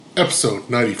Episode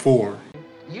 94.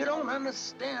 You don't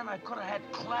understand. I could have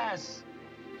had class.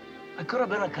 I could have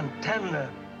been a contender.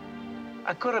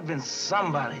 I could have been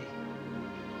somebody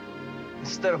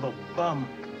instead of a bum,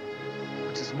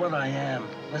 which is what I am.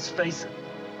 Let's face it.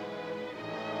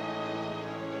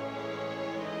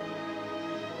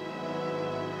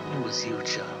 It was you,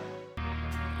 Chuck.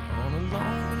 On a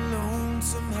long,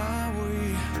 lonesome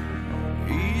highway,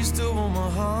 east of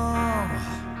Omaha,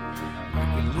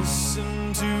 I could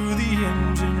listen to the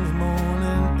engine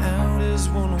moaning out his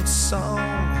one old song.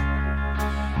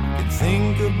 I could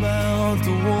think about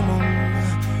the woman,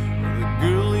 or the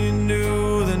girl you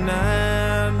knew the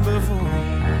night before.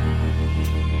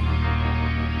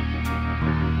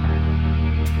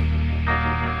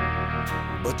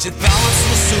 But your thoughts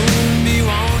will soon be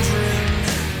wandering.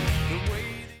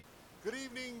 Good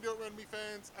evening, Don't Run Me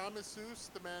fans. I'm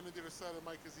Sooooo, the man on the other side of the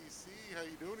mic is EC. How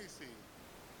you doing, EC?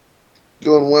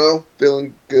 Doing well,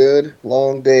 feeling good.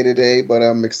 Long day today, but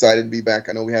I'm excited to be back.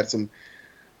 I know we had some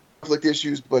conflict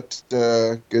issues, but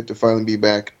good to finally be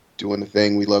back doing the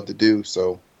thing we love to do.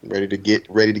 So ready to get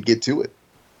to it.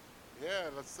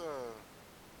 Yeah,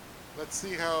 let's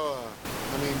see how.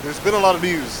 There's been a lot of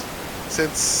news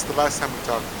since the last time we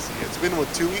talked. EC. It's been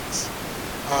 2 weeks,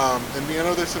 I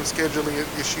know there's some scheduling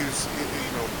issues,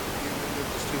 in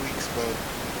those 2 weeks. But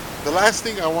the last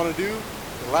thing I want to do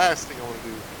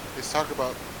is talk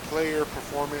about player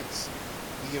performance.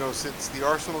 Since the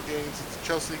Arsenal game, since the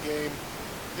Chelsea game,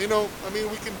 we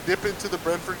can dip into the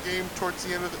Brentford game towards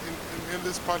the end of in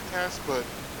this podcast. But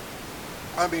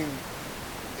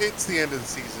it's the end of the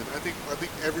season. I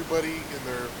think everybody in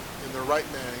their right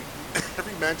mind,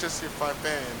 every Manchester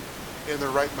fan in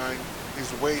their right mind is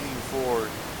waiting for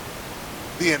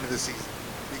the end of the season,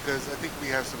 because I think we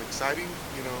have some exciting.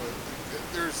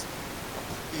 There's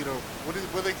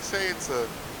what they say.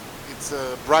 It's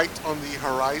a bright on the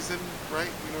horizon,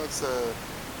 right?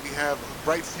 We have a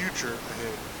bright future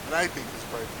ahead, and I think it's a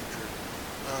bright future.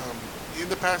 In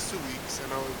the past 2 weeks,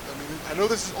 I know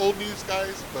this is old news,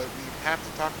 guys, but we have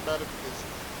to talk about it because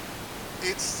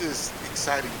it's just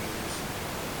exciting news.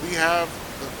 We have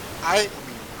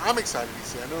I'm excited to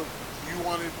see. I know you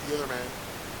wanted the other man,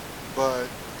 but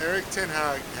Ten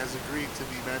Haag has agreed to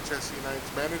be Manchester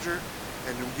United's manager,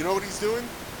 and you know what he's doing?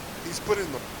 He's putting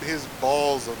his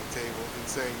balls on the table and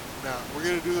saying, "Now we're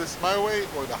going to do this my way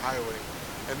or the highway,"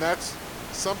 and that's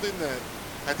something that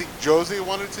I think Jose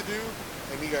wanted to do,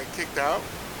 and he got kicked out.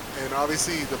 And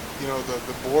obviously, the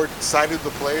board sided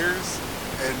the players,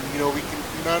 and I know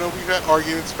we've had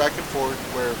arguments back and forth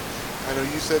where I know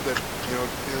you said that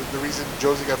the reason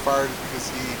Jose got fired is because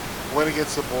he went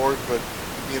against the board, but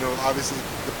obviously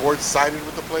the board sided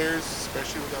with the players,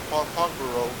 especially with that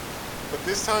Pogba role. But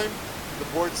this time, the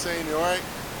board's saying, all right,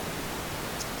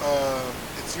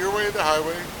 it's your way or the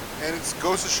highway, and it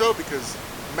goes to show because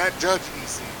Matt Judge,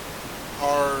 EC,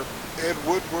 our Ed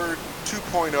Woodward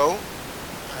 2.0,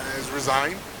 has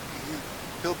resigned.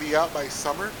 He'll be out by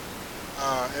summer,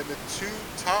 and the two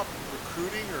top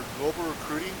recruiting or global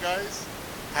recruiting guys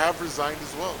have resigned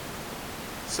as well.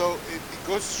 So it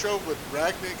goes to show what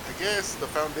Ragnick, I guess, the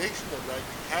foundation that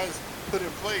Ragnick has put in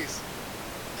place.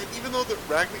 And even though that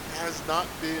Ragnick has not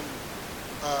been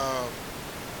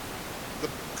the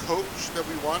coach that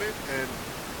we wanted, and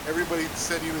everybody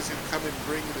said he was going to come and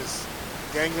bring this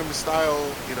Gangnam style,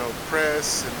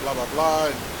 press and blah blah blah,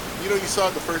 and you saw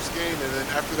it the first game, and then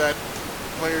after that,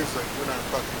 players like, we're not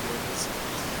fucking doing this.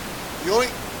 The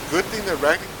only good thing that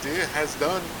Ragnick has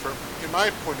done, from in my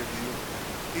point of view,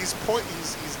 he's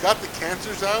got the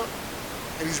cancers out,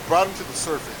 and he's brought them to the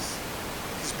surface.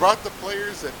 He's brought the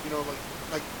players that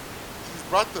like he's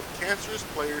brought the cancerous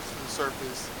players to the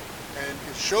surface, and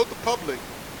it showed the public,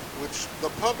 which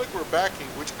the public were backing,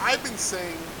 which I've been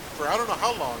saying for I don't know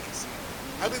how long. You see,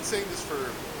 I've been saying this for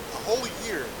a whole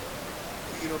year.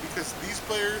 Because these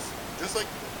players, just like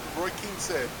Roy Keane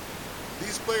said,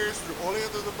 these players threw Ole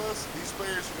under the bus. These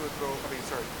players are going to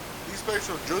throw. These players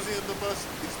throw Josie under the bus.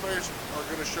 These players are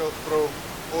going to throw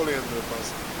Ole under the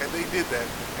bus, and they did that.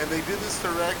 And they did this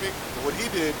to Ragnick. And what he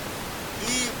did,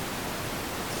 he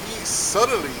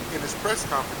subtly in his press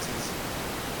conferences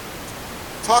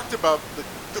talked about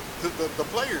the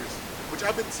players, which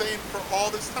I've been saying for all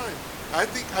this time. I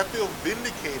feel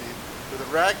vindicated with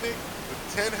Ragnick, with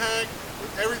Ten Hag,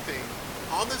 with everything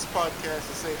on this podcast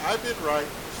to say I've been right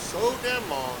so damn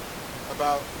long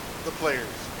about the players.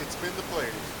 It's been the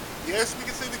players. Yes, we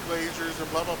can say the Glazers or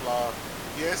blah blah blah.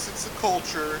 Yes, it's the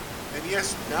culture, and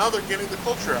yes, now they're getting the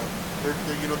culture out. They're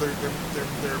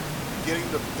getting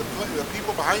the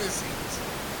people behind the scenes,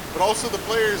 but also the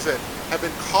players that have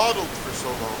been coddled for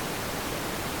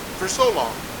so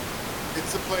long.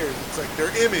 It's the players. It's like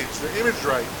their image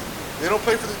right. They don't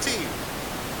play for the team.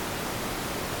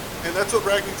 And that's what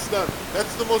Ragnick's done.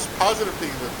 That's the most positive thing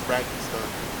that Ragnick's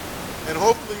done. And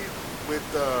hopefully, with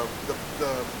the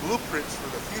blueprints for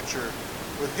the future,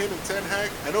 with him and Ten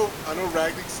Hag, I know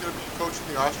Ragnick's going to be coaching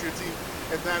the Austria team,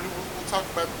 and then we'll talk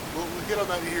about we'll hit on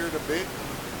that here in a bit,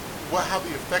 how the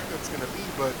effect that's going to be.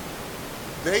 But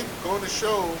they're going to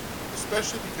show,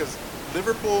 especially because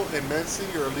Liverpool and Man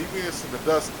City are leaving us in the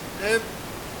dust, and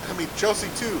I mean Chelsea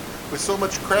too, with so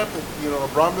much crap that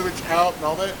Abramovich out and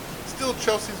all that. Still,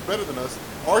 Chelsea's better than us.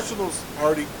 Arsenal's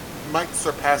already might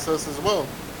surpass us as well.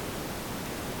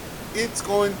 It's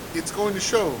going to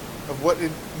show of what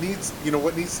it needs.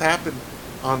 What needs to happen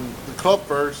on the club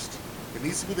first. It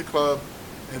needs to be the club,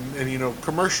 and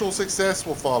commercial success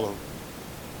will follow.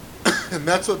 And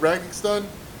that's what Ragnick's done,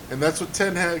 and that's what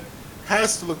Ten Hag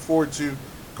has to look forward to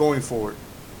going forward.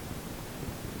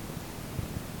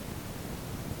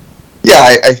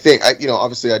 Yeah, I think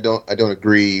obviously I don't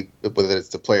agree with that it's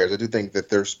the players. I do think that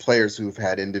there's players who've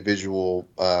had individual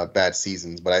bad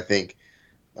seasons, but I think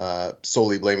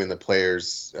solely blaming the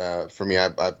players for me,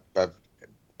 I've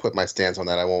put my stance on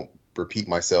that. I won't repeat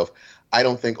myself. I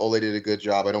don't think Ole did a good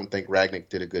job. I don't think Ragnick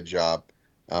did a good job.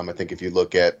 I think if you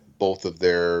look at both of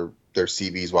their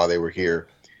CVs while they were here,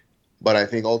 but I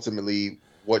think ultimately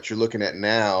what you're looking at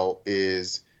now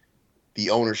is the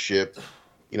ownership.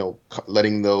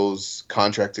 Letting those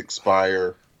contracts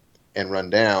expire and run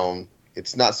down.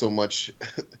 It's not so much,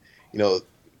 the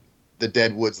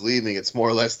Deadwoods leaving. It's more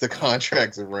or less the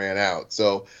contracts have ran out.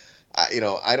 So,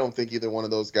 I don't think either one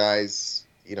of those guys,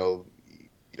 did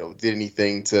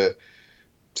anything to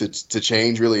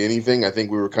change really anything. I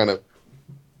think we were kind of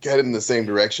headed in the same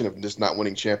direction of just not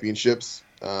winning championships.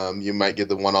 You might get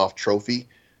the one-off trophy,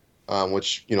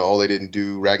 which Ole didn't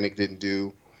do, Ragnick didn't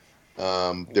do.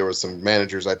 There were some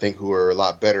managers, I think, who were a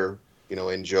lot better,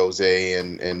 in Jose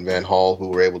and Van Hal, who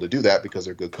were able to do that because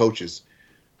they're good coaches.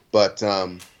 But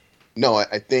no,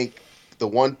 I think the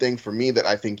one thing for me that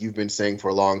I think you've been saying for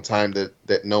a long time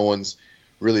that no one's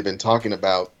really been talking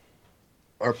about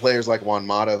are players like Juan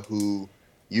Mata, who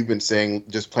you've been saying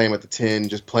just play him at the 10,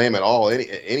 just play him at all,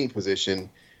 any position.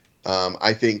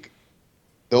 I think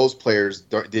those players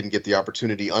didn't get the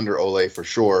opportunity under Ole for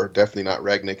sure. Definitely not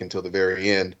Ragnick until the very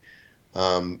end.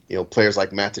 Players like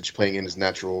Matic playing in his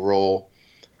natural role.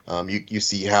 You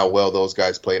see how well those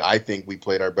guys played. I think we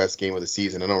played our best game of the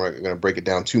season. I know we're going to break it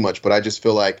down too much, but I just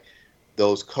feel like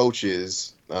those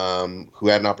coaches who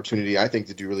had an opportunity, I think,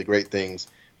 to do really great things,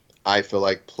 I feel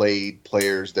like played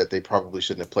players that they probably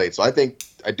shouldn't have played. So I think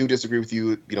I do disagree with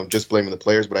you, just blaming the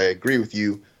players, but I agree with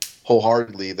you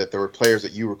wholeheartedly that there were players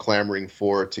that you were clamoring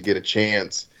for to get a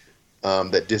chance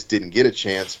that just didn't get a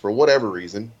chance for whatever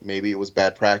reason. Maybe it was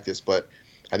bad practice, but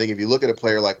I think if you look at a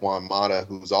player like Juan Mata,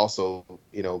 who's also,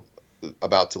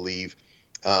 about to leave,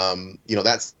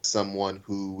 that's someone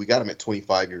who we got him at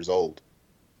 25 years old.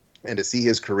 And to see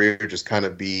his career just kind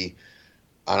of be,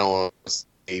 I don't want to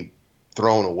say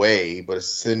thrown away, but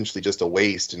essentially just a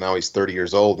waste. And now he's 30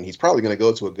 years old, and he's probably going to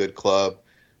go to a good club,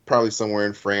 probably somewhere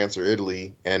in France or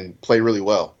Italy, and play really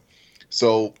well.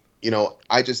 So,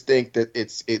 I just think that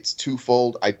it's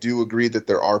twofold. I do agree that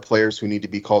there are players who need to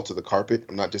be called to the carpet.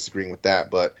 I'm not disagreeing with that,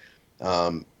 but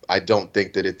I don't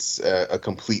think that it's a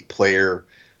complete player,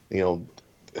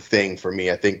 thing for me.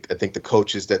 I think the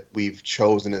coaches that we've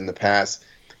chosen in the past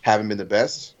haven't been the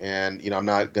best, and I'm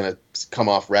not going to come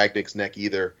off Ragnick's neck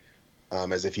either,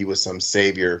 as if he was some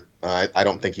savior. I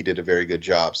don't think he did a very good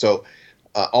job. So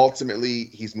ultimately,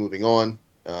 he's moving on.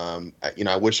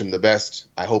 I wish him the best.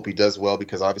 I hope he does well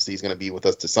because obviously he's going to be with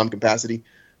us to some capacity.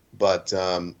 But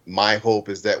my hope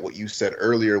is that what you said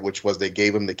earlier, which was they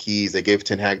gave him the keys, they gave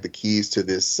Ten Hag the keys to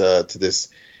this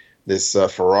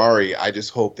Ferrari. I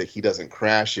just hope that he doesn't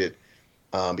crash it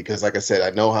because, like I said, I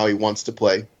know how he wants to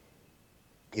play.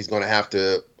 He's going to have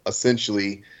to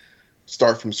essentially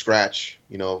start from scratch.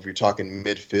 If you're talking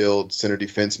midfield, center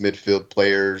defense, midfield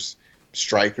players,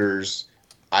 strikers.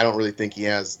 I don't really think he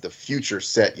has the future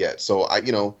set yet. So I,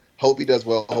 hope he does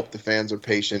well. Hope the fans are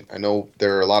patient. I know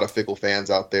there are a lot of fickle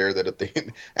fans out there that if they,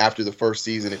 after the first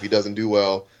season, if he doesn't do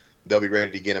well, they'll be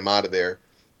ready to get him out of there.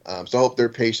 So I hope they're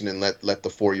patient and let the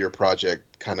 4-year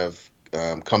project kind of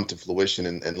come to fruition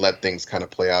and let things kind of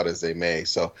play out as they may.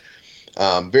 So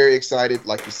very excited.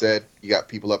 Like you said, you got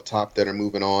people up top that are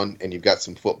moving on, and you've got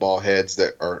some football heads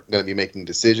that are going to be making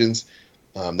decisions.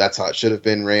 That's how it should have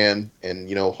been ran, and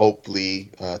hopefully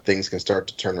things can start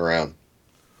to turn around.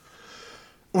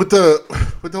 With the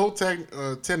whole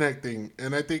Ten Hag thing,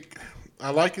 and I think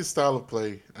I like his style of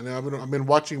play, and I've been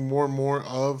watching more and more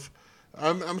of.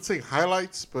 I'm saying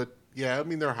highlights, but Yeah, I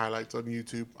mean, there are highlights on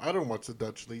YouTube. I don't watch the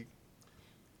Dutch league,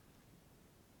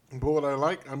 but what I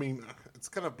like, I mean, it's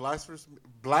kind of blasphemous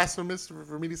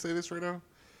for me to say this right now.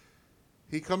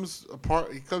 He comes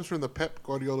apart. He comes from the Pep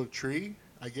Guardiola tree,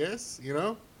 I guess.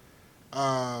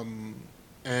 Um,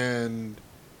 and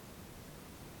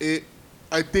it,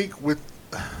 I think with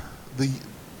the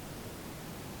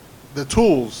the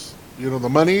tools, the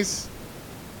monies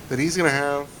that he's gonna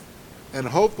have, and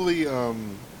hopefully, God,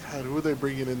 who are they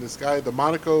bringing in? This guy, the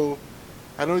Monaco.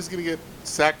 I know he's gonna get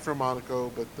sacked from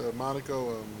Monaco, but the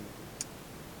Monaco,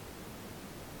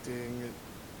 dang it,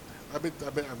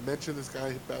 I've mentioned this guy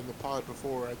in the pod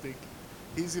before. I think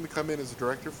he's gonna come in as a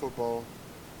director of football.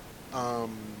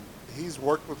 Um, he's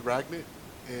worked with Ragnick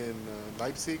in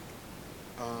Leipzig,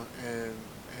 and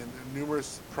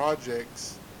numerous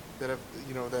projects that have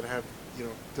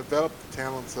developed the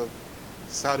talents of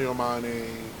Sadio Mane.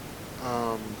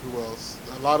 Who else?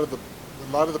 A lot of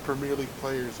the Premier League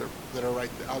players that are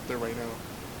out there right now.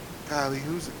 Golly,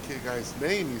 who's the guy's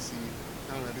name? You see,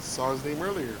 I just saw his name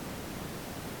earlier.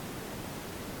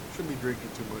 Shouldn't be drinking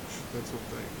too much. That's one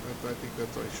thing. I think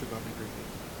that's why I should not be drinking.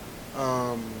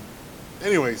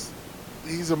 Anyways,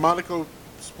 he's a Monaco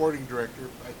sporting director,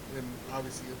 and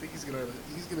obviously I think he's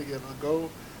gonna get a go.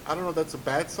 I don't know if that's a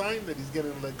bad sign that he's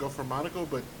gonna let go from Monaco,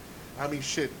 but I mean,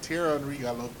 shit, Thierry Henry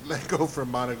got let go from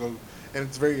Monaco, and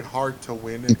it's very hard to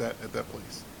win at that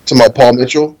place. To my Paul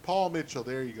Mitchell. Paul Mitchell,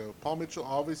 there you go. Paul Mitchell,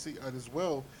 obviously, and as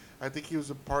well, I think he was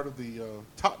a part of the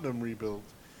Tottenham rebuild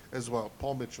as well.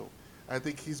 Paul Mitchell, I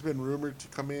think he's been rumored to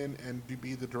come in and to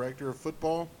be the director of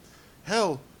football.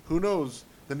 Hell, who knows?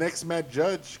 The next Matt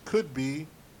Judge could be,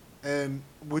 and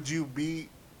would you be?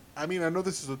 I mean, I know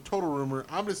this is a total rumor.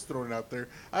 I'm just throwing it out there.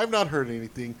 I've not heard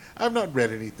anything. I've not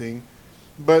read anything.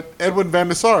 But Edwin van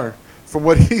der Sar, from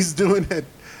what he's doing at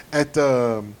at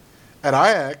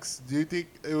Ajax, do you think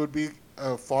it would be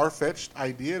a far fetched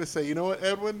idea to say, you know what,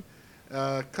 Edwin,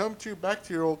 come back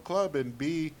to your old club and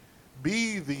be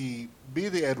the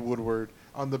Ed Woodward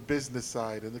on the business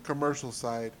side and the commercial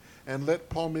side, and let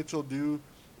Paul Mitchell do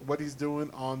what he's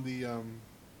doing on the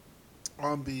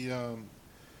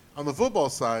football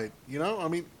side. I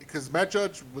mean, because Matt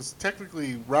Judge was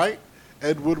technically right,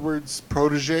 Ed Woodward's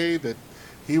protege, that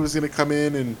he was going to come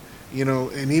in and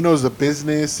and he knows the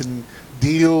business and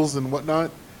deals and whatnot.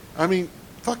 I mean,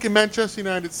 fucking Manchester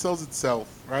United sells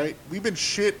itself, right? We've been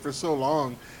shit for so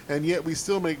long, and yet we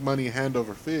still make money hand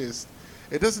over fist.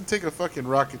 It doesn't take a fucking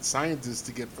rocket scientist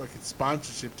to get fucking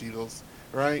sponsorship deals,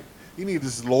 right? You need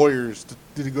just lawyers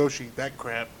to negotiate that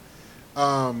crap.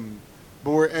 But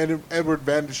where Edward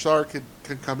Van der Sar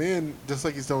could come in, just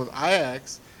like he's done with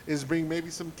Ajax, is bring maybe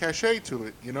some cachet to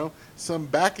it, some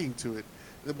backing to it,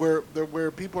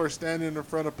 where people are standing in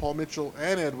front of Paul Mitchell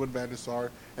and Edwin van der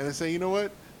Sar, and they say, you know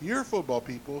what, you're football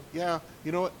people, yeah,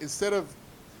 you know what, instead of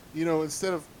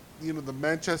the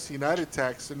Manchester United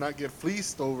tax to not get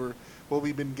fleeced over what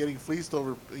we've been getting fleeced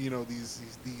over,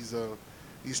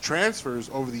 these transfers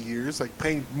over the years, like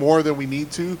paying more than we need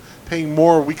to, paying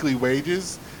more weekly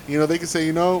wages. They can say,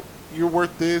 you're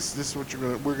worth this. This is what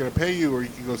we're gonna pay you, or you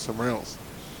can go somewhere else.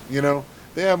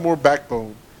 They have more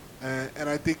backbone, and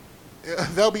I think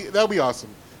that'll be awesome.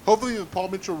 Hopefully, the Paul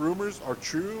Mitchell rumors are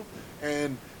true,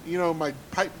 and my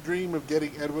pipe dream of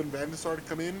getting Edwin van der Sar to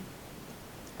come in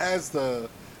as the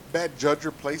bad judge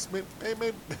replacement. Hey,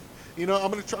 maybe,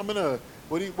 I'm gonna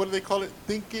what do they call it?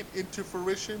 Think it into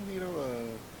fruition.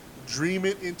 Dream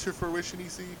it into fruition. You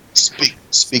see,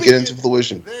 speak it into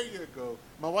fruition. There you go.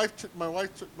 My wife took my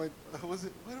was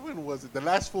it when was it? The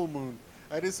last full moon.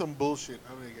 I did some bullshit.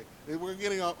 I'm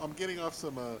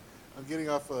getting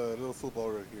off a little football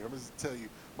right here. I'm just tell you,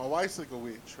 my wife's like a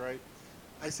witch, right?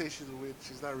 I say she's a witch.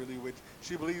 She's not really a witch.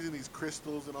 She believes in these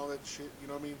crystals and all that shit. You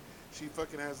know what I mean? She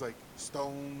fucking has like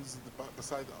stones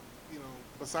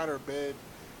beside her bed.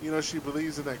 She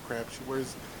believes in that crap. She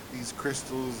wears these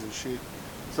crystals and shit.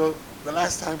 So the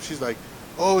last time she's like,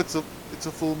 "Oh, it's a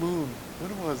full moon."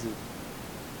 When was it?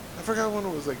 I forgot when it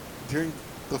was. Like during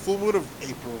the full moon of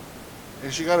April,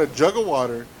 and she got a jug of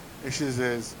water, and she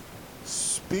says,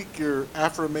 "Speak your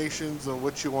affirmations on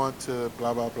what you want to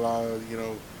blah blah blah."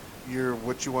 Your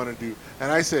what you want to do.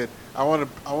 And I said, I want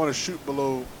to shoot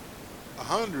below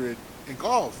 100 in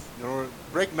golf.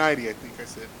 Break 90. I think I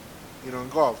said, in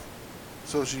golf.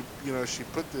 So she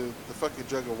put the fucking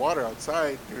jug of water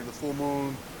outside during the full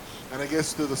moon, and I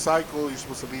guess through the cycle you're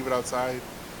supposed to leave it outside.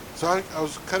 So I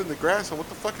was cutting the grass, and what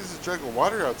the fuck is this jug of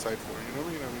water outside for? You know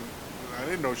what I mean? I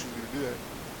didn't know she was gonna do that.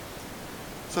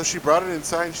 So she brought it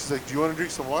inside, and she's like, "Do you want to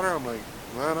drink some water?" I'm like,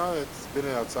 "No, it's been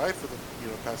outside for the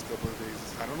past couple of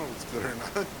days. I don't know if it's good or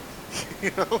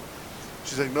not."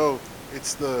 She's like, "No,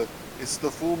 it's the It's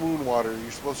the full moon water.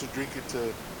 You're supposed to drink it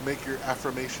to make your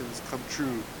affirmations come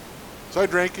true. So I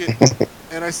drank it,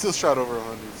 and I still shot over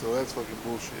 100. So that's fucking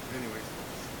bullshit.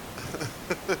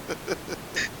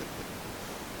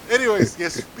 Anyways,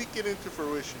 yes. Speaking into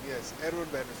fruition, yes. Edwin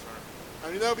Van der Sar.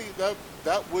 I mean,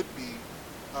 that would be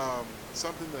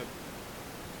something that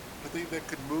I think that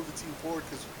could move the team forward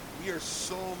because we are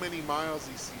so many miles,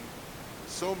 EC,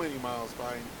 so many miles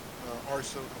behind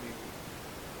Arsenal. I mean,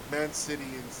 Man City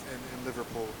and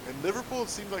Liverpool. And Liverpool, it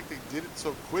seemed like they did it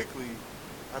so quickly.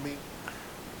 I mean,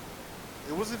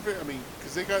 it wasn't very. I mean,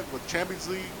 because they got what Champions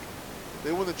League.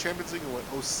 They won the Champions League in what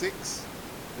 06.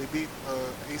 They beat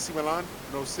AC Milan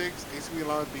in 06. AC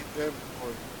Milan beat them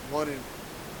or won in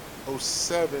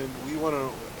 07. We won in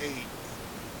 08.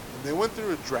 And they went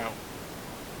through a drought.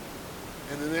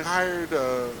 And then they hired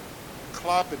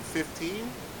Klopp in 15,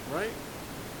 right?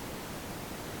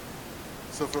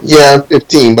 So from Yeah,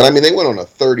 15. But I mean, they went on a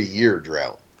 30-year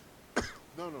drought.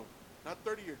 no, not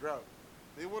 30-year drought.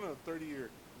 They went on a 30-year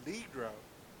league drought.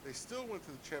 They still went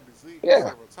to the Champions League Yeah,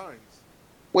 several times.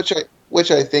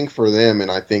 which I think for them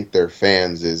and I think their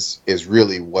fans is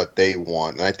really what they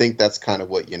want. And I think that's kind of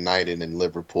what United and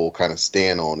Liverpool kind of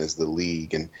stand on is the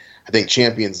league. And I think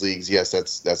Champions Leagues, yes,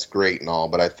 that's great and all,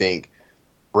 but I think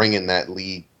bringing that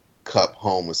league cup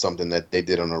home was something that they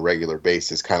did on a regular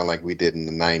basis, kind of like we did in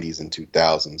the 90s and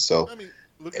 2000s. So I mean,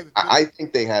 look at I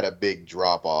think they had a big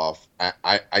drop off.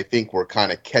 I think we're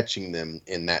kind of catching them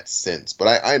in that sense. But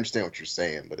I understand what you're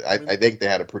saying. But I think they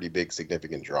had a pretty big,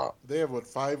 significant drop. they have what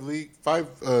five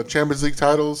Champions League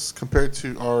titles compared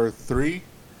to our three.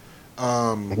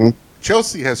 Hmm.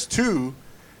 Chelsea has two,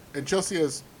 and Chelsea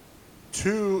has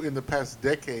two in the past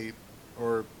decade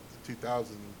or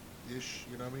 2000 ish.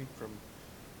 You know what I mean? From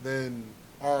then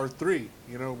our three,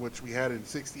 which we had in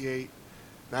 68,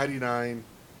 99,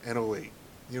 and 08.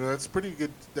 That's pretty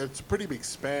good. That's a pretty big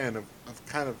span of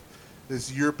kind of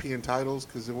this European titles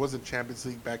because it wasn't Champions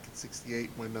League back in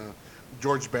 '68 when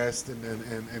George Best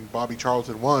and Bobby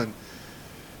Charlton won.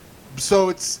 So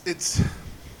it's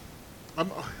I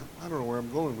don't know where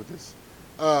I'm going with this,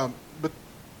 but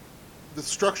the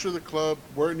structure of the club,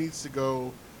 where it needs to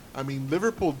go. I mean,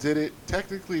 Liverpool did it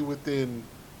technically within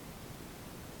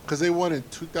because they won in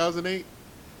 2008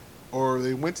 or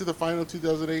they went to the final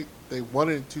 2008. They won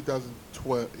it in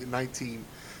 2019.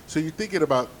 So you're thinking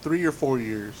about 3 or 4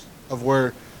 years of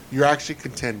where you're actually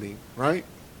contending, right?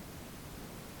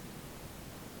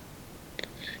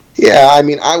 Yeah, I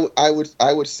mean, I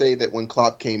would say that when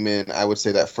Klopp came in, I would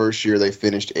say that first year they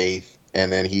finished eighth,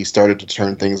 and then he started to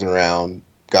turn things around,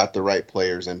 got the right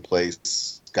players in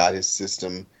place, got his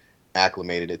system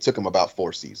acclimated. It took him about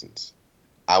 4 seasons.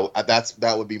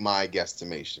 That would be my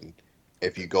guesstimation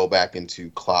if you go back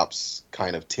into Klopp's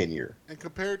kind of tenure. And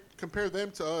compare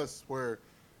them to us, where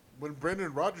when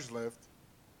Brendan Rodgers left,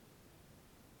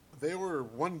 they were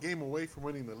one game away from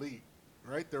winning the league,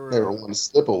 right? They They were were one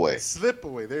slip away. slip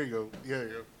away. There you go. Yeah, there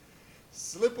you go.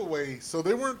 Slip away. So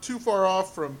they weren't too far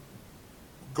off from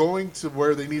going to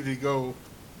where they needed to go.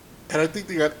 And I think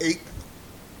they got eighth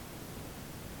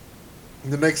in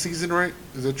the next season, right?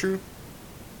 Is that true?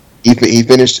 He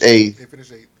finished eighth, They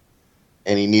finished eighth.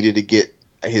 and he needed to get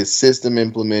his system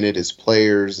implemented, his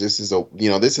players. This is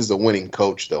a winning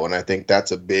coach though, and I think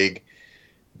that's a big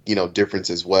difference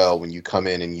as well when you come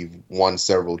in and you've won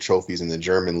several trophies in the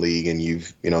German league and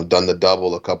you've done the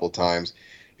double a couple times.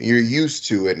 You're used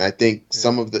to it, and I think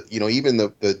some of the even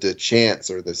the chants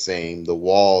are the same, the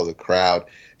wall, the crowd.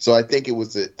 So I think it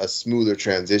was a smoother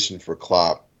transition for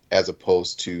Klopp as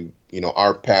opposed to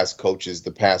our past coaches,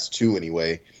 the past two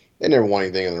anyway. They never won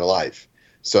anything in their life.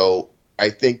 So I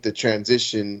think the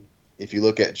transition, if you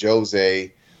look at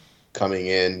Jose coming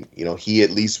in, he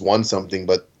at least won something.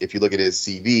 But if you look at his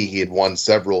CV, he had won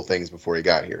several things before he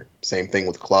got here. Same thing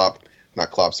with Klopp,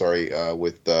 not Klopp, sorry,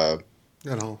 with um,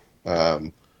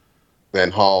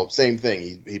 Van Hall. Same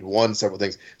thing. He'd won several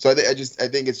things. So I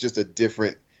think it's just a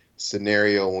different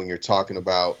scenario when you're talking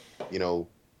about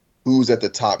who's at the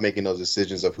top making those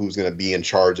decisions of who's going to be in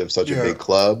charge of such a big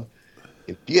club.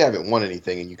 If you haven't won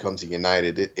anything and you come to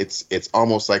United, it's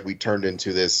almost like we turned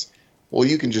into this. Well,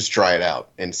 you can just try it out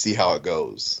and see how it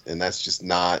goes, and that's just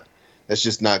not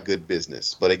good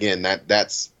business. But again,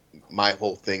 that's my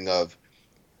whole thing of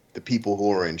the people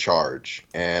who are in charge,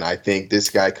 and I think this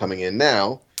guy coming in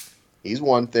now, he's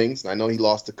won things. I know he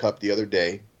lost the cup the other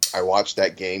day. I watched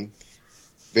that game.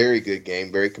 Very good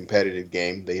game, very competitive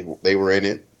game. They were in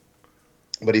it,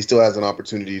 but he still has an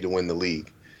opportunity to win the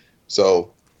league.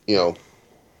 So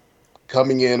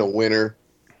coming in a winner,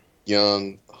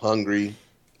 young, hungry,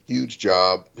 huge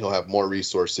job. He'll have more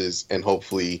resources, and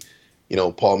hopefully,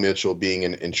 Paul Mitchell being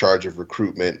in charge of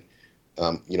recruitment.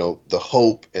 The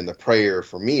hope and the prayer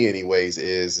for me, anyways,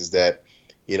 is that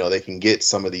they can get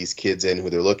some of these kids in who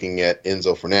they're looking at: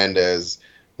 Enzo Fernandez,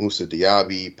 Musa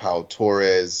Diaby, Pau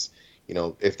Torres.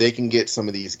 If they can get some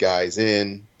of these guys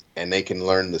in and they can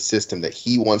learn the system that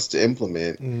he wants to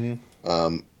implement,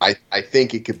 I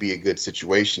think it could be a good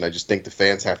situation. I just think the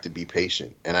fans have to be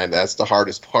patient, and that's the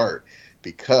hardest part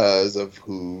because of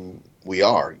who we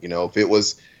are. If it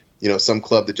was, some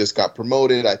club that just got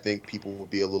promoted, I think people would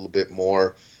be a little bit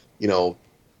more,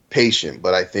 patient.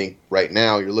 But I think right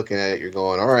now you're looking at it, you're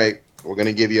going, all right, we're going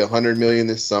to give you 100 million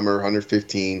this summer,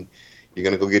 115. You're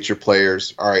going to go get your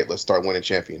players. All right, let's start winning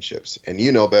championships. And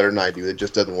you know better than I do, it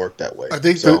just doesn't work that way. I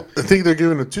think they're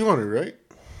giving it 200, right?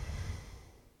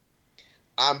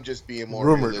 I'm just being more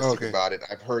Rumored. realistic about it.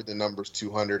 I've heard the numbers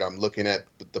 200. I'm looking at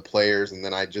the players, and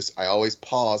then I always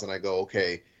pause and I go,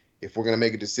 okay, if we're going to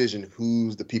make a decision,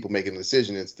 who's the people making the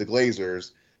decision? It's the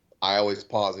Glazers. I always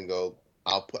pause and go,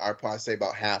 I'll probably say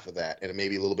about half of that, and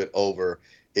maybe a little bit over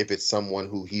if it's someone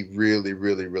who he really,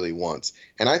 really, really wants.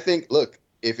 And I think, look,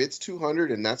 if it's 200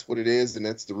 and that's what it is, and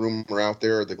that's the rumor out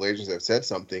there, or the Glazers have said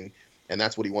something, and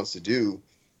that's what he wants to do,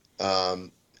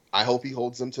 I hope he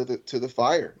holds them to the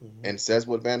fire and says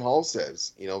what Van Gaal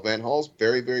says. Van Gaal's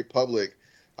very, very public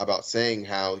about saying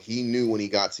how he knew when he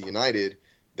got to United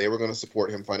they were going to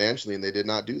support him financially, and they did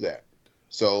not do that.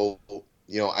 So,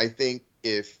 I think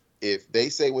if they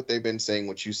say what they've been saying,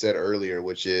 what you said earlier,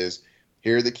 which is,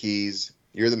 here are the keys,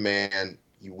 you're the man,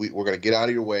 we're going to get out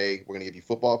of your way, we're going to give you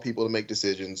football people to make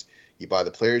decisions, you buy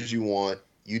the players you want,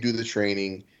 you do the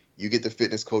training, you get the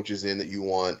fitness coaches in that you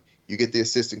want, you get the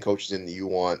assistant coaches in that you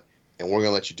want, and we're going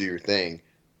to let you do your thing.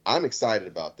 I'm excited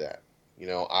about that.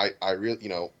 I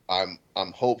really, I'm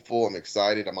hopeful, I'm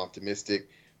excited, I'm optimistic.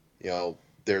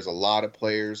 There's a lot of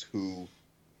players who,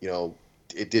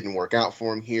 it didn't work out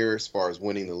for them here as far as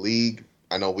winning the league.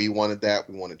 I know we wanted that.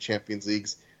 We wanted Champions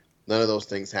Leagues. None of those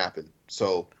things happened.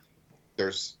 So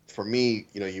for me,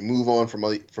 you move on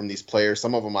from these players.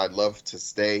 Some of them I'd love to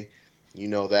stay,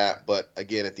 that. But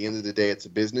again, at the end of the day, it's a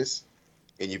business,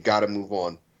 and you've got to move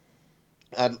on.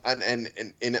 And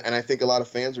I think a lot of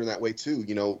fans are in that way too.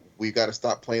 We've got to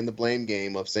stop playing the blame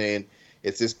game of saying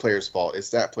it's this player's fault,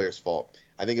 it's that player's fault.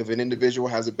 I think if an individual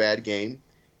has a bad game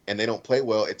and they don't play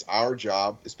well, it's our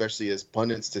job, especially as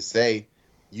pundits, to say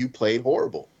you played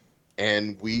horrible,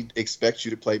 and we expect you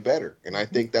to play better. And I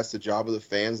think that's the job of the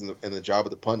fans and the job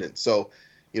of the pundits. So,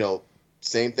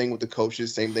 same thing with the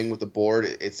coaches, same thing with the board.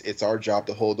 It's our job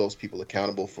to hold those people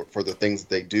accountable for the things that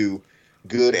they do,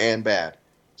 good and bad.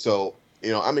 So,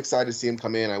 I'm excited to see him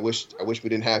come in. I wish we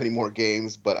didn't have any more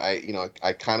games, but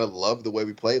I kind of love the way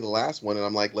we played the last one, and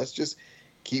I'm like, let's just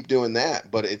keep doing that.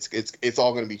 But it's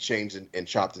all going to be changed and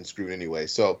chopped and screwed anyway.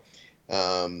 So,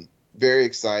 very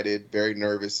excited, very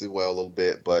nervous as well a little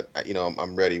bit, but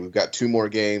I'm ready. We've got 2 more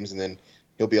games, and then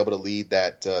he'll be able to lead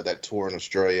that tour in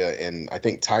Australia and I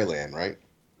think Thailand, right?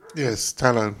 Yes,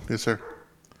 Thailand. Yes, sir.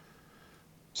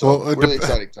 So really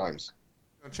exciting times.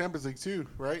 Champions League too,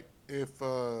 right? If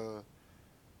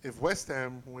West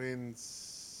Ham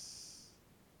wins,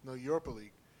 Europa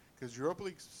League, because Europa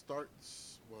League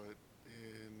starts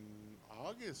in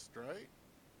August, right?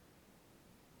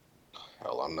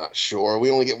 Hell, I'm not sure.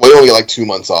 We only get like 2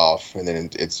 months off, and then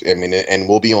and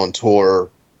we'll be on tour,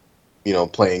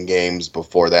 playing games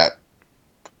before that.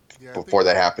 Yeah, before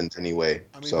that happens anyway.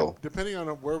 Depending on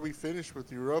where we finish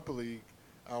with Europa League,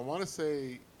 I want to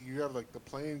say you have like the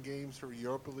playing games for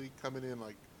Europa League coming in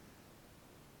like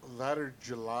latter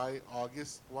July,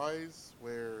 August wise,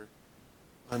 where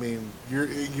you're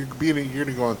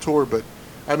gonna go on tour, but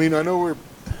I know we're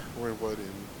what,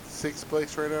 in 6th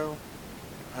place right now.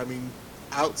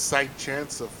 Outside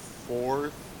chance of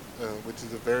 4th, which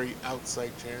is a very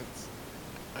outside chance.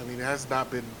 It has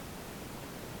not been,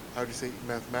 how would you say,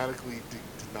 mathematically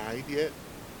denied yet.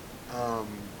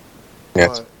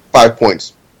 It's 5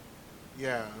 points.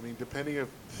 Yeah, depending if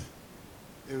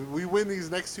we win these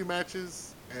next 2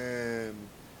 matches and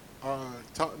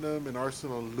Tottenham and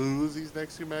Arsenal lose these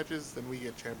next 2 matches, then we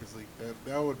get Champions League.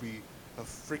 That would be a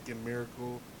freaking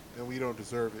miracle, and we don't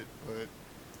deserve it. But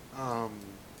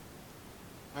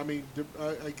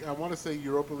I want to say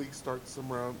Europa League starts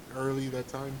somewhere early that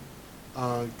time.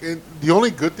 And the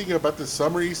only good thing about the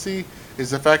summer, EC,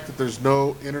 is the fact that there's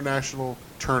no international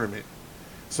tournament.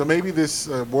 So maybe this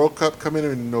World Cup coming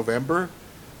in November,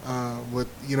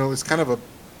 it's kind of a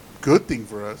good thing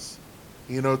for us,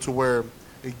 to where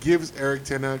it gives Eric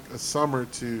Ten Haag a summer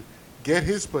to get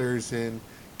his players in,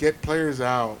 get players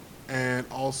out, and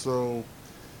also,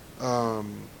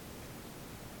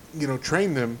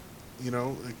 train them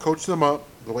coach them up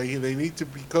the way they need to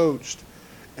be coached,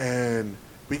 and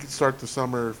we can start the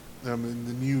summer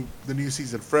in the new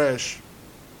season fresh.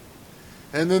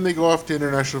 And then they go off to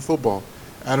international football.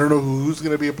 I don't know who's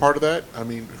going to be a part of that. I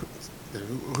mean,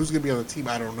 who's going to be on the team?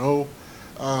 I don't know.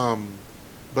 Um,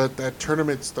 but that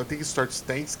tournament, I think it starts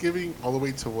Thanksgiving all the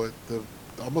way to the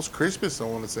almost Christmas. I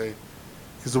want to say,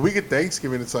 because the week of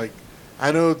Thanksgiving, it's like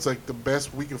I know it's like the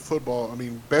best week of football. I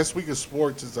mean, best week of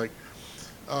sports is like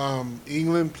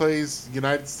England plays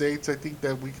United States. I think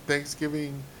that week of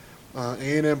Thanksgiving.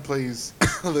 A&M plays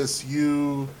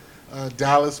LSU.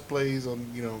 Dallas plays on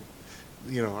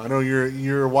I know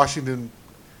you're Washington.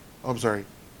 I'm sorry,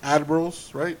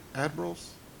 Admirals, right?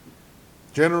 Admirals,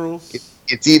 Generals.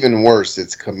 It's even worse.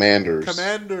 It's Commanders.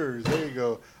 Commanders. There you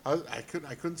go. I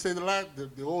couldn't say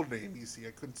the old name. You see,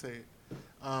 I couldn't say it.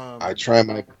 I try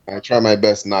my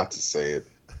best not to say it.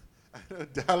 I know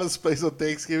Dallas plays on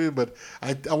Thanksgiving, but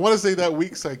I want to say that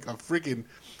week's like a freaking.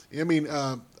 I mean,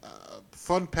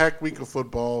 fun packed week of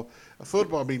football.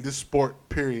 Football. I mean, this sport.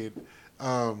 Period.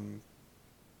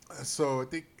 So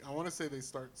I want to say they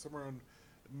start somewhere on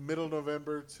middle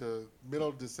November to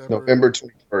middle December. November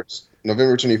 21st.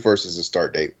 November 21st is the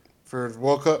start date. For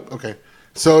World Cup? Okay.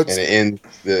 So it's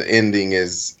the ending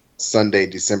is Sunday,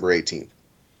 December 18th.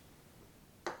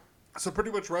 So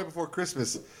pretty much right before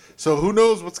Christmas. So who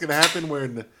knows what's going to happen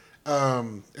when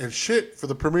and shit for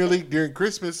the Premier League during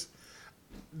Christmas.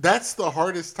 That's the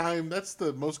hardest time. That's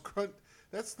the most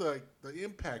that's the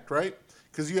impact, right?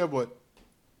 Cuz you have what?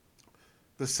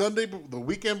 The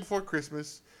weekend before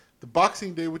Christmas, the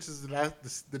Boxing Day, which is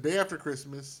the day after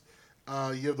Christmas.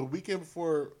 You have the weekend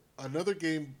before another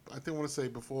game. I think I want to say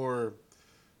before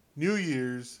New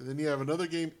Year's. And then you have another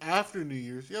game after New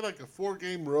Year's. You have like a 4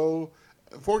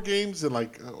 games in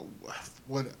like a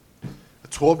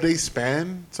 12-day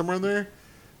span somewhere in there.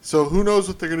 So who knows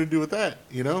what they're going to do with that?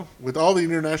 With all the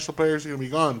international players going to be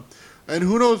gone, and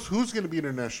who knows who's going to be an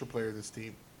international player in this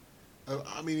team.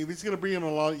 I mean, if he's going to bring in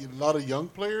a lot of young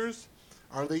players,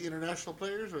 are they international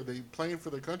players? Are they playing for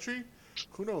the country?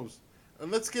 Who knows?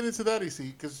 And let's get into that,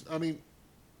 EC, because, I mean,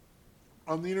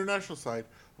 on the international side,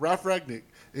 Ralf Rangnick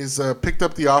is picked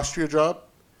up the Austria job.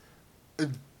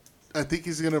 I think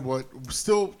he's going to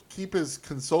still keep his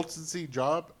consultancy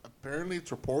job. Apparently,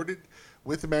 it's reported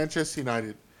with Manchester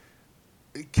United.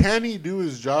 Can he do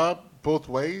his job both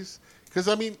ways? Because,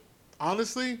 I mean,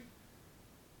 honestly,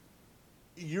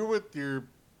 you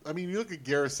look at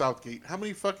Gareth Southgate. How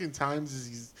many fucking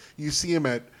times you see him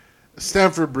at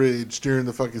Stamford Bridge during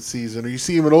the fucking season, or you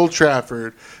see him at Old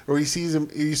Trafford, or you see him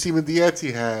at the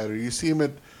Etihad, or you see him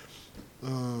at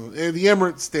the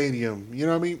Emirates Stadium. You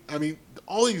know what I mean? I mean,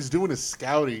 all he's doing is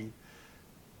scouting,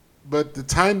 but the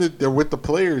time that they're with the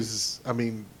players, I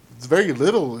mean, it's very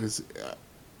little.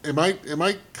 Am I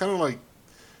kind of like?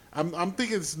 I'm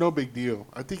thinking it's no big deal.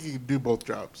 I think he can do both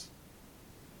jobs.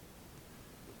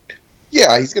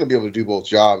 Yeah, he's going to be able to do both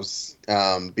jobs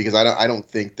because I don't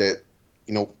think that,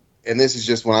 and this is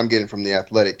just what I'm getting from The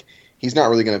Athletic, he's not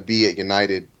really going to be at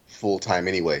United full time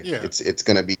anyway. Yeah. It's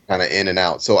going to be kind of in and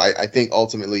out. So I think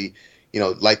ultimately,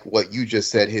 like what you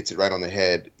just said hits it right on the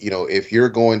head. If you're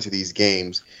going to these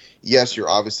games, yes, you're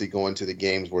obviously going to the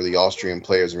games where the Austrian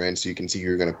players are in, so you can see who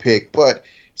you're going to pick, but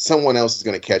someone else is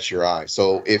going to catch your eye.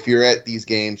 So if you're at these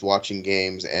games, watching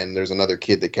games, and there's another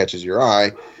kid that catches your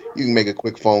eye, you can make a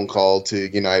quick phone call to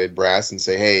United Brass and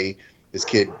say, hey, this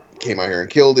kid came out here and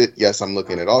killed it. Yes, I'm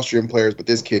looking at Austrian players, but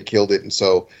this kid killed it, and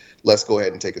so let's go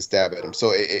ahead and take a stab at him.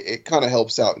 So it kind of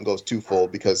helps out and goes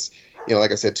twofold because,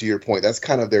 like I said, to your point, that's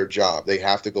kind of their job. They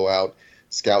have to go out,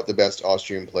 scout the best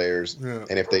Austrian players,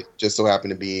 and if they just so happen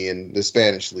to be in the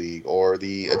Spanish league or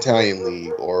the Italian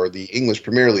league or the English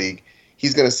Premier League,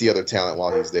 he's going to see other talent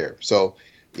while he's there. So,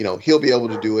 he'll be able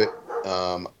to do it.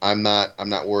 I'm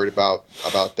not worried about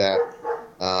that.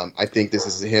 I think this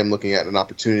is him looking at an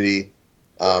opportunity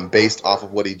based off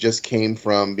of what he just came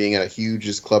from being at a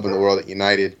hugest club in the world at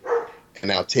United, and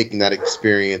now taking that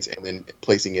experience and then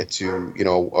placing it to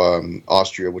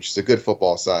Austria, which is a good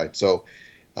football side. So,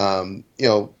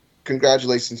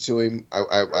 congratulations to him.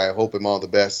 I hope him all the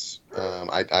best.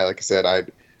 Like I said, I'm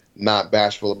not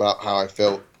bashful about how I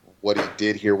felt what he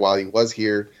did here while he was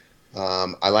here.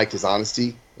 I liked his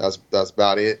honesty. That's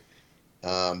about it.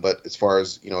 But as far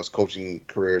as his coaching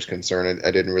career is concerned,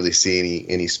 I didn't really see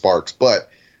any sparks. But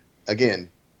again,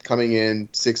 coming in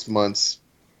 6 months,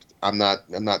 I'm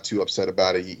not too upset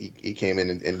about it. He came in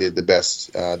and did the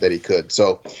best that he could.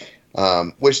 So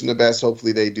wishing the best.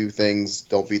 Hopefully they do things.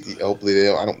 Hopefully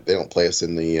they don't play us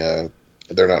in the.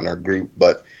 They're not in our group,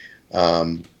 but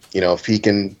if he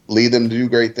can lead them to do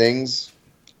great things,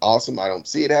 awesome. I don't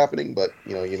see it happening, but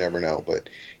you never know. But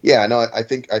yeah, no, I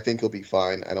think he'll be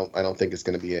fine. I don't think it's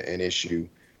going to be an issue.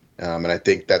 And I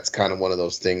think that's kind of one of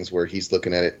those things where he's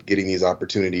looking at it, getting these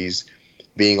opportunities,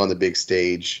 being on the big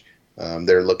stage.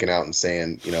 They're looking out and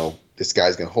saying, this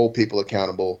guy's going to hold people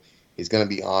accountable. He's going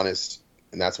to be honest,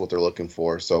 and that's what they're looking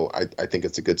for. So I think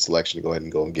it's a good selection to go ahead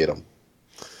and go and get him.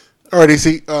 All right,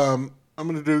 AC. I'm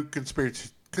going to do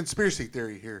conspiracy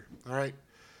theory here. All right.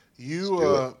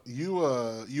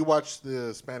 You watch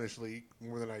the Spanish league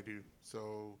more than I do,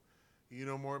 so you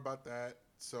know more about that.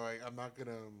 So I'm not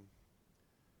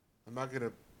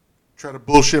gonna try to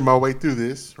bullshit my way through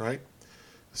this, right?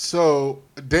 So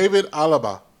David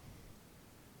Alaba,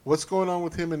 what's going on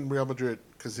with him in Real Madrid?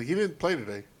 Because he didn't play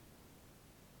today.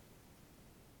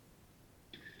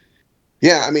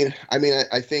 Yeah,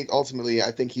 I think ultimately, I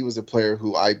think he was a player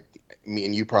who me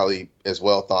and you probably as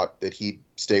well thought that he'd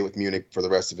stay with Munich for the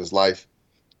rest of his life.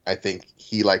 I think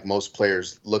he, like most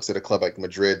players, looks at a club like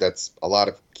Madrid. That's a lot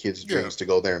of kids' dreams to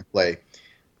go there and play.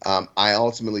 I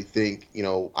ultimately think,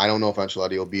 I don't know if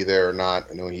Ancelotti will be there or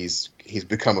not. I know he's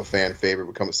become a fan favorite,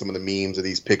 become some of the memes of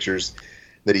these pictures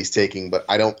that he's taking, but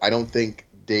I don't think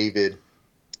David,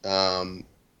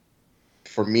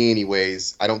 for me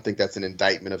anyways, I don't think that's an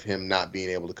indictment of him not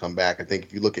being able to come back. I think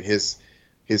if you look at his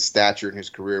stature and his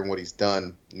career and what he's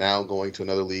done, now going to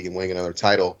another league and winning another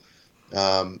title,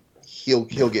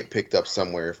 he'll get picked up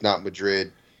somewhere. If not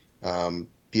Madrid,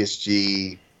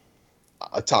 PSG,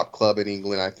 a top club in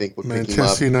England, I think would pick him up.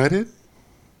 Manchester United.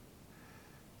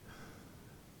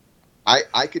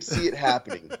 I could see it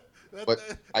happening,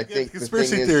 but I think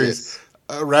conspiracy the thing theories. is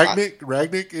this.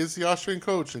 Ragnick is the Austrian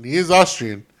coach, and he is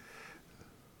Austrian.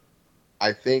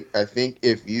 I think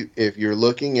if you're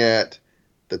looking at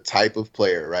the type of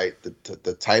player, right,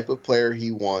 the type of player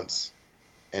he wants,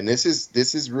 and this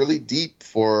is really deep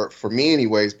for me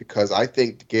anyways, because I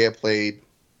think De Gea played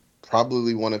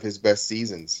probably one of his best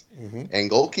seasons. Mm-hmm.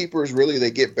 And goalkeepers, really,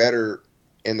 they get better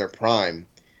in their prime.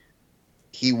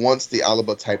 He wants the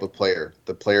Alaba type of player,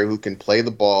 the player who can play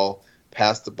the ball,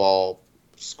 pass the ball,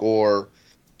 score,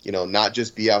 not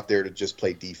just be out there to just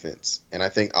play defense. And I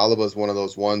think Alaba is one of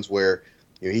those ones where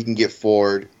he can get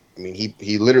forward. I mean,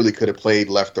 he literally could have played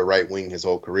left or right wing his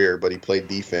whole career, but he played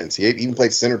defense. He even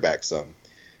played center back some.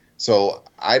 So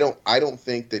I don't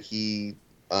think that he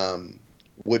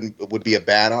would be a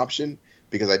bad option,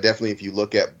 because I definitely, if you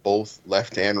look at both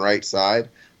left and right side,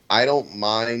 I don't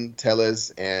mind Telles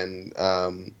and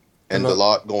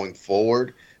Dalot going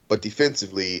forward, but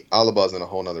defensively, Alaba's in a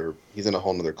whole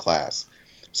nother class.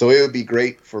 So it would be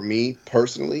great for me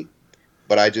personally,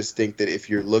 but I just think that if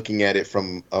you're looking at it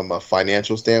from a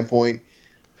financial standpoint,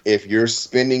 if you're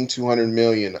spending $200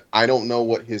 million, I don't know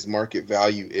what his market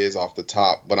value is off the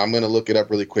top, but I'm going to look it up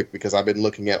really quick because I've been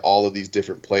looking at all of these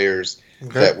different players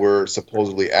that we're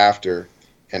supposedly after,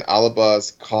 and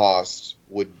Alaba's cost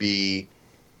would be,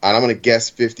 and I'm going to guess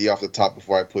 50 off the top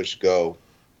before I push go.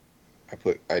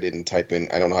 I didn't type in,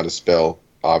 I don't know how to spell,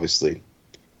 obviously,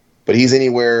 but he's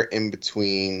anywhere in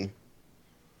between.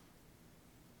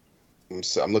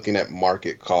 I'm looking at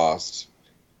market cost.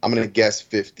 I'm going to guess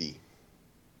 50.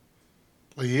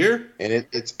 A year? And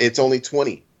it's only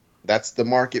 20. That's the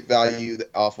market value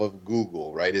off of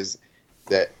Google, right?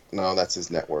 That's his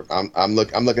network. I'm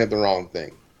looking at the wrong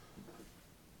thing.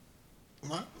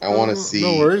 I want to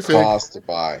see cost to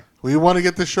buy. We want to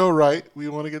get the show right.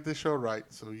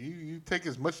 So you take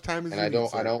as much time as you need.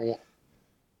 I don't want.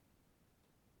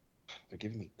 They're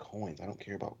giving me coins. I don't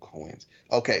care about coins.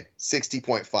 Okay,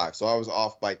 60.5. So I was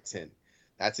off by 10.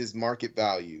 That's his market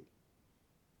value.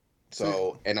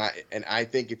 So and I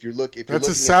think if that's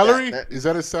his salary. Is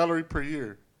that his salary per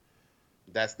year?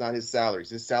 That's not his salary.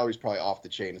 His salary's probably off the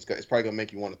chain. It's probably gonna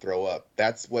make you want to throw up.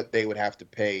 That's what they would have to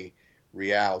pay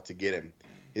Real to get him.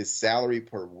 His salary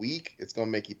per week, it's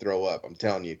gonna make you throw up. I'm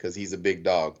telling you, because he's a big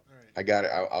dog. Right. I got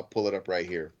it. I'll pull it up right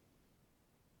here.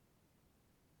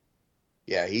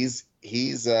 Yeah, he's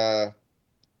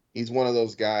one of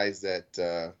those guys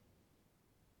that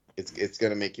it's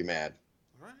gonna make you mad.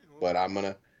 All right, well, but I'm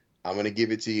gonna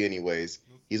give it to you anyways.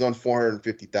 He's on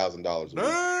 $450,000.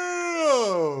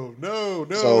 No.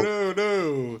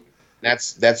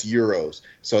 That's euros.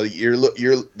 So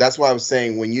that's why I was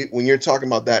saying when you're talking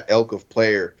about that ilk of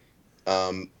player,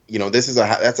 that's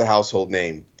a household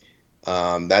name.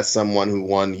 That's someone who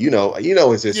won.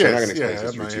 His history. I'm not gonna explain his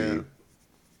history to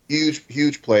you.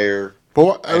 Huge player.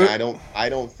 But I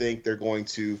don't think they're going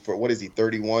to, for what is he,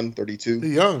 31, 32?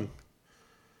 He's young.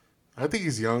 I think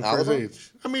he's young for his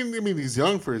age. I mean, he's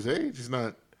young for his age. He's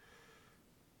not.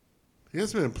 He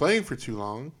hasn't been playing for too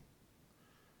long.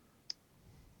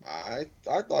 I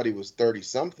thought he was 30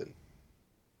 something.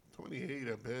 28,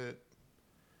 I bet.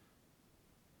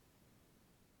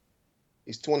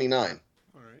 He's 29.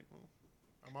 All right. Well,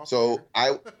 I'm off So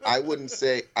there. I wouldn't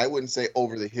say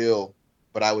over the hill,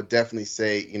 but I would definitely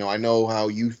say, I know how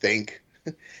you think.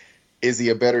 Is he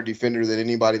a better defender than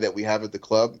anybody that we have at the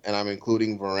club? And I'm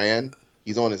including Varane.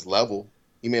 He's on his level.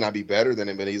 He may not be better than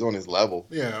him, but he's on his level.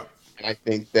 Yeah. And I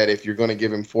think that if you're going to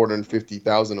give him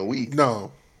 $450,000 a week,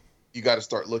 No. you got to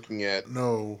start looking at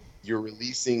No. you're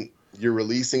releasing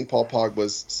Paul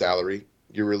Pogba's salary.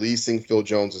 You're releasing Phil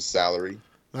Jones's salary.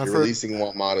 You're releasing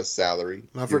Juan Mata's salary.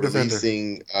 Not You're for defender.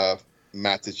 releasing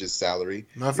Matic's salary.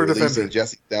 Not for You're defender. releasing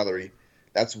Jesse's salary.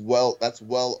 That's well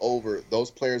over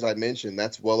those players I mentioned.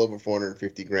 That's well over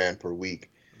 $450,000 per week.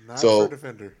 Not so for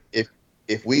defender.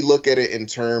 If we look at it in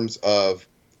terms of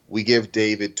we give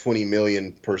David $20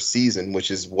 million per season,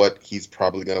 which is what he's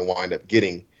probably going to wind up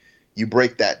getting, you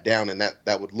break that down, and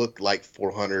that would look like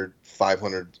 400,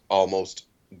 500 almost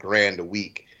grand a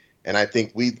week. And I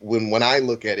think when I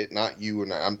look at it, not you,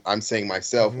 and I'm saying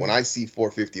myself, when I see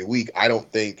 $450 a week, I don't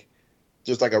think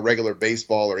just like a regular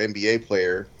baseball or NBA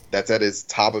player that's at his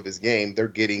top of his game, they're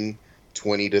getting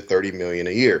 20 to 30 million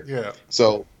a year. Yeah.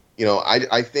 So,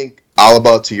 I think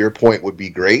Alaba, to your point, would be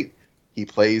great. He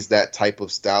plays that type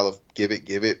of style of give it,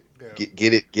 yeah.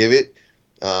 get it, give it.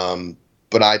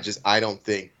 But I don't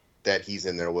think that he's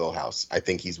in their wheelhouse. I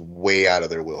think he's way out of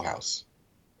their wheelhouse.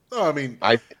 No, I mean,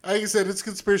 like I said, it's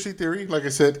conspiracy theory. Like I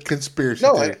said, conspiracy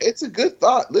theory. It's a good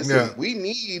thought. Listen, we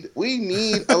need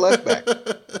a left back.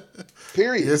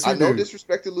 Period. Yes, I no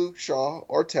disrespect to Luke Shaw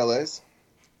or Tellez.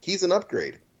 He's an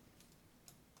upgrade.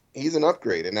 He's an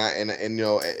upgrade, and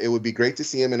it would be great to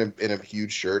see him in a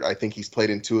huge shirt. I think he's played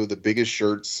in two of the biggest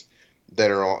shirts that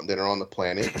are on the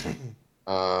planet.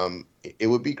 It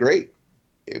would be great.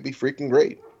 It would be freaking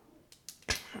great.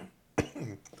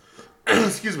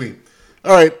 Excuse me.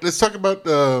 All right, let's talk about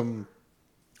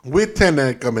with Ten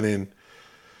Haag coming in.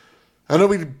 I know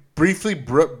we briefly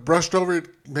brushed over it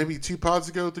maybe 3 pods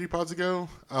ago.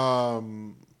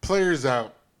 Players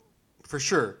out for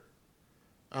sure.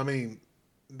 I mean,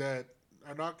 that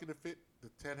are not going to fit the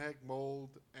Ten Haag mold,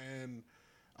 and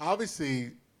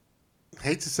obviously,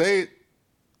 hate to say it,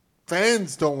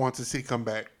 fans don't want to see come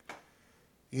back.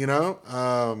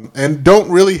 And don't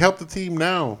really help the team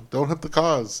now. Don't help the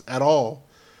cause at all.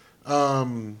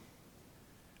 And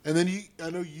then I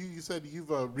know you said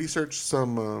you've researched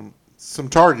some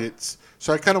targets,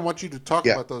 so I kind of want you to talk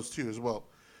about those too as well.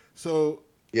 So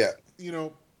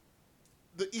the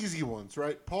easy ones,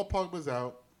 right? Paul Pogba's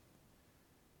out.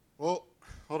 Well,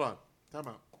 hold on, time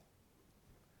out.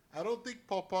 I don't think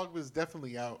Paul Pogba is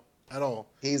definitely out at all.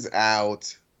 He's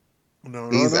out. No,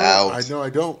 he's out. I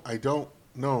don't.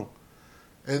 No.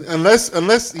 And unless and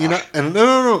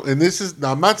no. And this is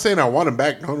I'm not saying I want him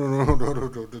back. No.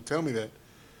 Don't tell me that.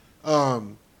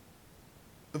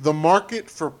 The market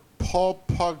for Paul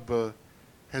Pogba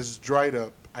has dried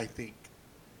up, I think.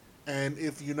 And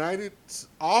if United's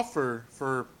offer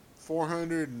for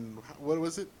 400 and what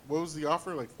was it? What was the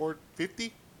offer? Like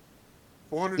 450?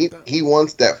 400. He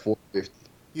wants that 450.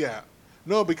 Yeah.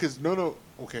 No, because no.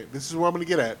 Okay, this is where I'm going to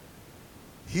get at.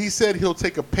 He said he'll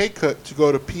take a pay cut to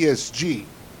go to PSG.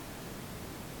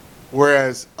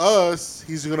 Whereas us,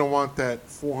 he's going to want that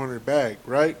 400 bag,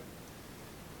 right?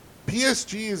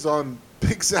 PSG is on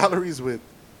big salaries with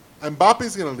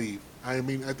Mbappe's going to leave. I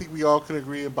mean, I think we all can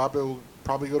agree Mbappe will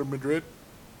probably go to Madrid.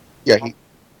 Yeah,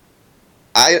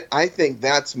 I think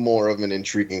that's more of an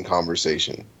intriguing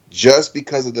conversation just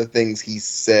because of the things he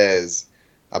says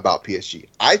about PSG.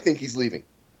 I think he's leaving.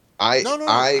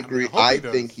 I agree. I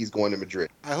think he's going to Madrid.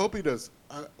 I hope he does.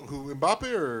 Who,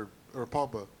 Mbappe or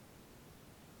Pogba?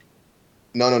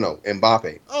 No.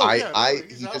 Mbappe. Oh,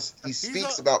 he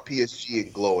speaks about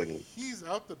PSG glowingly. He's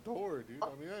out the door, dude. I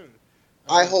mean,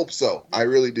 I hope so. Yeah. I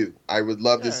really do. I would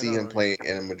love to see him playing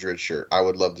in a Madrid shirt. I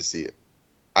would love to see it.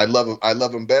 I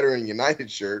love him better in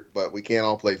United shirt, but we can't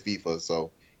all play FIFA,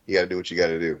 so you got to do what you got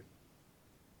to do.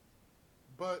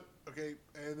 But okay,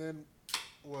 and then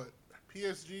what?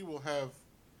 PSG will have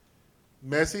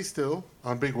Messi still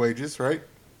on big wages, right?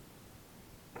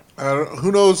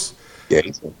 Who knows? Yeah,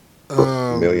 he's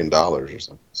 $1 million or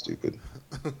something stupid.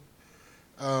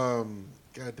 God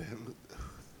damn.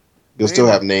 You'll still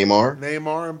have Neymar.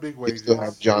 Neymar on big wages. You still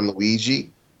have John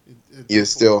Luigi. You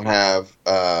still have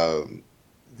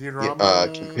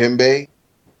Kimpembe.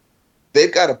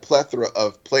 They've got a plethora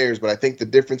of players, but I think the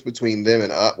difference between them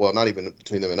and us, well, not even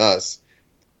between them and us,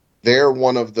 they're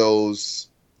one of those.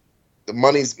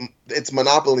 It's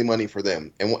monopoly money for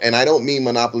them, and I don't mean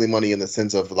monopoly money in the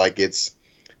sense of like it's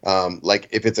like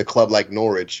if it's a club like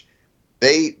Norwich,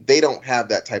 they don't have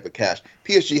that type of cash.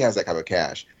 PSG has that type of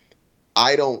cash,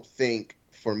 I don't think,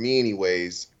 for me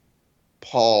anyways,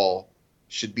 Paul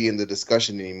should be in the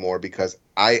discussion anymore because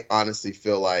I honestly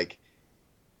feel like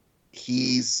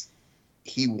he's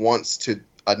he wants to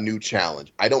a new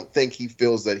challenge. I don't think he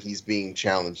feels that he's being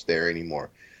challenged there anymore.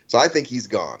 So I think he's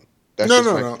gone. That's No, just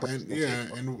no, my no, and personal take yeah,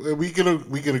 on and we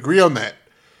can agree on that.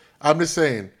 I'm just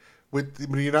saying, with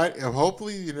the United,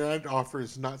 hopefully the United offer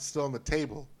is not still on the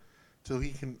table, so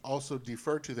he can also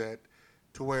defer to that,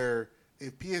 to where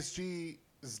if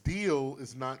PSG's deal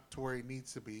is not to where it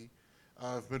needs to be,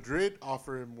 if Madrid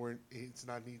offer him where it's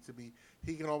not need to be,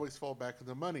 he can always fall back on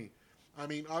the money. I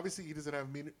mean, obviously he doesn't have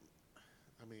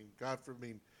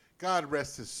God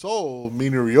rest his soul,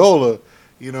 Mina Riola,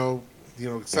 you know,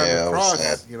 it. signing Yeah, that was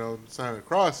sad. across, signing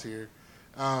across here.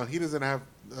 He doesn't have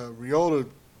Riola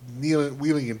kneeling,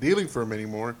 wheeling, and dealing for him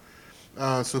anymore.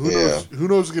 So who Yeah. knows? Who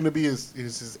knows going to be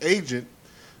his agent?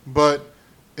 But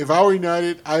if I were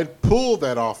United, I'd pull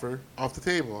that offer off the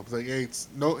table. I was like, hey, it's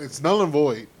null and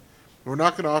void. We're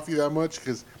not going to offer you that much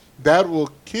because that will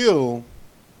kill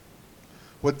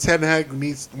what Ten Hag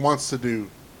wants to do.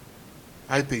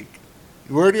 I think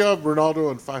you already have Ronaldo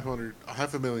on 500,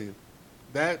 half a million.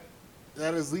 That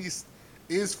that at least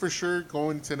is for sure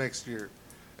going to next year,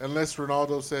 unless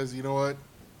Ronaldo says, you know what,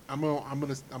 I'm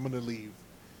gonna leave.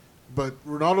 But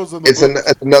Ronaldo's on the books,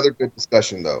 It's another good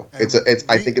discussion though. and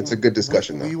I think it's a good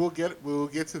discussion though. we will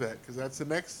get to that because that's the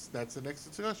next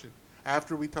discussion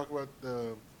after we talk about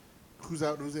the who's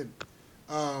out and who's in.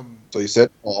 Um, So you said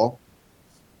Paul.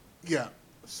 yeah.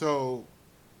 So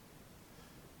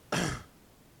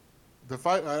the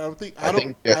fight. I don't think. I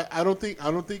think yeah, I don't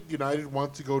think United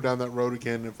want to go down that road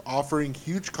again of offering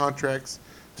huge contracts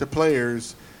to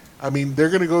players. I mean, they're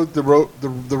going to go the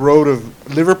road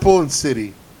of Liverpool and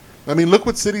City. I mean, look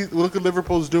what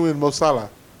Liverpool's doing. Mo Salah,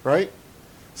 right?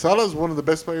 Salah is one of the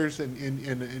best players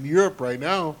in Europe right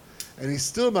now, and he's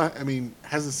still not. I mean,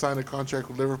 hasn't signed a contract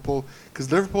with Liverpool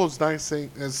because Liverpool is not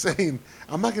saying,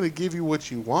 I'm not going to give you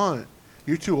what you want.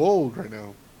 You're too old right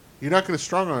now. You're not going to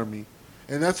strong arm me,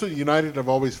 and that's what United have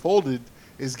always folded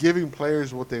is giving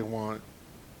players what they want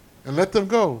and let them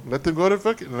go. Let them go to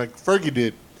fucking like Fergie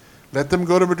did. Let them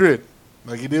go to Madrid,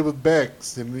 like he did with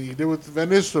Bex and he did with Van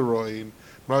Nistelrooy. And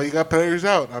well, you got players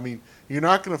out. I mean, you're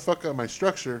not going to fuck up my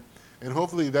structure, and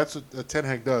hopefully that's what Ten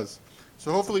Hag does.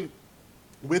 So hopefully,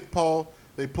 with Paul,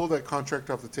 they pull that contract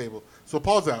off the table. So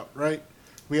Paul's out, right?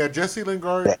 We had Jesse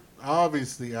Lingard,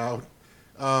 obviously out.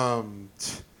 Um,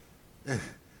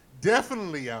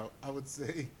 definitely out, I would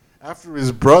say. After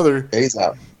his brother, he's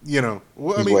out. I He's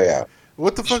mean, way out.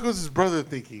 what the fuck was his brother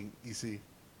thinking? You see,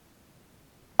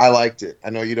 I liked it.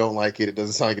 I know you don't like it. It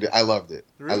doesn't sound like it. I loved it.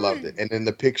 I loved really? it. And then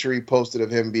the picture he posted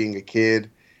of him being a kid,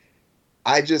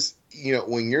 I just,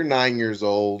 when you're 9 years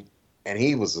old and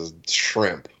he was a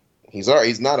shrimp, he's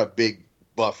not a big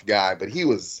buff guy, but he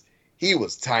was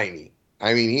tiny.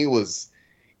 I mean, he was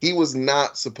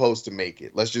not supposed to make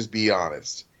it. Let's just be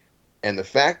honest. And the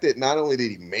fact that not only did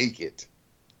he make it,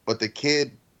 but the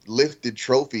kid lifted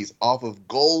trophies off of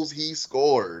goals he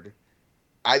scored.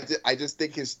 I just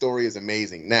think his story is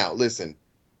amazing. Now, listen,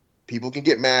 people can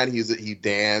get mad. He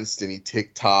danced and he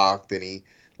TikToked and he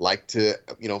liked to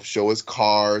show his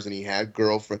cars and he had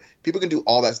girlfriend. People can do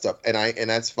all that stuff, and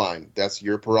that's fine. That's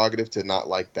your prerogative to not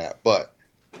like that. But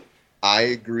I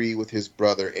agree with his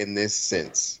brother in this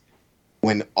sense.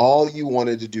 When all you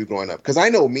wanted to do growing up, because I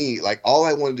know me, like all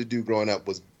I wanted to do growing up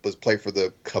was play for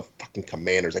the fucking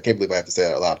Commanders. I can't believe I have to say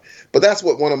that out loud, but that's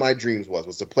what one of my dreams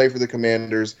was to play for the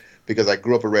Commanders because I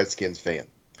grew up a Redskins fan.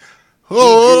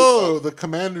 Oh, the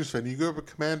Commanders fan. You grew up a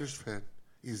Commanders fan.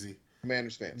 Easy.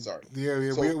 Commanders fan. Sorry. Yeah,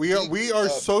 yeah. So We are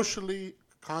socially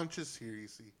conscious here. You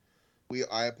see.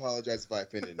 I apologize if I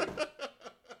offended him.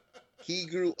 He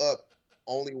grew up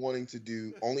only wanting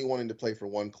to play for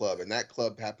one club, and that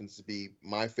club happens to be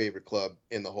my favorite club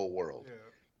in the whole world.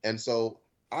 Yeah. And so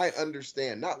I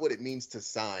understand not what it means to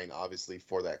sign, obviously,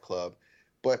 for that club,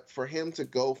 but for him to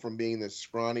go from being this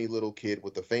scrawny little kid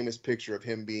with the famous picture of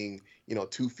him being,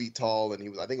 2 feet tall, and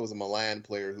I think it was a Milan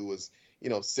player who was,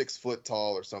 6 foot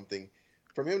tall or something.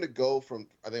 From him to go from,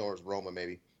 I think it was Roma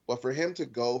maybe, but for him to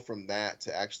go from that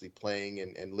to actually playing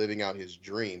and living out his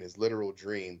dream, his literal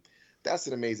dream, that's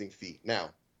an amazing feat. Now,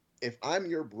 if I'm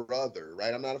your brother,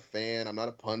 right? I'm not a fan, I'm not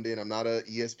a pundit, I'm not a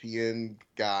ESPN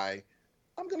guy.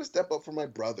 I'm gonna step up for my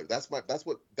brother. That's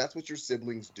what your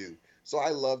siblings do. So I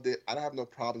loved it. I don't have no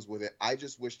problems with it. I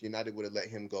just wish United would have let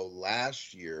him go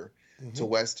last year to Mm-hmm.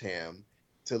 West Ham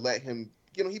to let him.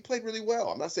 He played really well.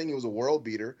 I'm not saying he was a world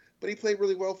beater, but he played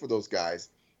really well for those guys.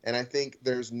 And I think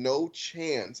there's no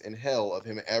chance in hell of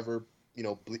him ever,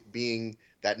 being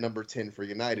that number 10 for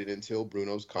United until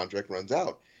Bruno's contract runs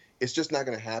out. It's just not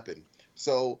going to happen.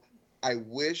 So I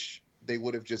wish they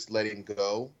would have just let him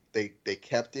go. They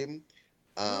kept him.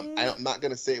 I'm not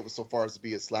going to say it was so far as to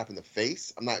be a slap in the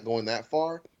face. I'm not going that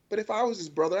far. But if I was his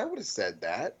brother, I would have said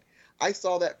that. I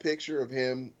saw that picture of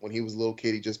him when he was a little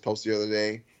kid. He just posted the other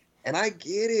day. And I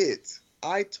get it.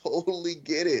 I totally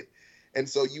get it. And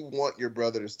so you want your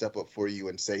brother to step up for you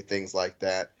and say things like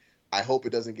that. I hope it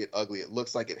doesn't get ugly. It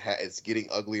looks like it's getting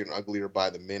uglier and uglier by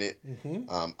the minute.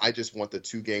 Mm-hmm. I just want the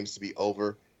 2 games to be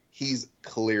over. He's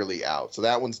clearly out. So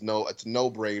that one's it's a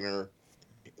no-brainer.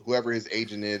 Whoever his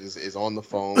agent is on the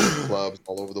phone with clubs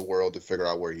all over the world to figure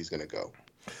out where he's going to go.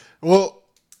 Well,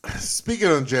 speaking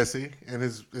on Jesse and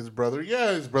his brother,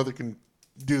 yeah, his brother can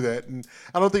do that. And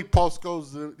I don't think Paul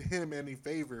Scholes did him any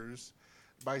favors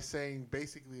by saying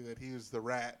basically that he was the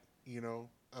rat,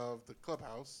 of the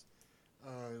clubhouse,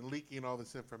 leaking all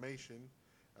this information.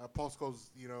 Paul Scholes,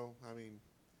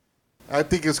 I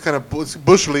think it's kind of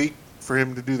bush league for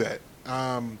him to do that.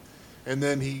 And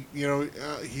then he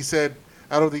said,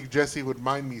 I don't think Jesse would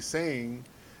mind me saying,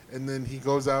 and then he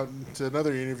goes out into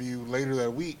another interview later that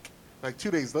week, like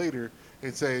 2 days later,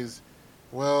 and says,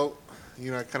 well,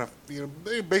 I kind of,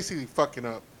 they're basically fucking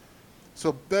up.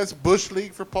 So that's bush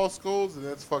league for Paul Scholes, and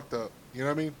that's fucked up. You know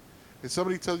what I mean? If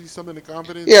somebody tells you something in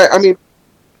confidence, Yeah, I mean,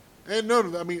 and no,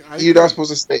 you're not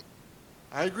supposed to say.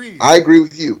 I agree. I agree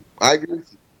with you. I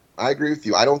agree with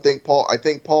you. I don't think Paul. I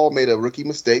think Paul made a rookie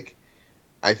mistake.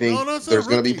 I think No, it's not there's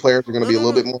going to be rookie. players who are going to be a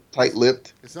little bit more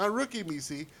tight-lipped. It's not rookie,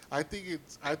 Misi.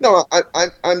 No,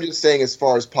 I'm just saying as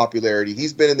far as popularity,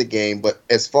 he's been in the game, but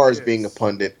as far as being a Yes.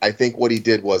 pundit, I think what he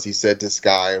did was he said to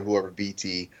Sky or whoever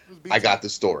BT, I got the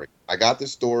story. You're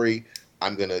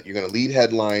gonna lead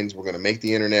headlines. We're gonna make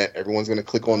the internet. Everyone's gonna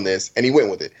click on this, and he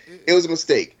went with it. It was a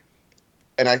mistake,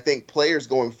 and I think players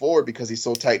going forward, because he's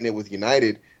so tight knit with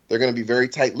United, they're gonna be very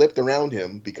tight-lipped around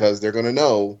him because they're gonna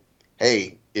know,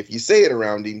 hey, if you say it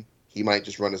around him, he might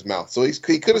just run his mouth. So he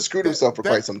could have screwed himself for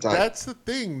quite some time. That's the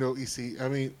thing, though. You see, I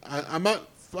mean, I'm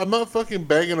not fucking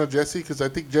banging on Jesse because I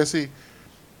think Jesse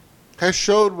has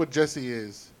showed what Jesse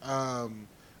is,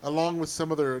 along with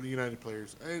some other United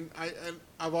players, and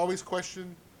I've always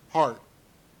questioned Hart.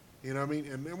 You know what I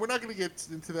mean? And we're not going to get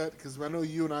into that because I know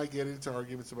you and I get into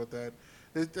arguments about that.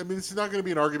 I mean, this is not going to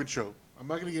be an argument show. I'm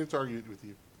not going to get into argument with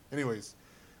you. Anyways,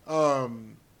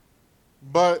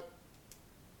 but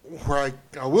where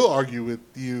I will argue with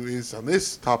you is on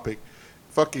this topic.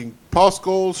 Fucking Paul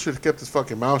Scholes should have kept his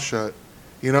fucking mouth shut.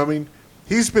 You know what I mean?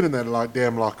 He's been in that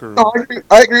damn locker room. No,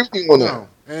 I agree with you on that. No.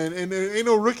 And it ain't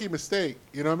no rookie mistake.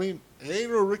 You know what I mean? It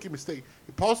ain't no rookie mistake.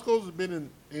 Paul Scholes has been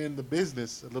in the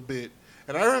business a little bit.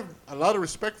 And I have a lot of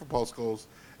respect for Paul Scholes.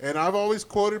 And I've always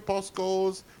quoted Paul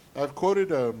Scholes. I've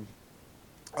quoted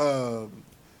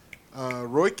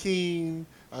Roy Keane.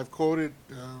 I've quoted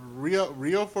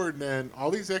Rio Ferdinand,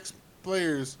 all these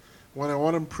ex-players when I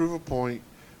want to prove a point.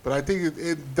 But I think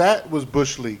that was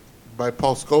Bush League by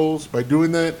Paul Scholes, by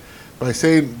doing that, by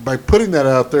putting that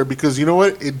out there, because you know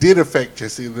what? It did affect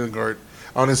Jesse Lingard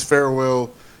on his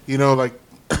farewell, like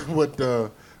what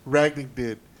Ragnick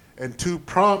did. And to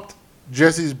prompt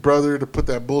Jesse's brother to put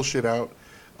that bullshit out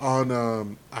on,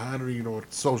 I don't even know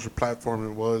what social platform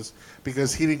it was,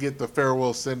 because he didn't get the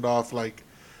farewell send-off like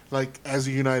as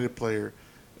a United player.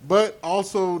 But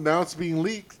also now it's being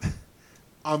leaked.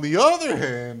 On the other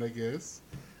hand, I guess,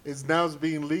 it's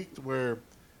being leaked where,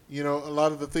 a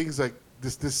lot of the things like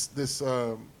this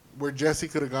where Jesse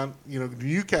could have gone, to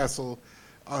Newcastle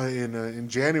in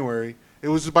January, it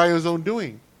was by his own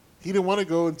doing. He didn't want to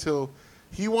go until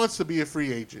he wants to be a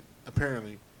free agent,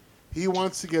 apparently. He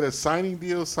wants to get a signing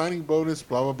deal, signing bonus,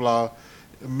 blah, blah, blah.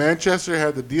 Manchester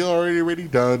had the deal already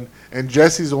done, and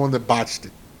Jesse's the one that botched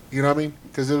it. You know what I mean?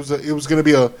 Because it was going to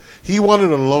be he wanted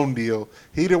a loan deal.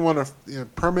 He didn't want a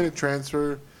permanent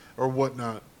transfer or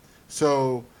whatnot.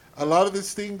 So a lot of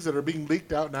these things that are being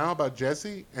leaked out now about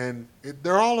Jesse, and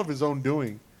they're all of his own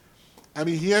doing. I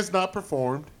mean, he has not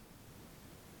performed.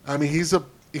 I mean, he's a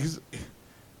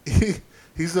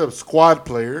squad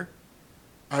player.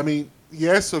 I mean,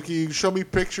 yes, okay, you can show me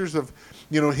pictures of,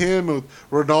 him with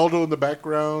Ronaldo in the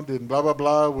background and blah, blah,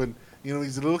 blah, when,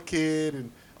 he's a little kid and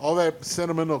all that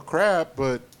sentimental crap,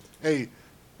 but hey,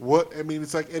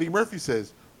 it's like Eddie Murphy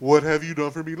says, what have you done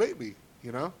for me lately?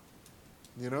 And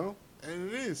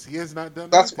it is. He has not done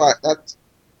That's anything. why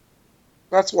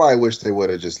that's why I wish they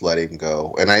would have just let him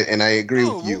go. And I agree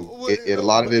with you. A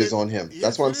lot of it is on him. Yes,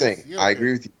 That's what I'm saying. Yeah, I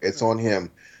agree with you. It's on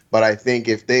him. But I think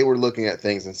if they were looking at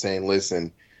things and saying,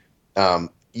 listen,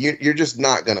 you're just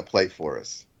not going to play for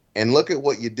us. And look at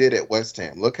what you did at West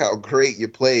Ham. Look how great you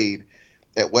played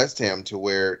at West Ham to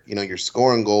where you're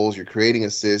scoring goals, you're creating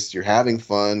assists, you're having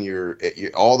fun, you're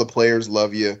all the players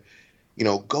love you.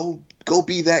 Go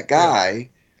be that Yeah. guy.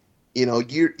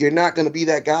 You're not going to be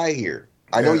that guy here.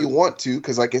 I know Yeah. you want to,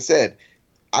 because like I said,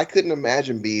 I couldn't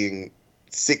imagine being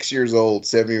 6 years old,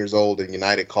 7 years old, and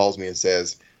United calls me and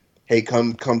says, "Hey,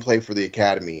 come play for the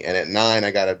academy." And at 9,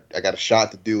 I got a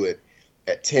shot to do it.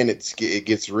 At 10, it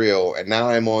gets real, and now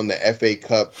I'm on the FA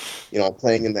Cup.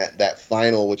 Playing in that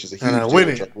final, which is a And I huge deal. win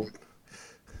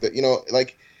Which it.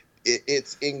 like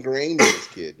it's ingrained in this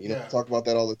kid. Yeah. I talk about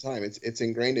that all the time. It's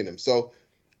ingrained in him. So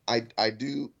I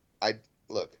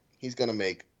look. He's gonna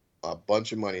make a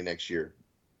bunch of money next year.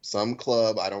 Some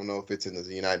club, I don't know if it's in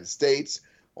the United States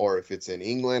or if it's in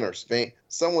England or Spain.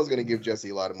 Someone's gonna give Jesse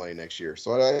a lot of money next year.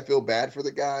 So I feel bad for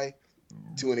the guy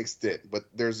to an extent, but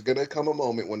there's gonna come a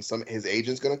moment when his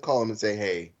agent's gonna call him and say,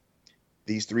 "Hey,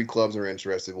 these 3 clubs are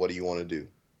interested. What do you want to do?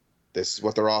 This is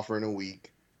what they're offering a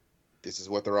week. This is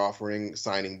what they're offering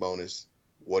signing bonus.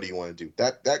 What do you want to do?"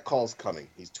 That call's coming.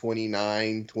 He's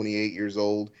 29, 28 years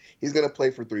old. He's going to play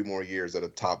for 3 more years at a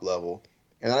top level.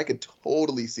 And I could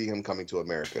totally see him coming to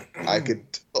America. I could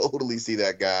totally see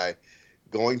that guy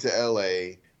going to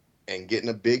LA and getting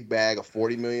a big bag, a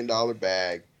 $40 million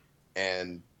bag,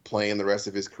 and playing the rest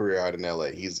of his career out in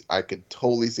LA. I could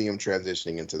totally see him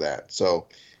transitioning into that. So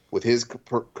with his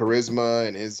charisma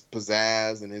and his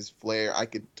pizzazz and his flair, I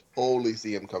could totally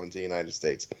see him coming to the United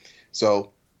States.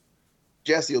 So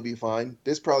Jesse will be fine.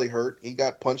 This probably hurt. He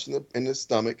got punched in the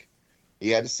stomach. He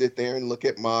had to sit there and look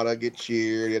at Mata get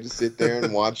cheered. He had to sit there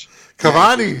and watch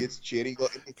Cavani gets cheered.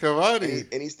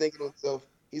 Cavani. And he's thinking to himself,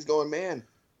 he's going, "Man,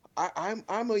 I'm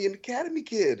an academy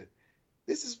kid.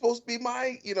 This is supposed to be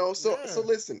my, So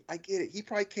listen, I get it. He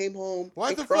probably came home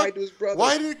and cried to his brother.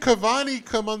 Why did Cavani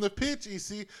come on the pitch,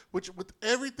 EC? Which with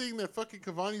everything that fucking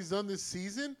Cavani's done this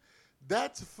season,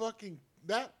 that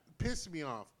pissed me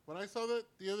off. When I saw that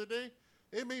the other day,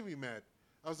 it made me mad.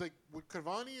 I was like, what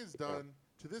Cavani has done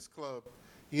to this club,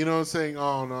 saying,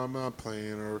 "Oh no, I'm not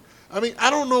playing," or I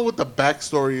don't know what the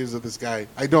backstory is of this guy.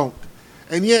 I don't.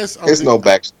 And yes, there's no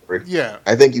backstory. Yeah,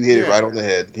 I think you hit it right on the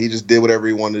head. He just did whatever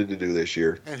he wanted to do this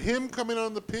year. And him coming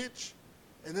on the pitch,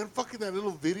 and then fucking that little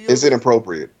video. It's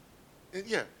inappropriate.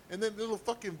 And then little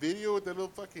fucking video with that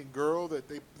little fucking girl that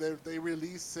they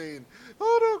released saying,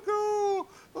 "Oh don't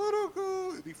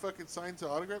go," and he fucking signs an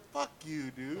autograph. Fuck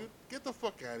you, dude. Get the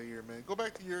fuck out of here, man. Go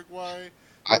back to Uruguay.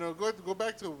 Go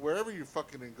back to wherever you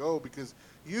fucking go, because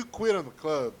you quit on the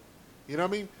club. You know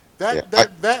what I mean?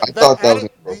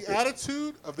 The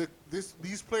attitude of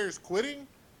these players quitting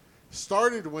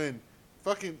started when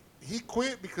fucking he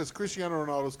quit because Cristiano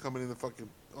Ronaldo's coming in the fucking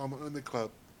in the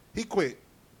club. He quit.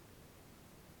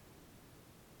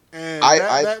 And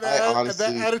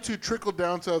that attitude trickled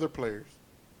down to other players.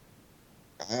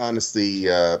 I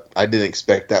honestly, I didn't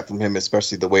expect that from him,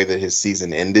 especially the way that his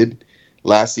season ended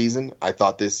last season. I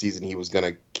thought this season he was going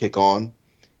to kick on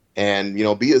and,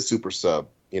 be a super sub,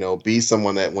 be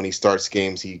someone that when he starts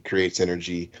games, he creates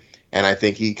energy. And I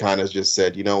think he kind of just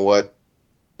said, you know what?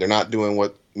 They're not doing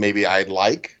what maybe I'd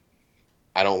like.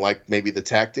 I don't like maybe the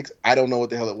tactics. I don't know what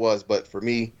the hell it was, but for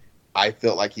me, I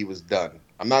felt like he was done.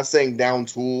 I'm not saying down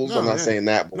tools. I'm not saying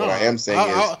that, but what I am saying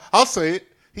is, I'll say it.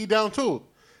 He down tooled.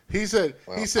 He said,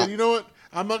 you know what?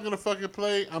 I'm not gonna fucking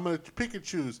play. I'm gonna pick and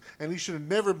choose. And he should have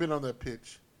never been on that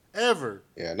pitch, ever.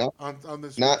 Yeah, on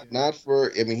this. Not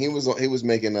for. I mean, he was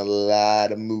making a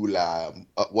lot of moolah,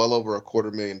 well over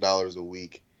 $250,000 a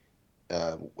week,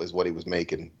 was what he was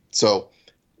making. So,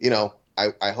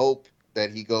 I hope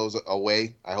that he goes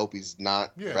away. I hope he's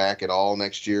not back at all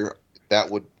next year. That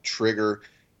would trigger,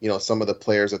 some of the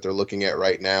players that they're looking at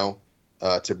right now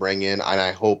to bring in. And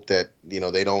I hope that,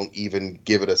 they don't even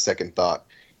give it a second thought.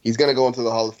 He's going to go into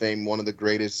the Hall of Fame, one of the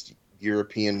greatest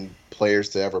European players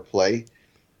to ever play.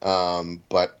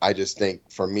 But I just think,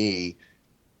 for me,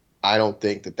 I don't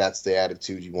think that that's the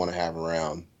attitude you want to have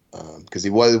around. Because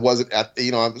it wasn't at,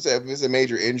 if it's a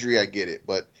major injury, I get it.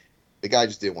 But the guy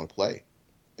just didn't want to play.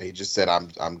 He just said,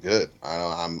 I'm good.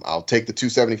 I'll take the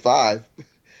 275,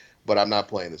 but I'm not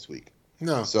playing this week.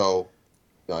 No. So,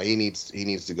 no, he needs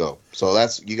to go. So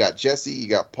you got Jesse, you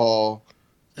got Paul,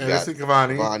 and I think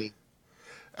Cavani.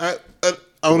 I'm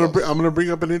gonna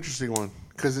bring up an interesting one,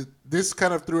 because this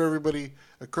kind of threw everybody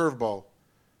a curveball.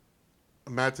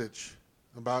 Matic,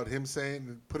 about him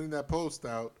putting that post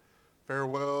out,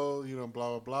 farewell, blah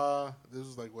blah blah. This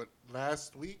was like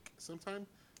last week sometime.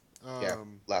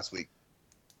 Last week.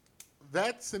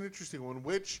 That's an interesting one,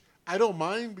 which I don't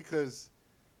mind, because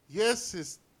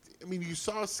yes, you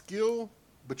saw skill,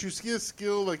 but you see a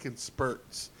skill like in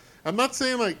spurts. I'm not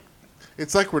saying like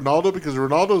it's like Ronaldo, because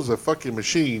Ronaldo's a fucking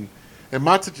machine, and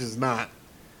Matic is not.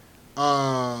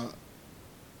 Uh,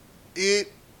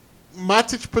 it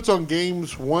Matic puts on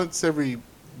games once every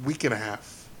week and a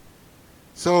half.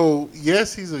 So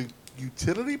yes, he's a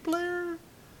utility player,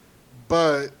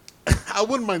 but I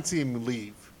wouldn't mind seeing him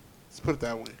leave. Let's put it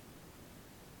that way.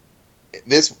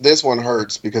 This one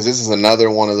hurts because this is another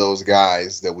one of those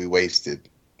guys that we wasted.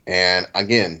 And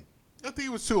again, I think he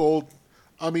was too old.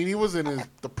 I mean, he was in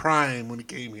the prime when he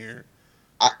came here.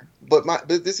 I, but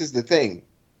this is the thing.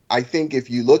 I think if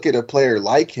you look at a player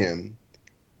like him,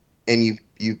 and you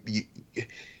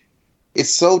it's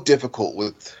so difficult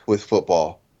with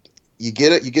football. You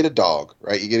get a dog,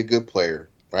 right? You get a good player,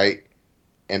 right?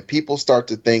 And people start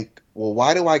to think, well,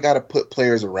 why do I got to put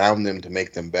players around them to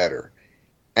make them better?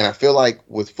 And I feel like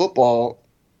with football,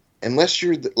 unless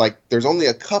you're like, there's only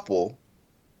a couple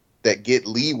that get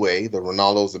leeway. The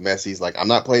Ronaldos, the Messis. Like, I'm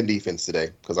not playing defense today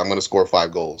because I'm going to score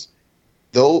 5 goals.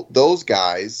 Though those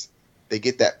guys, they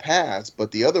get that pass,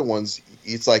 but the other ones,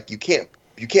 it's like you can't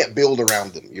build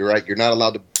around them. You're right. You're not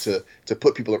allowed to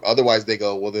put people. Otherwise, they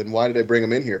go, well, then why did I bring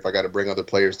them in here if I got to bring other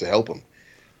players to help them?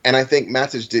 And I think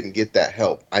Matic didn't get that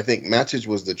help. I think Matic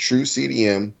was the true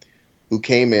CDM who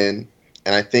came in,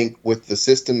 and I think with the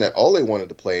system that Ole wanted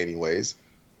to play anyways,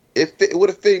 it would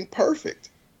have fit him perfect.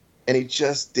 And he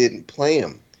just didn't play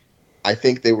him. I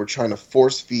think they were trying to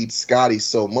force feed Scotty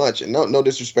so much, and no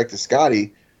disrespect to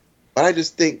Scotty, but I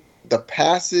just think the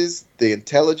passes, the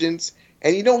intelligence,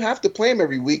 and you don't have to play him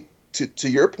every week to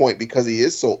your point because he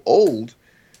is so old,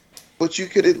 but you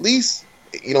could at least,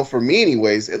 for me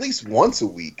anyways, at least once a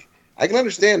week. I can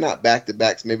understand not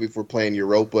back-to-backs, maybe if we're playing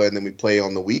Europa and then we play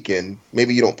on the weekend.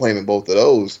 Maybe you don't play him in both of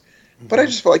those, but I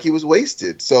just feel like he was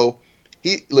wasted. So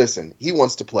he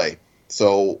wants to play.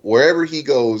 So wherever he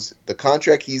goes, the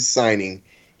contract he's signing,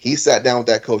 he sat down with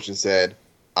that coach and said,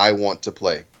 I want to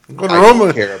play. Go to Roma.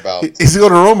 Don't care about. He's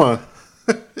going to Roma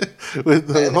with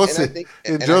Jose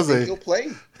and Jose. I think he'll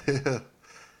play. Yeah.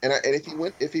 And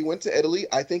if he went to Italy,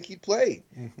 I think he'd play.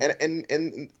 Mm-hmm.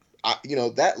 And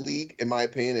that league, in my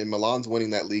opinion, and Milan's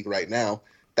winning that league right now.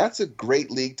 That's a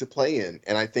great league to play in,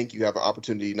 and I think you have an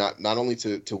opportunity not only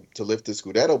to lift the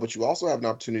Scudetto, but you also have an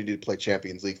opportunity to play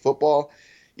Champions League football.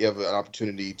 You have an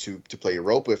opportunity to play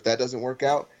Europa if that doesn't work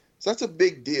out. So that's a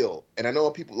big deal. And I know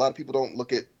a lot of people don't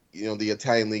look at the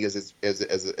Italian league as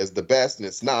the best, and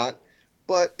it's not.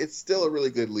 But it's still a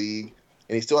really good league,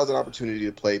 and he still has an opportunity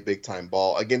to play big time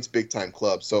ball against big time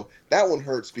clubs. So that one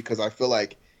hurts because I feel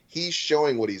like he's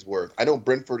showing what he's worth. I know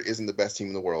Brentford isn't the best team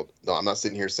in the world. No, I'm not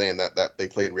sitting here saying that they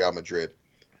played Real Madrid,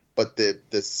 but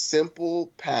the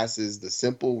simple passes, the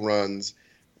simple runs,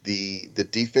 the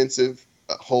defensive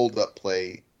hold up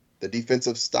play, the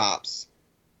defensive stops,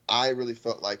 I really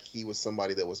felt like he was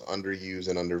somebody that was underused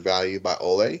and undervalued by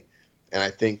Ole. And I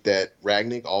think that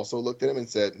Ragnick also looked at him and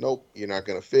said, nope, you're not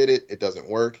going to fit it. It doesn't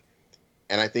work.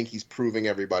 And I think he's proving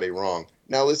everybody wrong.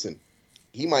 Now, listen,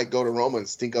 he might go to Roma and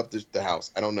stink up the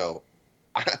house. I don't know.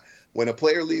 When a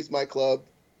player leaves my club,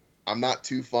 I'm not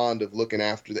too fond of looking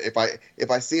after the. If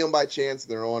I see him by chance,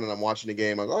 they're on and I'm watching the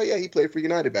game, I go, oh yeah, he played for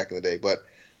United back in the day. But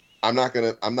I'm not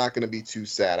gonna be too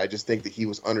sad. I just think that he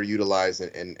was underutilized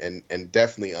and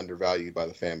definitely undervalued by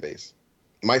the fan base,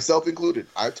 myself included.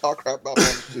 I talk crap about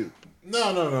him too.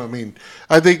 No. I mean,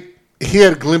 I think he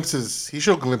had glimpses. He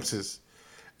showed glimpses.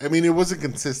 I mean, it wasn't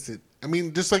consistent. I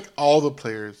mean, just like all the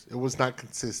players, it was not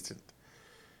consistent.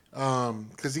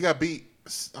 Because he got beat.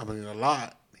 I mean, a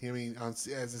lot. I mean, as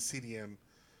a CDM,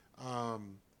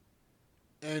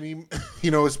 and he,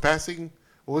 his passing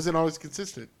wasn't always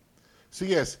consistent. So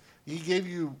yes, he gave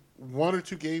you 1 or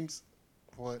 2 games,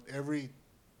 every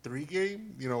 3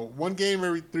 games? 1 game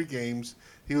every 3 games.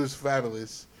 He was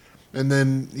fabulous. And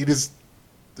then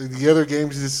the other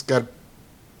games, he just got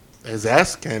his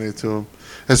ass handed to him,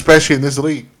 especially in this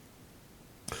league.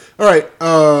 All right,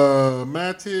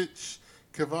 Matic,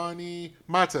 Cavani,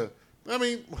 Mata. I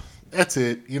mean, that's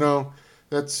it.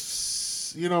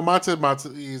 That's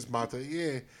Mata. He is Mata.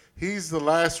 Yeah, he's the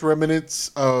last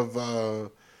remnants of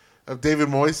David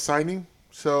Moyes signing.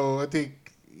 So I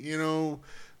think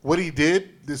what he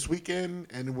did this weekend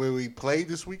and where we played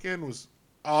this weekend was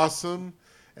awesome.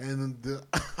 And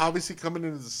obviously coming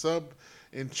into the sub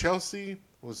in Chelsea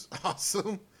was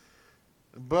awesome.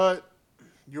 But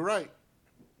you're right.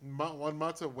 Juan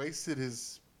Mata wasted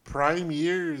his prime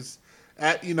years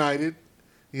at United.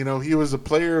 He was a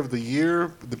player of the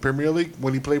year, the Premier League,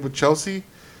 when he played with Chelsea.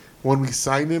 When we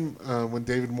signed him, when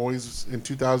David Moyes was in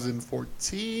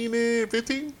 2014,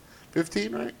 15?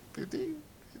 15, right? 15?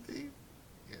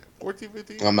 Yeah, 14,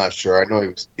 15? I'm not sure. I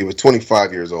know he was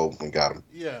 25 years old when we got him.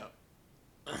 Yeah.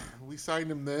 We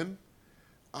signed him then.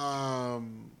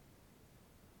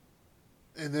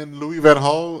 And then Louis Van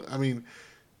Gaal. I mean,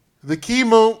 the key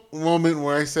moment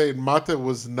where I say Mata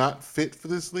was not fit for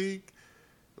this league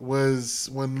was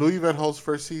when Louis Van Gaal's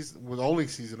first season, only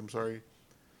season, I'm sorry,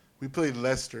 we played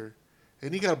Leicester,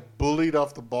 and he got bullied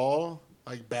off the ball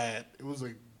like bad. It was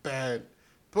like bad.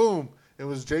 Boom. It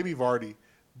was Jamie Vardy.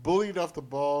 Bullied off the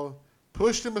ball,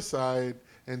 pushed him aside,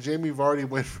 and Jamie Vardy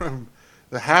went from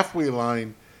the halfway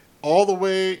line all the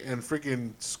way and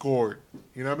freaking scored.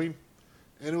 You know what I mean?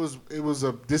 And it was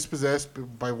a dispossessed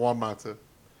by Juan Mata.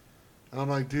 And I'm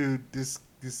like, dude, this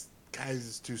guy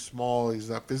is too small. He's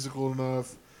not physical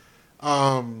enough.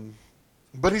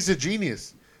 But he's a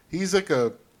genius. He's like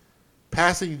a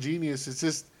passing genius. It's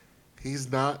just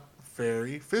he's not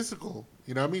very physical.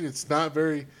 You know what I mean? It's not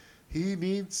very. He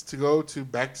needs to go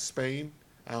back to Spain,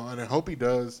 and I hope he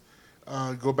does.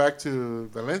 Go back to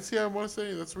Valencia. I want to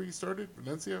say that's where he started.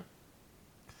 Valencia.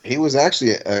 He was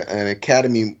actually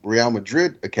an Real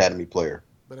Madrid academy player.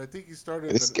 But I think he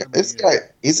started. This guy,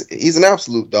 he's an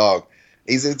absolute dog.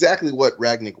 He's exactly what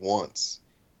Ragnick wants.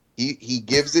 He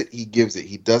gives it. He gives it.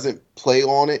 He doesn't play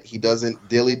on it. He doesn't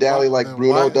dilly dally like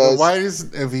Bruno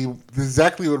does. If he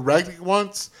exactly what Ragnick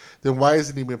wants, then why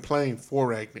hasn't he been playing for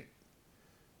Ragnick?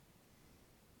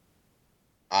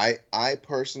 I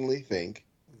personally think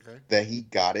that he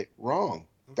got it wrong.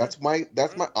 Okay.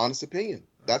 That's my honest opinion.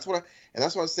 That's what I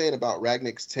was saying about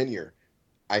Ragnick's tenure.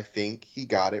 I think he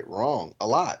got it wrong a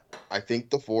lot. I think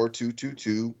the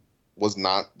 4-2-2-2 was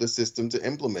not the system to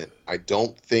implement. I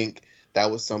don't think that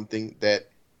was something that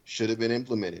should have been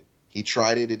implemented. He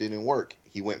tried it didn't work.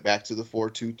 He went back to the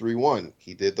 4-2-3-1.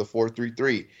 He did the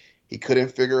 4-3-3. He couldn't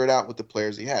figure it out with the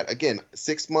players he had. Again,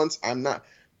 6 months, I'm not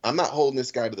holding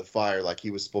this guy to the fire like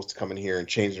he was supposed to come in here and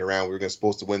change it around. We were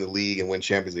supposed to win the league and win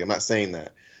Champions League. I'm not saying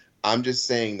that. I'm just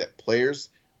saying that players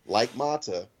like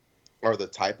Mata are the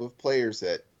type of players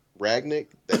that Ragnick,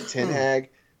 that Ten Hag,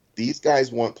 these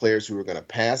guys want players who are going to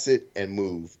pass it and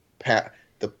move.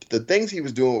 The things he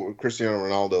was doing with Cristiano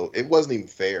Ronaldo, it wasn't even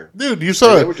fair. Dude, you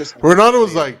saw it. Ronaldo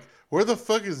was like, where the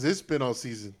fuck has this been all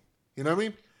season? You know what I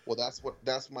mean? Well,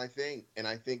 that's my thing. And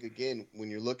I think, again,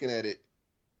 when you're looking at it,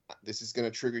 this is going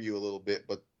to trigger you a little bit,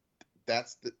 but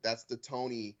that's the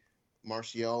Tony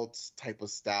Martial type of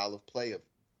style of play of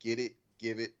get it,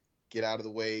 give it, get out of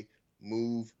the way,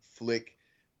 move, flick.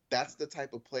 That's the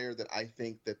type of player that I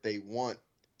think that they want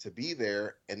to be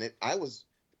there. And I was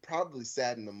probably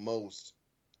saddened the most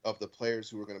of the players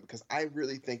who were going to, because I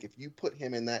really think if you put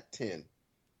him in that 10,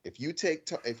 if you take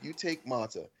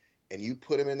Mata and you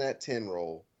put him in that 10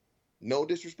 role, no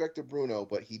disrespect to Bruno,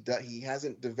 but he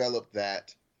hasn't developed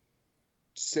that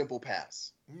simple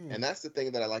pass. And that's the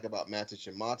thing that I like about Matic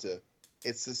and Mata.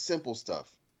 It's the simple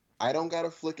stuff. I don't got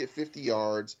to flick it 50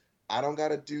 yards. I don't got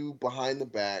to do behind the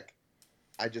back.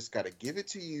 I just got to give it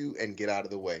to you and get out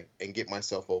of the way and get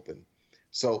myself open.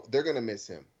 So they're going to miss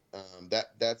him.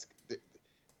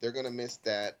 They're going to miss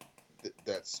that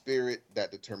spirit,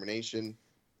 that determination.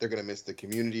 They're going to miss the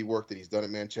community work that he's done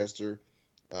in Manchester.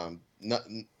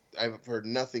 I've heard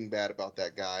nothing bad about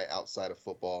that guy outside of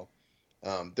football.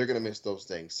 They're going to miss those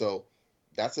things. So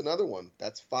that's another one.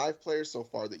 That's 5 players so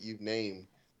far that you've named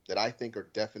that I think are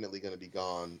definitely going to be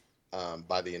gone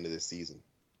by the end of this season.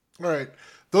 All right.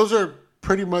 Those are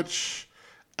pretty much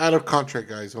out of contract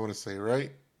guys, I want to say,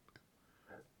 right?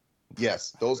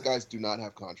 Yes. Those guys do not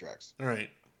have contracts. All right.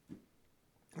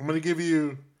 I'm going to give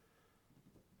you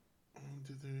 1,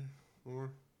 2, 3,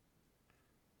 4.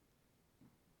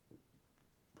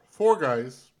 4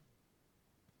 guys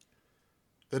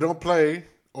that don't play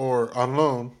or on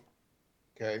loan.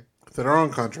 Okay. That are on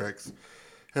contracts.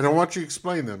 And I want you to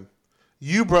explain them.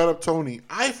 You brought up Tony.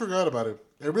 I forgot about him.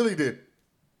 I really did.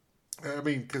 I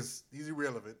mean, because he's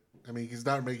irrelevant. I mean, he's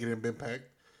not making an impact.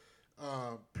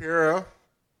 Pierre,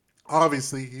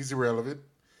 obviously, he's irrelevant.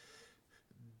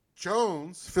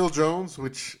 Phil Jones,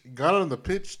 which got on the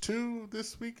pitch too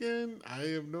this weekend. I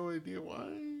have no idea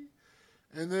why.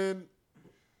 And then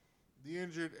the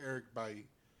injured Eric Bailly.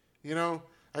 You know,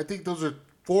 I think those are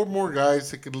 4 more guys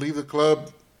that could leave the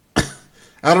club.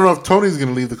 I don't know if Tony's going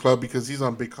to leave the club because he's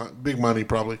on big money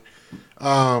probably.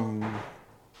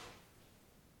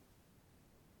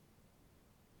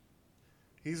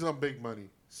 He's on big money.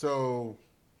 So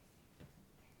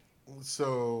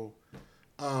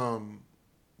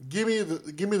give me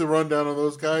the rundown on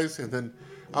those guys, and then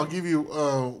I'll give you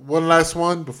one last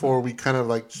one before we kind of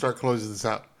like start closing this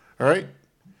out. All right?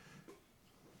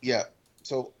 Yeah.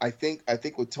 So I think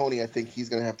with Tony, I think he's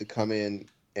going to have to come in,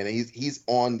 and he's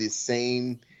on the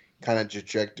same kind of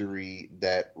trajectory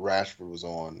that Rashford was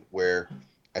on, where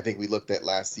I think we looked at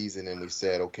last season and we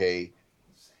said, okay,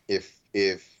 if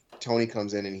Tony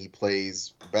comes in and he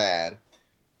plays bad,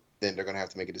 then they're going to have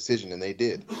to make a decision, and they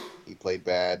did. He played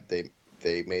bad. They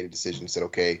made a decision, said,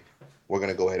 okay, we're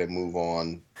going to go ahead and move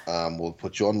on. We'll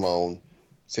put you on loan,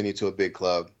 send you to a big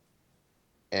club,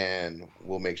 and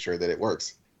we'll make sure that it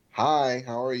works. Hi,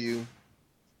 how are you?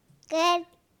 Good.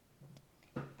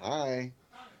 Hi.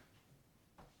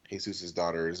 Jesus'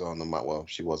 daughter is on the mic. Well,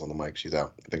 she was on the mic. She's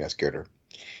out. I think I scared her.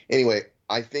 Anyway,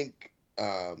 I think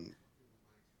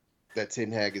that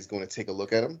Ten Hag is going to take a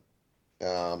look at him.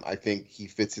 I think he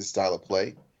fits his style of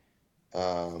play.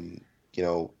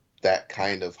 That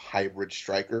kind of hybrid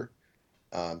striker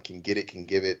can get it, can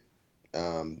give it,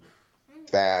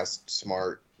 fast,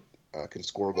 smart, can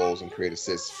score goals and create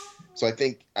assists. So I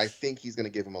think he's going to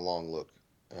give him a long look.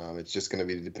 It's just going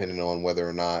to be dependent on whether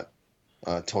or not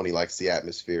Tony likes the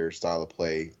atmosphere, style of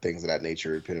play, things of that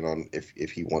nature, depending on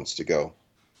if he wants to go.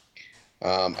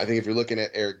 I think if you're looking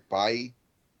at Eric Bailly,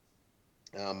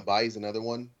 Bailly's another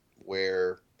one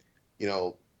where,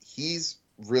 he's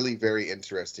really very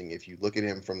interesting if you look at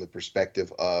him from the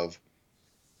perspective of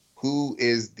who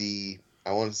is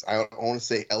I want to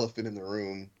say elephant in the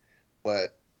room,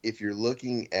 but if you're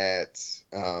looking at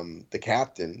the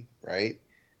captain, right,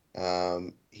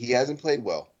 he hasn't played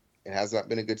well. It has not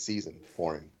been a good season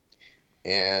for him.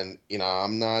 And,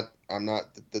 I'm not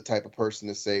the type of person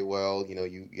to say, well,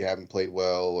 you haven't played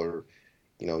well, or,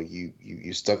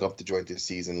 you stuck up the joint this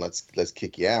season. Let's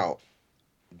kick you out.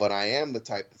 But I am the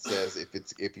type that says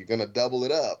if you're going to double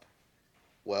it up,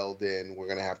 well, then we're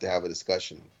going to have a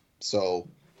discussion. So,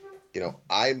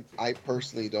 I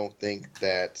personally don't think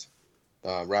that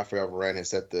Rafael Varane has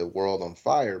set the world on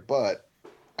fire, but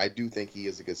I do think he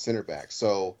is a good center back.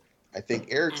 So I think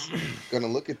Eric's going to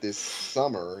look at this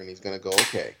summer and he's going to go,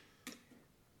 okay,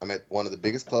 I'm at one of the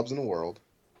biggest clubs in the world.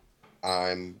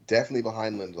 I'm definitely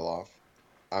behind Lindelof.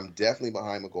 I'm definitely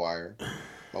behind Maguire.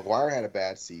 Maguire had a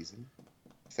bad season.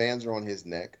 Fans are on his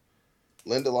neck.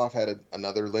 Lindelof had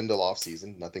another Lindelof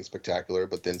season. Nothing spectacular,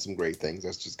 but then some great things.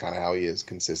 That's just kind of how he is,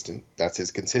 consistent. That's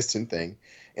his consistent thing.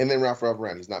 And then Rafael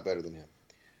Varane, he's not better than him.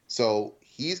 So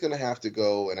he's going to have to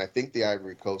go, and I think the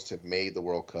Ivory Coast have made the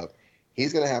World Cup.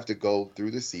 He's going to have to go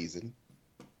through the season,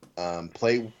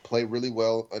 play really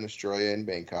well in Australia and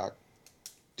Bangkok,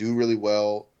 do really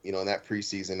well, in that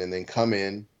preseason, and then come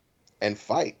in and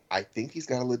fight. I think he's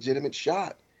got a legitimate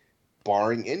shot,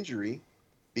 barring injury,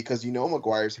 because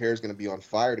Maguire's hair is going to be on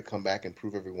fire to come back and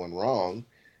prove everyone wrong.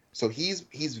 So he's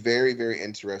very, very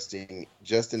interesting,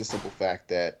 just in the simple fact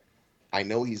that I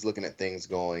know he's looking at things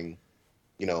going,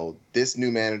 this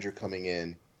new manager coming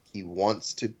in, he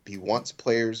wants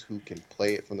players who can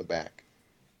play it from the back.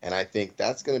 And I think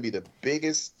that's going to be the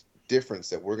biggest difference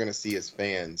that we're going to see as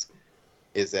fans,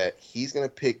 is that he's going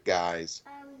to pick guys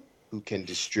who can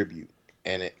distribute.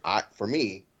 And for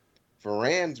me,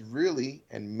 Varane's really,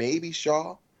 and maybe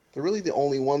Shaw, they're really the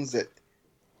only ones that,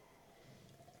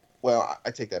 well,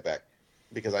 I take that back,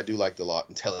 because I do like Dalot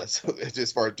and Telles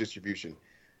as far as distribution.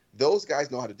 Those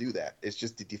guys know how to do that. It's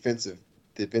just the defensive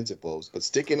blows. But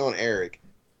sticking on Eric,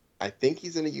 I think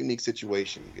he's in a unique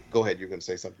situation. Go ahead, you're going to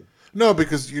say something. No,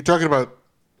 because you're on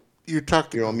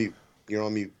mute. You're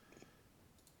on mute.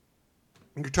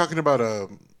 You're talking about a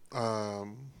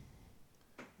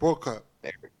World Cup,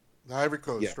 the Ivory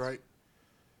Coast, Yes. right?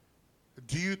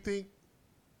 Do you think,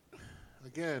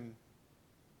 again,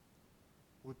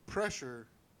 with pressure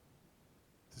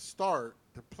to start,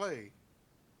 to play,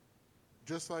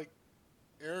 just like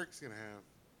Eric's going to have,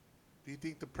 do you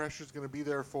think the pressure is going to be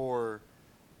there for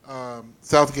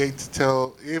Southgate to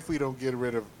tell, if we don't get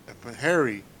rid of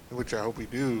Harry, which I hope we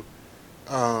do, it's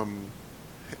going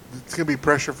to be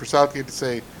pressure for Southgate to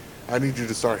say, I need you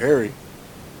to start Harry?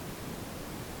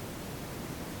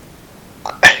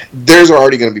 There's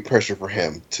already going to be pressure for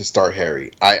him to start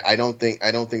Harry. I don't think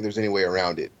there's any way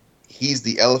around it. He's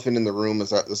the elephant in the room.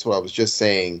 That's what I was just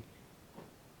saying.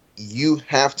 You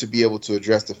have to be able to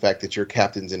address the fact that your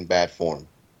captain's in bad form.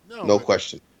 No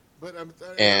question. But I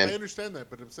understand that.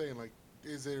 But I'm saying,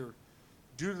 is there,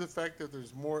 due to the fact that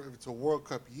there's more, if it's a World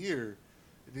Cup year,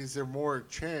 is there more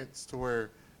chance to where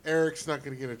Eric's not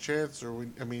going to get a chance, or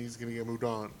he's going to get moved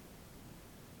on?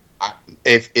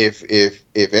 If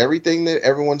everything that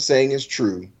everyone's saying is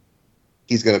true,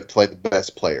 he's going to play the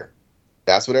best player.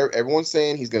 That's what everyone's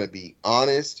saying. He's going to be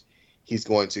honest. He's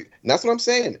going to, and that's what I'm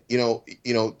saying.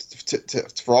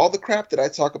 For all the crap that I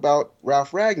talk about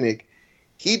Ralph Rangnick,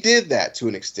 he did that to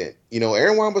an extent.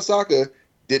 Aaron Wan-Bissaka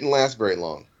didn't last very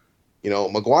long.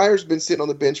 Maguire's been sitting on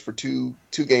the bench for two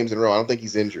games in a row. I don't think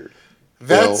he's injured.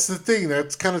 That's the thing.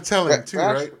 That's kind of telling too,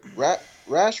 right?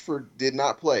 Rashford did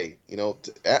not play.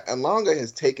 Elanga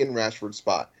has taken Rashford's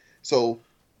spot. So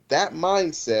that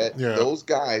mindset, Yeah. those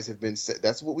guys have been.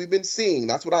 That's what we've been seeing.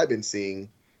 That's what I've been seeing.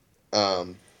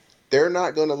 Um, they're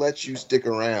not going to let you stick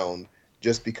around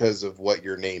just because of what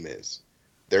your name is.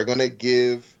 They're going to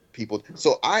give people.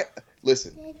 So I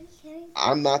listen.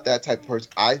 I'm not that type of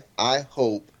person. I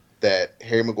hope that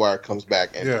Harry Maguire comes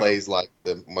back and Yeah. plays like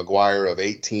the Maguire of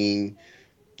 18,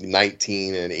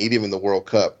 19, and even the World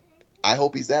Cup. I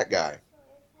hope he's that guy.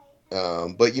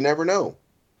 But you never know.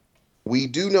 We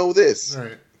do know this.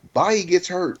 Right. Bailly gets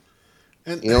hurt.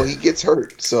 And He gets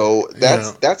hurt. So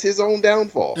yeah. that's his own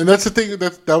downfall. And that's the thing.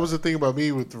 That was the thing about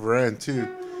me with Varane too.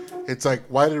 It's like,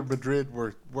 why did Madrid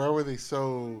why were they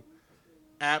so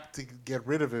apt to get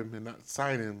rid of him and not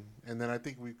sign him? And then I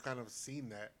think we've kind of seen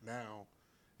that now,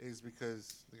 is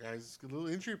because the guy's a little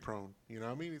injury prone. You know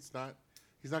what I mean? He's not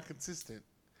consistent.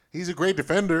 He's a great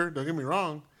defender. Don't get me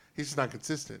wrong. He's just not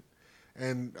consistent.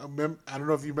 And I don't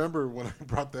know if you remember when I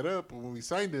brought that up, but when we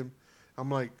signed him,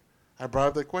 I brought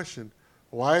up that question: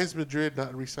 why is Madrid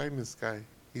not re-signing this guy?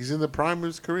 He's in the prime of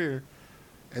his career,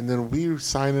 and then we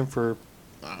sign him for,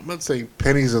 I'm not saying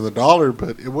pennies on the dollar,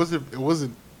 but it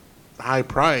wasn't high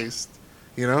priced,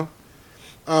 you know.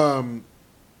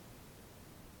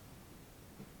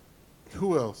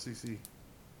 Who else? CC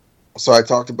So I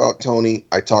talked about Tony.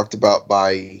 I talked about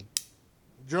Bailly.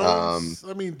 Jones.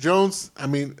 Jones.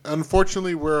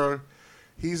 Unfortunately,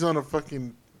 he's on a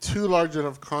fucking too large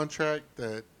enough contract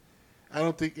that I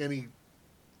don't think any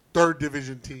third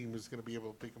division team is going to be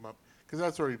able to pick him up, because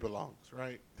that's where he belongs,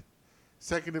 right?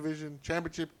 Second division,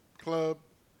 championship club.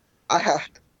 I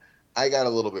got a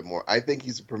little bit more. I think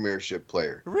he's a premiership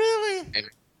player. Really?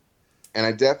 And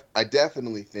I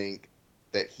definitely think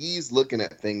that he's looking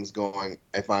at things going,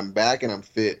 if I'm back and I'm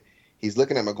fit, he's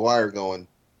looking at Maguire going,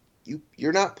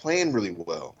 you're not playing really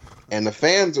well. And the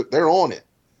fans, they're on it.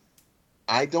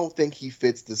 I don't think he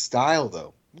fits the style,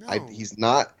 though. No. He's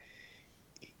not.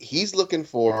 He's looking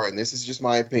for, and this is just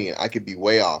my opinion, I could be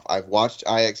way off. I've watched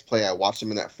Ajax play. I watched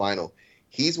him in that final.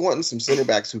 He's wanting some center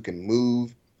backs who can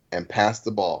move and pass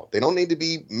the ball. They don't need to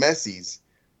be Messi's,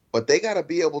 but they got to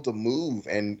be able to move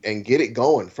and get it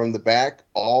going from the back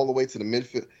all the way to the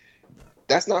midfield.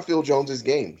 That's not Phil Jones's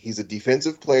game. He's a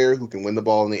defensive player who can win the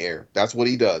ball in the air. That's what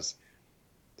he does.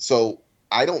 So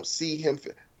I don't see him.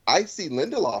 I see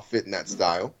Lindelof fitting that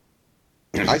style.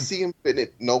 I see him fitting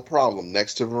it no problem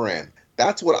next to Varane.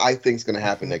 That's what I think is going to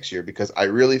happen next year, because I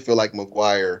really feel like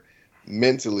Maguire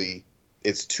mentally,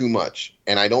 it's too much.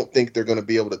 And I don't think they're going to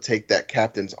be able to take that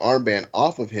captain's armband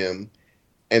off of him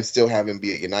and still have him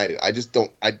be at United. I just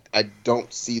don't. I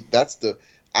don't see.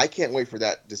 I can't wait for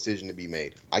that decision to be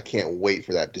made. I can't wait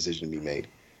for that decision to be made,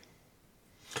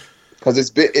 because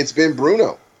it's been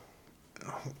Bruno.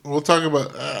 We'll talk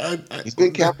about. He's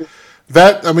been captain.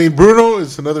 Bruno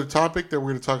is another topic that we're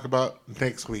going to talk about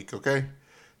next week. Okay,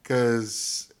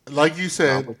 because like you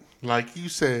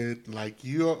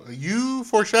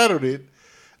foreshadowed it.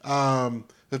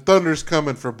 The Thunder's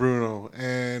coming for Bruno,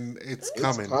 and it's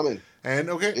coming. And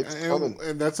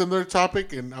and that's another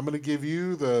topic, and I'm going to give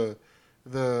you the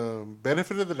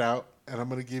benefit of the doubt, and I'm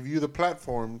going to give you the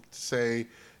platform to say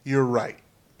you're right.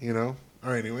 You know.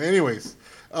 All right. Anyways,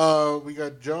 we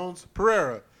got Jones,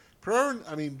 Pereira.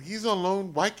 He's on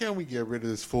loan. Why can't we get rid of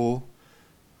this fool?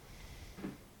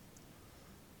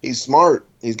 He's smart.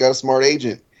 He's got a smart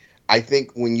agent. I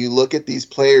think when you look at these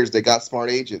players, they got smart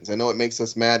agents. I know it makes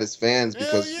us mad as fans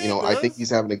because, I think he's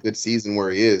having a good season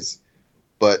where he is.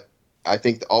 But I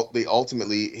think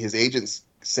ultimately his agent's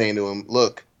saying to him,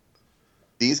 look,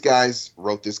 these guys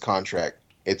wrote this contract.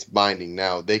 It's binding.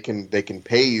 Now they can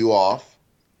pay you off,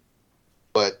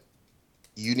 but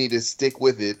you need to stick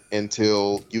with it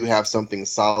until you have something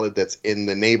solid that's in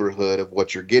the neighborhood of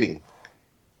what you're getting.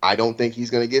 I don't think he's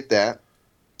going to get that,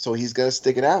 so he's going to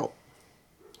stick it out.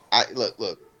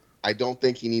 Look. I don't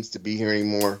think he needs to be here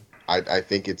anymore. I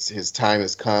think his time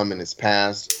has come and it's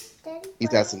passed.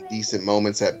 He's had some decent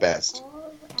moments at best.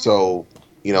 So,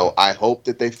 I hope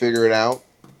that they figure it out.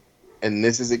 And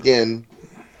this is, again,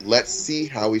 let's see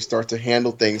how we start to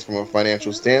handle things from a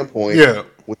financial standpoint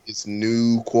with this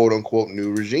new, quote-unquote,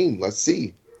 new regime. Let's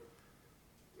see.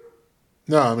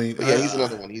 No, he's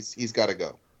another one. He's got to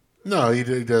go. No, he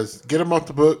does. Get him off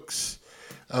the books.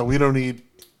 We don't need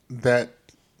that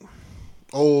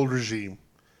old regime.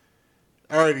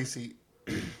 All right, EC.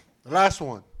 The last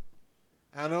one.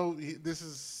 I know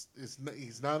he's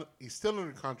still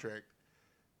under contract.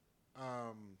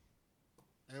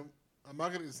 And I'm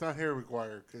not gonna. It's not Harry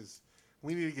Maguire, because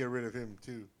we need to get rid of him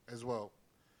too as well.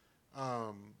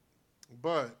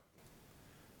 But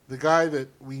the guy that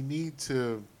we need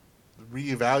to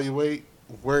reevaluate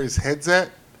where his head's at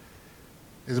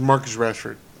is Marcus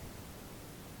Rashford.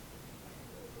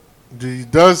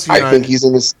 Does I think United he's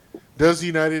in this. does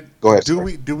United Go ahead, do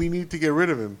sorry. we need to get rid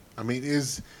of him? I mean,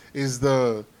 is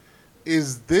the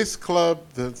is this club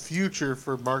the future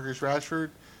for Marcus Rashford,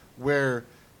 where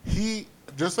he,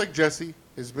 just like Jesse,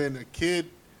 has been a kid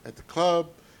at the club.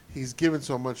 He's given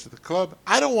so much to the club.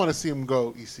 I don't want to see him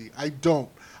go, EC. I don't.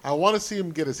 I want to see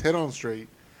him get his head on straight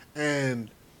and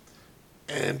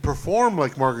perform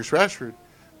like Marcus Rashford.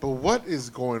 But what is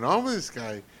going on with this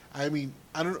guy? I mean,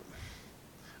 I don't.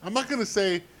 I'm not gonna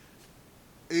say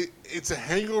it's a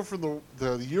hangover from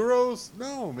the Euros.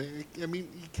 No, man. I mean,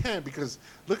 you can't, because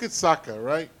look at Saka,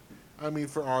 right? I mean,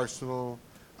 for Arsenal,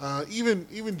 even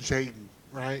Jaden,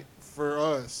 right? For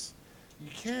us, you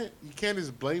can't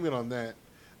just blame it on that.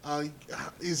 Uh,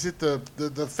 is it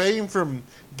the fame from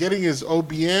getting his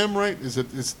OBM, right? Is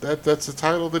that's the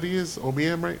title that he is,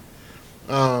 OBM, right?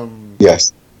 Um,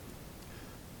 Yes.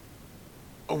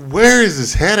 where is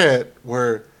his head at?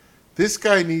 Where this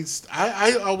guy needs.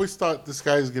 I always thought this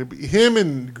guy is going to be him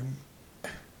and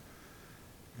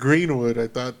Greenwood. I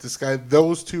thought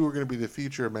those two were going to be the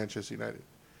future of Manchester United.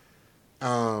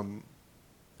 Um,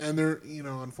 and they're,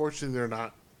 unfortunately, they're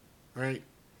not, right?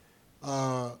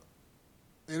 Uh,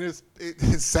 and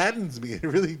it saddens me. It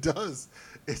really does.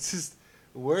 It's just,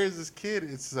 where is this kid?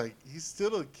 It's like he's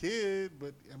still a kid,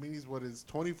 but I mean, he's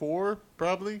 24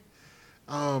 probably.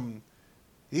 Um,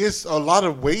 he has a lot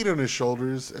of weight on his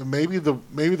shoulders, and maybe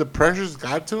the pressures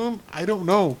got to him. I don't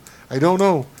know.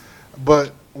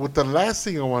 But what the last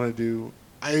thing I want to do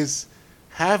is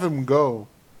have him go.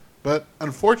 But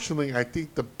unfortunately, I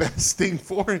think the best thing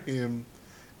for him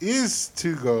is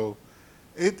to go.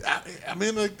 I'm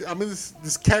in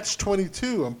this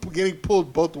catch-22. I'm getting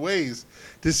pulled both ways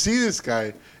to see this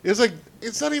guy.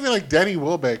 It's not even like Danny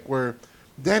Welbeck, where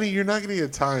Danny, you're not going to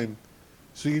get time,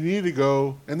 so you need to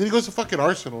go. And then he goes to fucking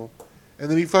Arsenal,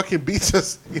 and then he fucking beats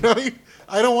us.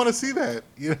 I don't want to see that.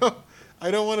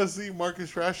 I don't want to see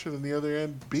Marcus Rashford on the other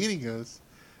end beating us,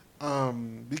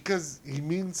 because he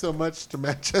means so much to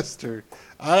Manchester.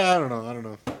 I don't know.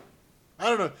 I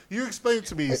don't know. You explain it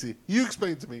to me, Easy. You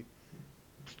explain it to me.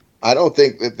 I don't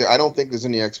think there's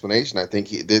any explanation. I think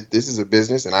this is a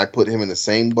business, and I put him in the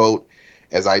same boat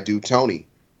as I do Tony.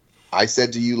 I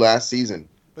said to you last season,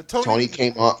 But Tony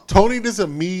came up, Tony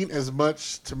doesn't mean as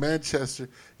much to Manchester.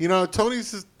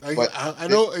 Tony's just. but I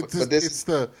know it's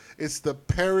the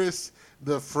Paris,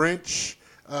 the French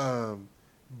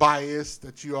bias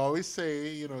that you always say.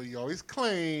 You always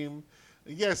claim.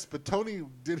 Yes, but Tony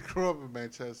did grow up in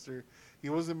Manchester. He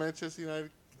was a Manchester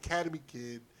United Academy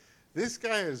kid. This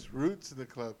guy has roots in the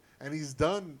club, and he's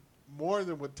done more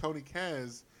than what Tony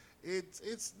has.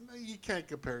 It's you can't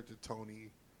compare it to Tony.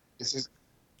 this is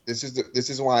this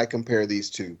is why I compare these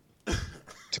two.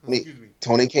 Tony Excuse me.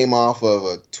 Tony came off of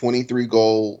a 23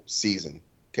 goal season.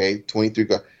 Okay, 23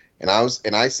 goal, and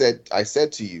I said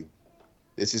to you,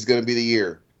 this is going to be the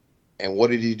year. And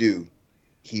what did he do?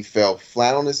 He fell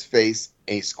flat on his face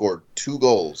and he scored 2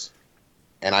 goals.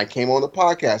 And I came on the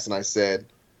podcast and I said,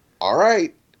 all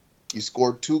right, you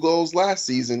scored 2 goals last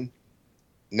season.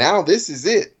 Now this is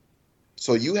it.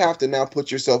 So you have to now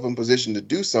put yourself in position to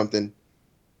do something.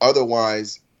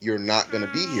 Otherwise, you're not going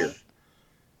to be here.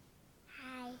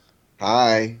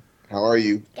 Hi. How are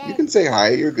you? Good. You can say hi.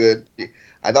 You're good.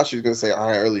 I thought she was going to say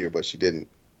hi earlier, but she didn't.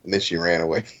 And then she ran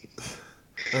away.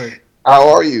 All right. How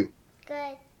are you?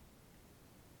 Good.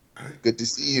 Good to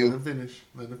see Let you. him finish.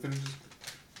 Let him finish.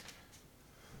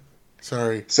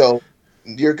 Sorry. So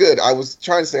you're good. I was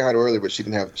trying to say hi to her earlier, but she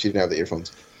didn't have the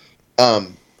earphones.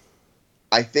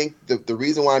 I think the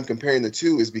reason why I'm comparing the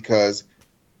two is because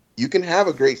you can have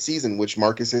a great season, which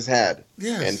Marcus has had,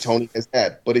 Yes. and Tony has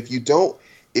had. But if you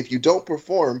don't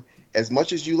perform as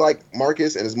much as you like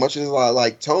Marcus and as much as I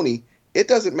like Tony, it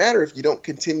doesn't matter if you don't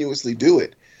continuously do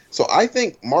it. So I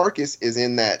think Marcus is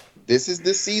in that. This is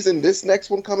this season. This next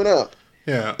one coming up.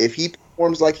 Yeah. If he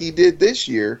performs like he did this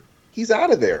year, he's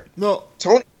out of there. No.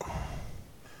 Tony.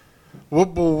 Well,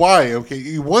 but why?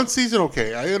 Okay, one season.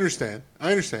 Okay, I understand.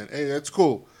 Hey, that's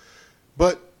cool.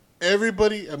 But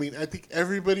everybody, I think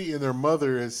everybody and their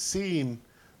mother has seen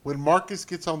when Marcus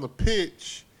gets on the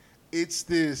pitch, it's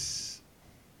this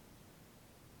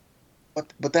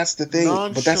But that's the thing.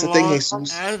 But that's the thing, nonchalant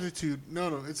Jesus. attitude.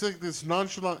 No, it's like this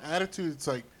nonchalant attitude. It's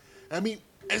like,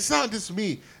 it's not just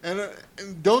me. And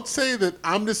don't say that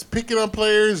I'm just picking on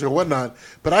players or whatnot.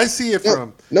 But I see it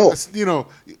from No.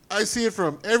 I see it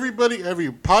from everybody, every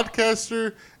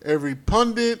podcaster, every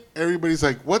pundit. Everybody's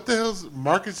like, "What the hell's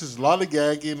Marcus is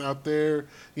lollygagging out there?"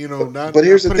 Not But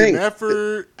here's not the putting thing.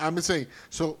 effort. I'm just saying.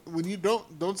 So when you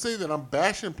don't say that I'm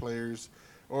bashing players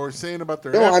or saying about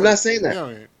their No, effort. I'm not saying that.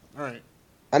 Yeah, all right.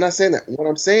 I'm not saying that. What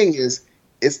I'm saying is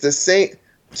It's the same.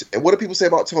 What do people say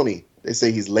about Tony? They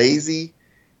say he's lazy.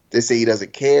 They say he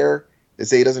doesn't care. They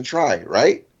say he doesn't try,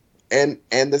 right? And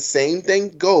the same thing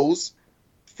goes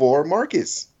for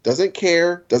Marcus. Doesn't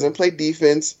care, doesn't play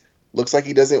defense, looks like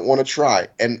he doesn't want to try.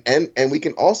 And we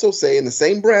can also say in the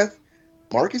same breath,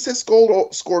 Marcus has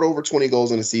scored over 20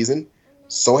 goals in a season.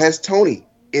 So has Tony.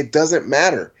 It doesn't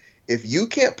matter. If you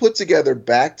can't put together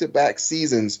back-to-back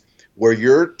seasons where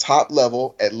you're top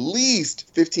level, at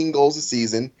least 15 goals a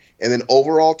season, and then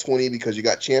overall 20 because you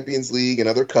got Champions League and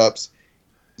other cups,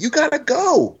 you got to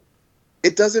go.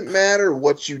 It doesn't matter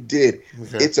what you did.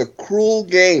 Okay. It's a cruel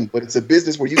game, but it's a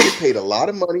business where you get paid a lot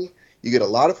of money, you get a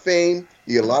lot of fame,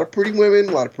 you get a lot of pretty women,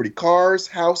 a lot of pretty cars,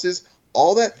 houses.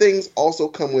 All that things also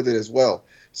come with it as well.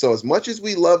 So as much as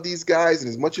we love these guys and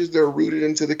as much as they're rooted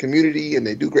into the community and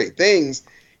they do great things,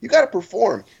 you got to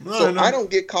perform. I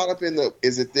don't get caught up in the,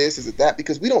 is it this, is it that?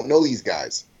 Because we don't know these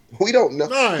guys. We don't know.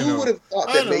 Who would have thought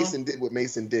that Mason did what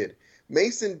Mason did?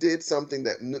 Mason did something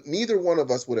that neither one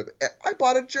of us would have. I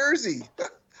bought a jersey.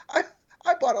 I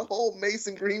bought a whole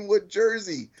Mason Greenwood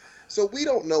jersey. So we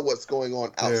don't know what's going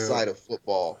on outside of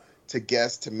football to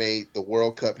guess to make the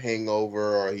World Cup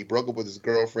hangover, or he broke up with his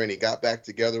girlfriend, he got back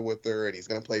together with her, and he's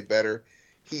going to play better.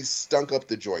 He's stunk up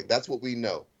the joint. That's what we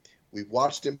know. We've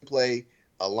watched him play.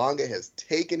 Alanga has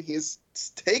taken his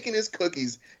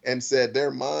cookies and said,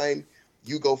 they're mine.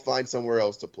 You go find somewhere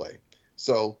else to play.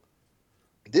 So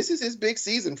this is his big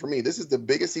season for me. This is the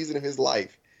biggest season of his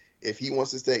life. If he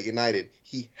wants to stay at United,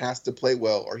 he has to play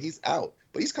well or he's out.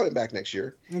 But he's coming back next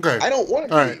year. Okay. I don't want him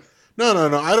to leave. No.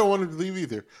 I don't want him to leave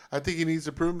either. I think he needs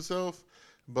to prove himself.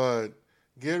 But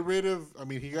get rid of,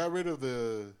 he got rid of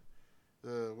the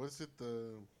what is it?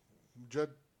 The Judge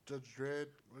Dredd.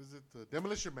 What is it? The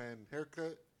Demolition Man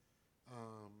haircut.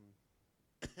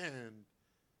 And,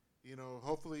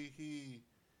 hopefully he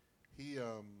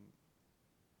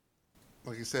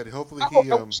like you said, hopefully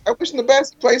he. I wish him the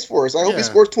best. He plays for us. I hope he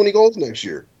scores 20 goals next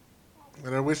year.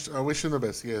 And I wish him the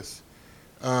best. Yes,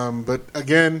 but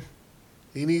again,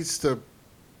 he needs to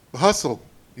hustle.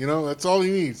 That's all he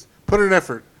needs. Put in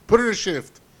effort. Put in a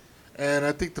shift, and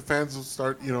I think the fans will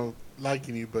start,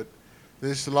 liking you. But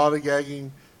there's a lot of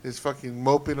gagging. There's fucking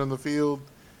moping on the field.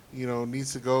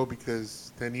 Needs to go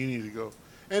because then you need to go.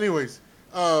 Anyways,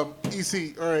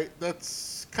 EC. All right,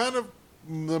 that's kind of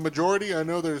the majority. I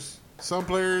know there's some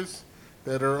players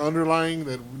that are underlying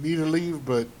that need to leave,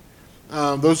 but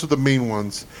those are the main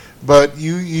ones. But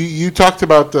you talked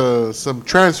about some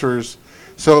transfers,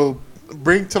 so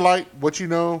bring to light what you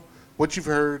know, what you've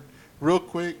heard, real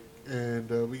quick, and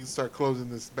we can start closing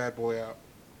this bad boy out.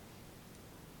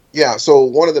 Yeah, so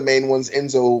one of the main ones,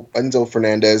 Enzo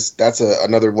Fernandez. That's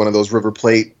another one of those River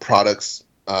Plate products.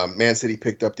 Man City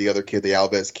picked up the other kid, the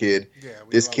Alves kid. Yeah,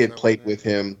 this kid played with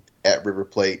him at River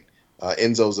Plate.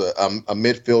 Enzo's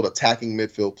a attacking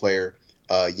midfield player,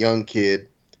 young kid,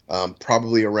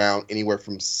 probably around anywhere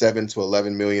from $7 to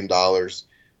 $11 million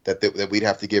that we'd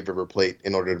have to give River Plate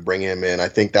in order to bring him in. I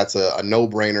think that's a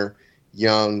no-brainer.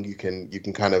 Young, you can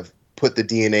kind of put the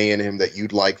DNA in him that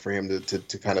you'd like for him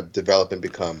to kind of develop and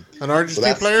become. An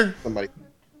Argentine player? Somebody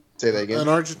say that again. An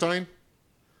Argentine?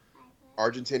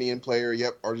 Argentinian player.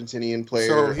 Yep, Argentinian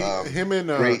player. So him and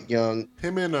great young.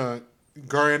 Him and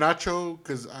Garnacho,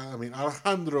 because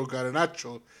Alejandro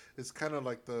Garnacho is kind of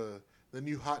like the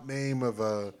new hot name of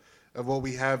what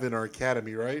we have in our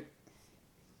academy, right?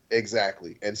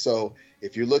 Exactly. And so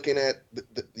if you're looking at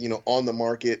on the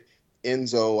market,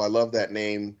 Enzo, I love that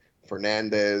name.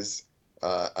 Fernandez,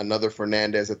 another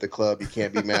Fernandez at the club. You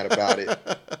can't be mad about it.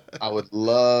 I would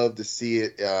love to see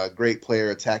it. Great player,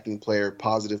 attacking player,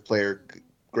 positive player,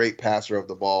 great passer of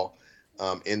the ball.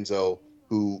 Enzo,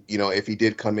 who, if he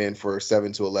did come in for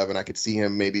 7 to 11, I could see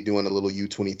him maybe doing a little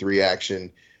U23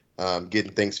 action,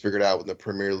 getting things figured out in the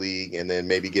Premier League, and then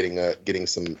maybe getting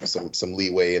some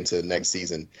leeway into next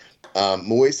season.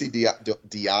 Moise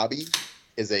Diaby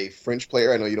is a French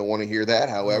player. I know you don't want to hear that.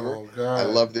 However, I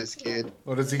love this kid.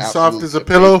 What is he, soft as a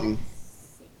pillow?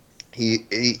 He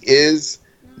is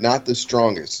not the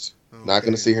strongest. Okay. Not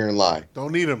going to sit here and lie.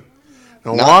 Don't need him.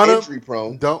 Not injury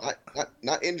prone.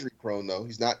 Not injury prone though.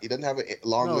 He's not. He doesn't have a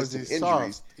long list of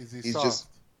injuries. He's soft? Just.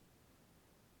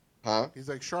 Huh? He's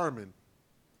like Charmin.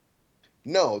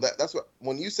 No, that's what.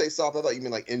 When you say soft, I thought you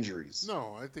mean like injuries.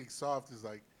 No, I think soft is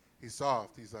like he's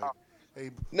soft. He's like. Hey,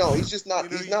 no, he's just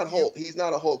not. He's not Hulk. He's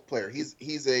not a Hulk player.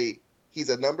 He's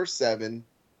a number 7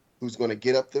 who's going to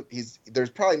get up there's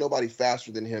probably nobody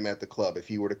faster than him at the club. If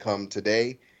he were to come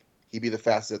today, he'd be the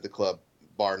fastest at the club,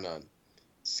 bar none.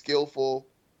 Skillful.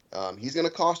 He's going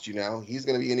to cost you now. He's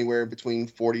going to be anywhere between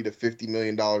 $40 to $50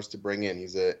 million to bring in.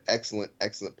 He's an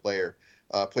excellent player.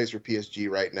 plays for PSG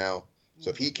right now. So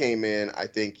if he came in, I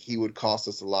think he would cost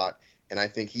us a lot. And I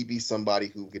think he'd be somebody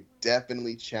who could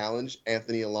definitely challenge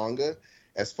Anthony Elanga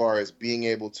as far as being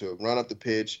able to run up the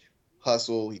pitch,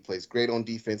 hustle. He plays great on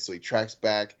defense, so he tracks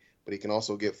back, but he can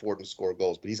also get forward and score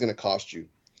goals. But he's going to cost you.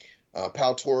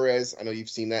 Pau Torres, I know you've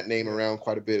seen that name around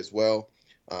quite a bit as well.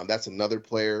 That's another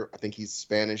player. I think he's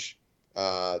Spanish.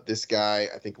 This guy,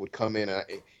 I think, would come in.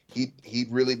 He'd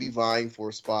really be vying for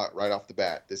a spot right off the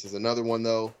bat. This is another one,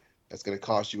 though, that's going to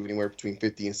cost you anywhere between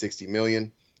 50 and 60 million.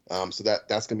 So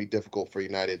that's going to be difficult for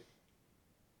United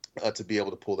to be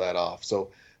able to pull that off.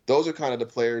 So those are kind of the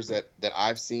players that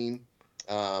I've seen.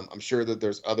 I'm sure that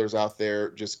there's others out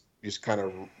there just kind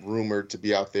of rumored to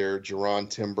be out there. Jerron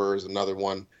Timber is another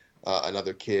one,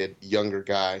 another kid, younger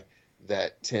guy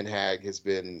that Ten Hag has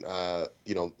been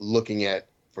looking at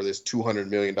for this $200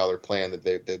 million plan that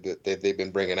they've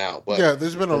been bringing out. But yeah,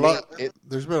 there's been a lot.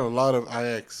 There's been a lot of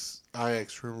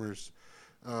Ajax rumors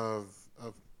of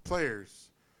players.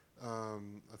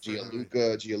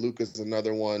 Gianluca's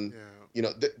another one.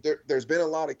 Yeah. There's been a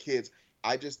lot of kids.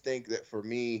 I just think that for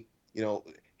me,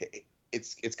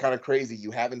 it's kind of crazy.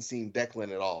 You haven't seen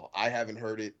Declan at all. I haven't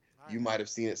heard it. You might have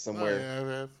seen it somewhere. I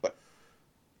have. But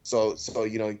so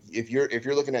if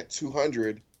you're looking at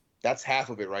 200, that's half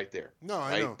of it right there. No,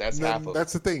 right? I know. That's half of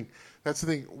That's the thing. That's the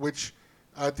thing. Which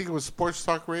I think it was Sports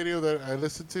Talk Radio that I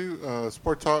listened to.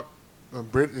 Sport Talk,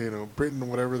 Britain,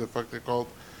 whatever the fuck they're called.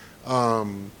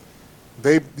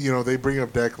 They bring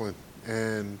up Declan,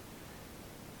 and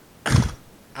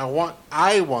I want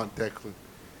Declan,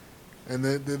 and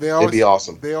they always, it'd be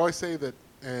awesome. They always say that,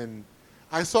 and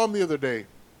I saw him the other day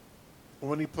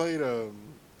when he played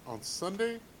on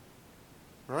Sunday,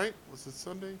 right? Was it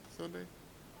Sunday?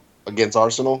 Against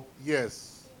Arsenal?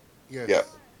 Yes. Yeah.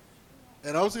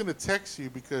 And I was gonna text you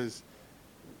because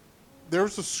there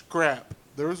was a scrap.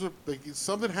 There was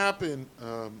something happened.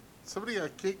 Somebody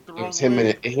got kicked the wrong way. It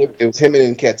was him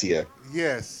and Nketiah.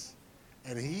 Yes.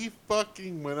 And he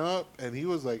fucking went up and he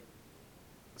was like,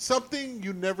 something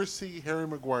you never see Harry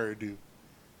Maguire do.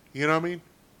 You know what I mean?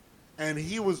 And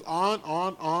he was on.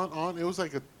 It was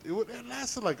like it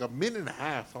lasted like a minute and a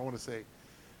half, I want to say.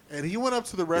 And he went up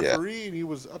to the referee and he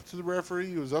was up to the referee.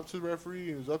 He was up to the referee.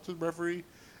 He was up to the referee.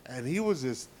 And he was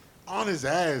just on his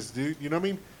ass, dude. You know what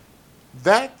I mean?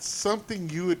 That's something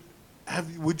you would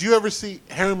have. Would you ever see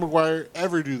Harry Maguire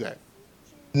ever do that?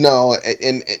 No,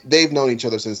 and they've known each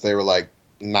other since they were like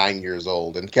 9 years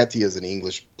old. And Nketiah is an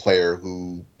English player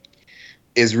who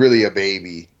is really a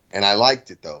baby. And I liked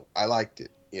it, though. I liked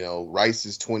it. Rice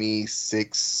is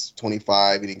 26,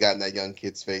 25, and he got in that young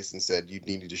kid's face and said, "You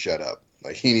needed to shut up."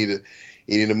 Like he needed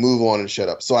to move on and shut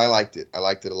up. So I liked it. I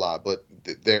liked it a lot. But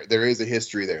there is a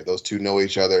history there. Those two know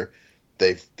each other.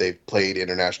 They've played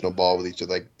international ball with each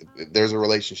other. Like there's a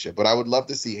relationship. But I would love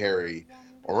to see Harry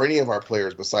or any of our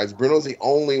players besides Bruno's the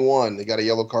only one. They got a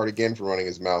yellow card again for running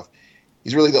his mouth.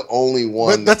 He's really the only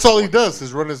one. But that's all he does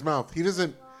is run his mouth. He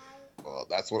doesn't. Well,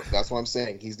 that's what I'm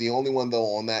saying. He's the only one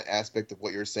though on that aspect of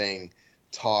what you're saying.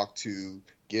 Talk to,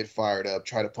 get fired up,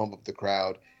 try to pump up the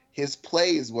crowd. His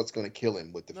play is what's going to kill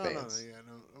him with the fans.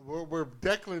 No. Where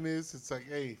Declan is, it's like,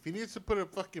 hey, if he needs to put a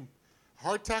fucking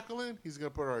hard tackle in, he's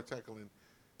going to put a hard tackle in.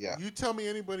 Yeah. You tell me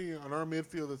anybody on our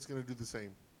midfield that's going to do the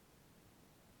same.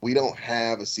 We don't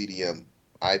have a CDM.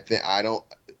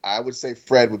 I would say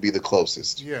Fred would be the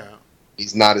closest. Yeah.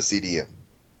 He's not a CDM.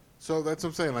 So that's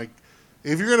what I'm saying. Like,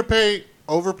 if you're going to pay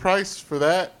overpriced for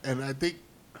that, and I think,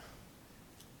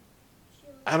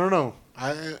 I don't know.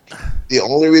 The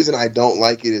only reason I don't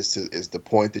like it is the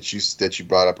point that you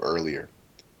brought up earlier.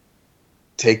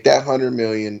 Take that $100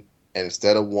 million and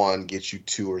instead of one, get you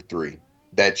 2 or 3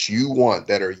 that you want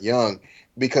that are young.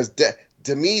 Because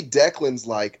to me, Declan's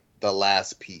like the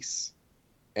last piece.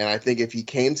 And I think if he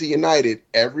came to United,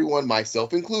 everyone,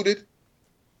 myself included,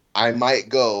 I might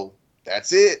go,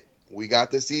 that's it. We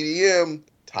got the CDM.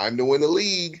 Time to win the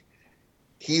league.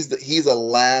 He's a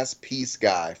last piece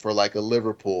guy for like a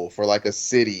Liverpool, for like a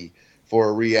City, for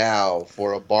a Real,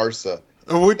 for a Barca.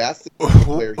 That's the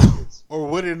player he is. Or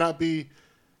would it not be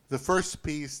the first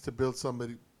piece to build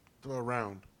somebody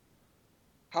around?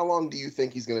 How long do you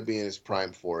think he's going to be in his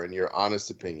prime for, in your honest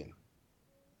opinion?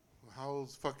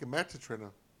 How's fucking Matic right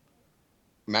now?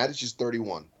 Matic is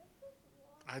 31.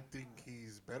 I think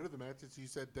he's better than Matic. You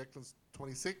said Declan's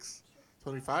 26,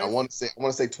 25? I want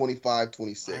to say 25,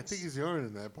 26. I think he's younger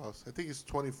than that, boss. I think he's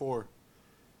 24.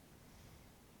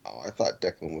 Oh, I thought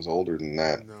Declan was older than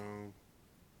that. No.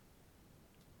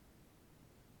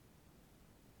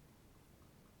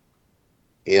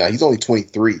 Yeah, he's only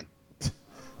 23.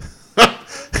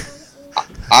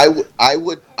 I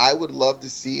would love to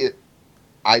see it.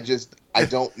 I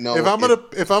don't know if I'm gonna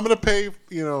pay,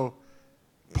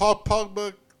 Paul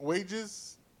Pogba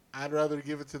wages, I'd rather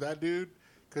give it to that dude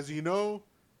because he's gonna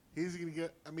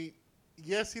get. I mean,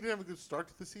 yes, he didn't have a good start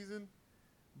to the season,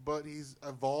 but he's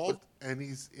evolved and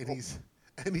he's.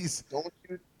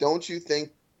 Don't you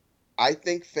think? I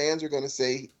think fans are going to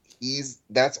say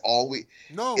that's all we.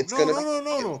 No. It's gonna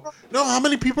No, how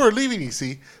many people are leaving, you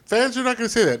see? Fans are not going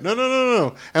to say that.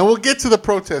 No. And we'll get to the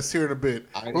protests here in a bit.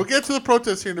 I don't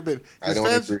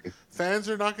agree. Fans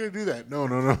are not going to do that.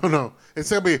 No. It's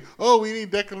going to be, we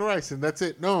need Declan Rice, and that's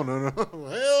it. No.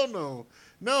 Hell no.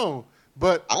 No.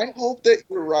 But I hope that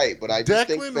you're right, but I just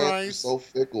think Declan fans Rice, are so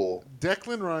fickle.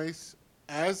 Declan Rice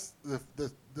as the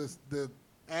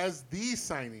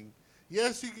signing.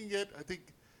 Yes, you can get, I think,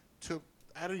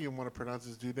 I don't even want to pronounce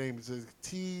his dude's name. It says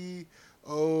Touchemi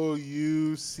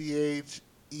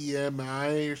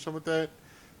or something like that.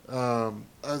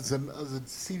 As a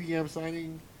CDM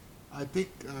signing, I think,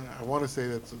 I want to say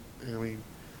that's,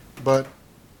 but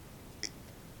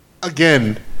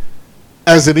again,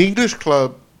 as an English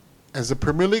club, as a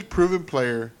Premier League proven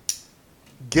player,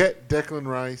 get Declan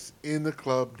Rice in the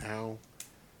club now.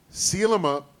 Seal him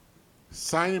up,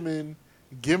 sign him in,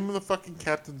 give him the fucking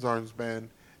captain's armband,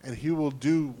 and he will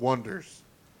do wonders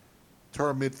to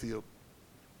our midfield.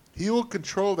 He will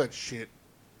control that shit.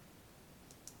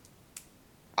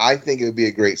 I think it would be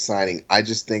a great signing. I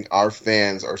just think our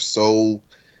fans are so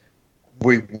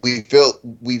we feel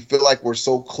like we're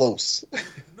so close.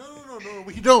 No,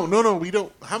 we don't. No, we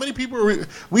don't. How many people are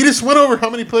we just went over how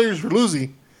many players we're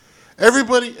losing.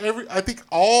 I think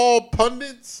all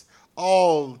pundits,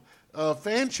 all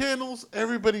fan channels,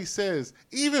 everybody says,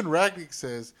 even Ragnick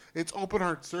says, it's open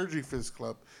heart surgery for this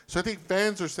club. So I think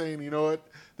fans are saying, you know what,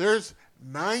 there's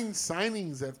 9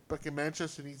 signings that fucking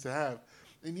Manchester needs to have.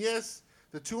 And yes,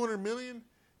 the 200 million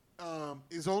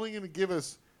is only going to give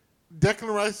us,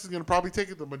 Declan Rice is going to probably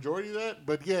take the majority of that,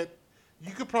 but yet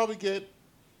you could probably get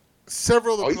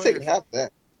several of the players. He's taking half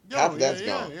that. Half that's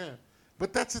gone. Yeah.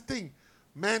 But that's the thing.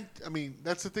 Man,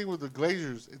 that's the thing with the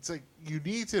Glazers. It's like you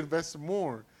need to invest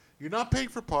more. You're not paying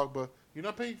for Pogba. You're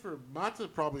not paying for Mata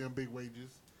probably on big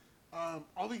wages.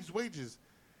 All these wages.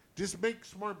 Just make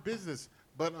smart business.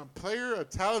 But a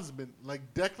talisman like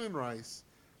Declan Rice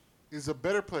is a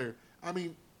better player. I know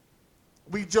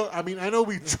we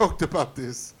joked about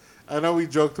this. In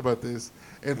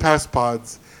past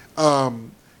pods.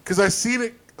 Because I seen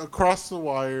it across the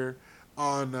wire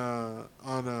on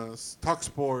Talk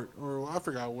Sport, or I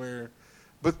forgot where.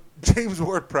 But James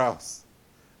Ward-Prowse.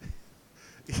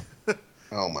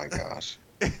 Oh my gosh.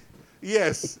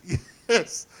 Yes.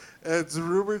 It's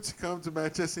rumored to come to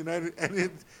Manchester United,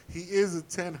 and he is a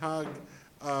Ten Haag.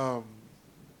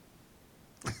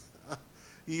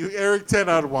 Eric Ten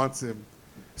Hag wants him.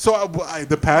 So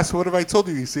what have I told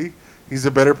you? You see, he's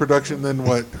a better production than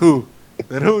what? Who?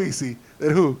 Than who? You see?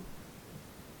 Than who?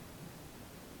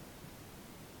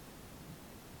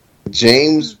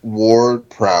 James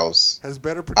Ward-Prowse has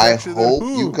better production. I hope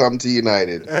you come to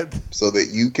United so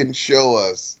that you can show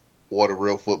us what a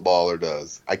real footballer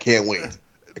does. I can't wait.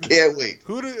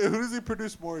 Who does he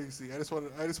produce more? You see, I just want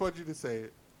you to say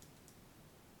it.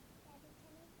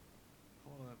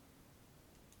 Hold on.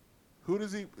 Who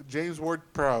does he? James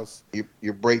Ward-Prowse.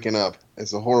 You're breaking up.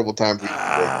 It's a horrible time for you.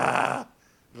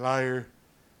 Liar.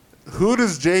 Who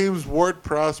does James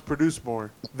Ward-Prowse produce more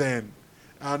than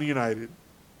on United?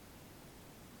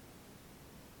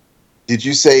 Did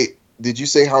you say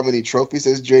how many trophies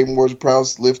has James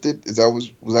Ward-Prowse lifted?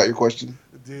 Was that your question?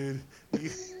 Dude, you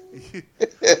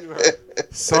are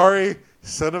sorry,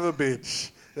 son of a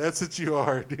bitch. That's what you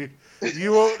are, dude.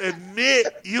 You won't admit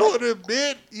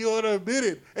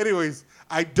it. Anyways,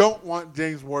 I don't want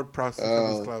James Ward-Prowse to come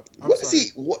to this club.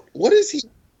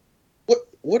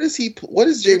 What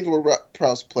does James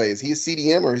Ward-Prowse play? Is he a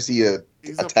CDM or is he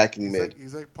attacking mid?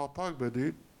 He's like Paul Pogba,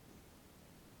 dude.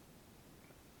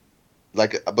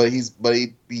 He's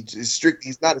strict.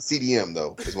 He's not a CDM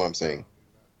though, is what I'm saying.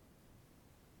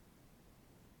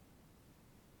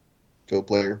 Field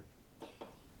player.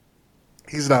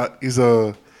 He's not. He's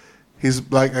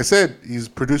like I said. He's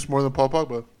produced more than Paul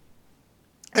Pogba.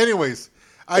 Anyways,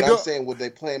 I'm saying, would they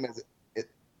play him as?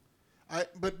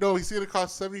 But no, he's going to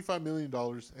cost $75 million,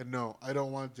 and no, I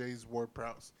don't want James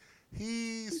Ward-Prowse.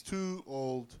 He's too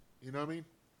old. You know what I mean?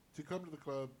 To come to the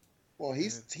club. Well,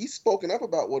 he's spoken up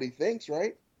about what he thinks,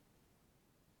 right?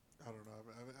 I don't know.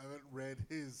 I haven't read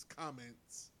his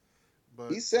comments, but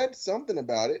he said something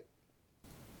about it.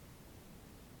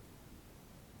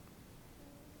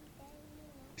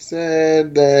 He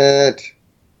said that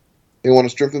they want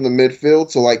to strengthen the midfield.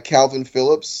 So, like Calvin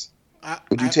Phillips,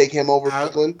 would you take him over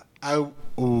Strickland?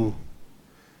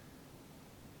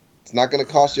 It's not going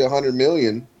to cost you $100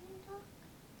 million.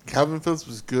 Calvin Phillips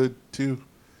was good too.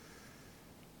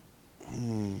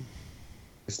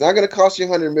 It's not going to cost you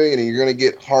 $100 million, and you're going to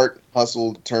get heart,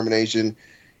 hustle, determination.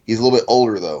 He's a little bit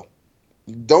older though.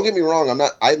 Don't get me wrong. I'm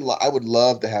not. I would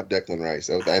love to have Declan Rice.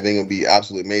 I think it would be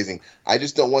absolutely amazing. I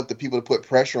just don't want the people to put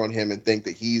pressure on him and think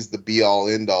that he's the be all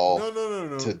end all.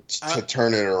 No. To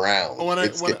turn it around.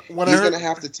 He's going to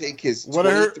have to take his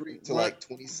 23 to like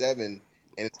 27, and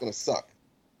it's going to suck.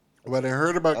 When I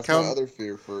heard about that's my other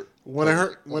fear for when I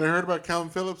heard about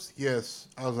Calvin Phillips, yes,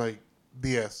 I was like,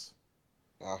 yes,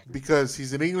 because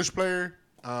he's an English player.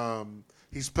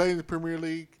 He's played in the Premier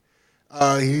League.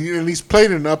 He's played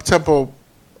in an up-tempo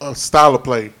style of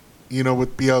play,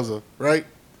 with Bielsa, right?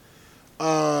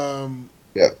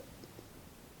 Yeah.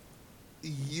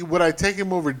 Would I take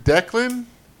him over Declan?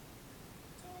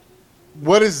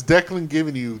 What is Declan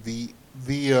giving you? The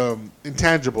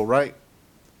intangible, right?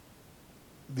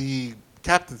 The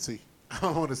captaincy, I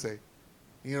want to say.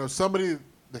 Somebody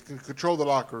that can control the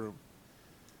locker room.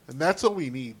 And that's what we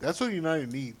need. That's what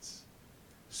United needs.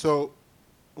 So,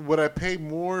 would I pay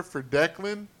more for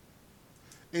Declan?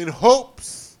 In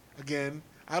hopes, again,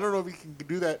 I don't know if he can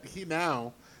do that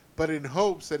now, but in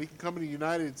hopes that he can come into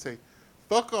United and say,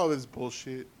 fuck all this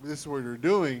bullshit. This is what you're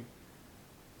doing.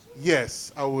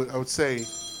 Yes, I would say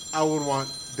I would want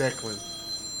Declan.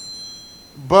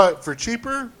 But for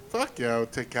cheaper, fuck yeah, I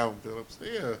would take Calvin Phillips.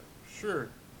 Yeah, sure.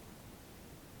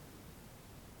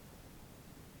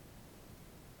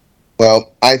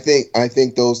 Well, I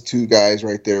think those two guys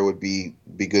right there would be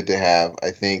good to have.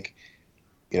 I think,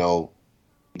 the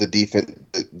defense,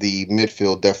 the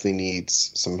midfield definitely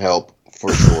needs some help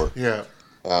for sure. Yeah.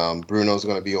 Bruno's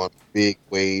going to be on a big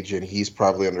wage, and he's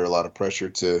probably under a lot of pressure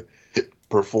to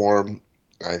perform.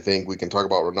 I think we can talk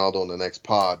about Ronaldo in the next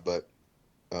pod, but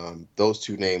those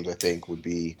two names I think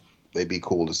they'd be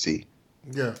cool to see.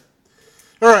 Yeah.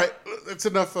 All right, that's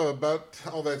enough about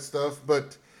all that stuff.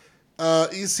 But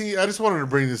you see, I just wanted to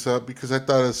bring this up because I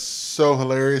thought it was so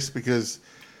hilarious. Because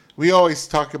we always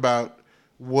talk about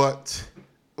what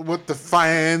the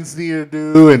fans need to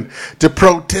do and to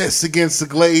protest against the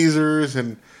Glazers,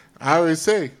 and I always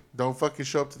say, don't fucking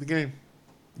show up to the game.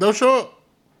 Don't show up.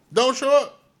 Don't show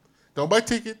up. Don't buy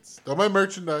tickets. Don't buy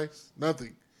merchandise.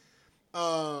 Nothing.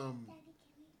 The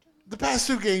past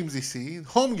two games you see,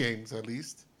 home games at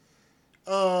least,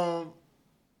 there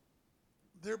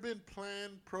have been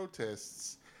planned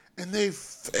protests, and they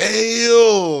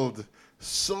failed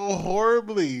so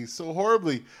horribly.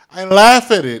 I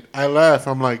laugh at it.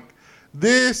 I'm like,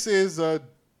 this is a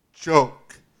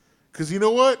joke. Because you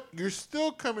know what? You're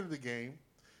still coming to the game.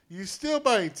 You're still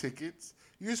buying tickets.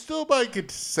 You're still buying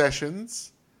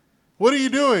concessions. What are you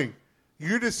doing?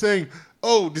 You're just saying,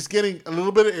 just getting a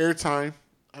little bit of airtime.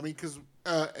 I mean, because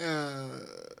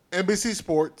NBC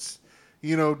Sports,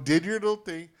 did your little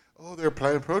thing. Oh, they're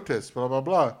planning protests, blah, blah,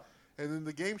 blah. And then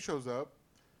the game shows up.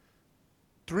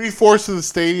 3/4 of the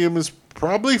stadium is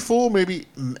probably full. Maybe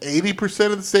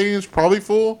 80% of the stadium is probably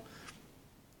full.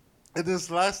 And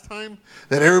this last time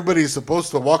that everybody is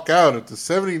supposed to walk out at the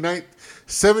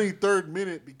 73rd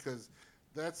minute, because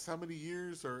that's how many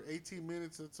years, or 18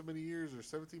 minutes, that's how many years, or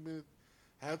 17 minutes,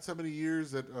 had so many years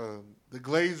that the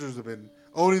Glazers have been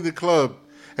owning the club.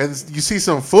 And you see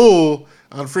some fool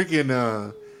on freaking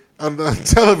on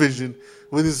television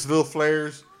with his little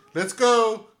flares. Let's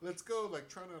go, like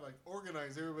trying to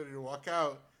organize everybody to walk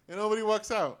out, and nobody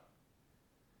walks out.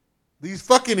 These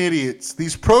fucking idiots,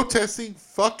 these protesting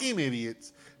fucking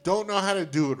idiots, don't know how to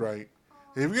do it right.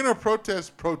 If you're gonna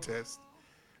protest,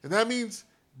 and that means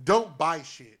don't buy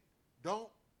shit, don't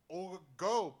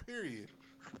go. Period.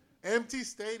 Empty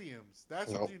stadiums.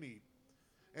 That's what you need.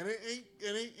 And it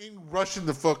ain't rushing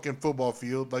the fucking football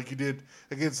field like you did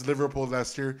against Liverpool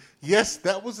last year. Yes,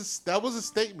 that was a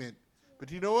statement. But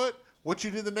you know what? What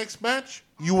you did the next match,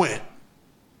 you win.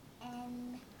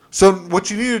 So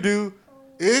what you need to do,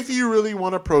 if you really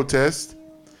want to protest,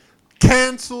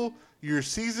 cancel your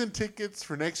season tickets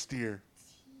for next year.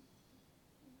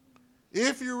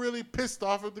 If you're really pissed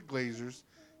off at the Glazers,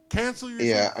 cancel your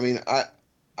season. I mean,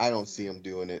 I don't see them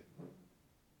doing it.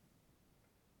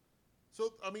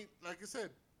 So, I mean, like I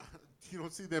said, you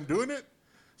don't see them doing it?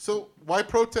 So why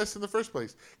protest in the first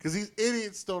place? Because these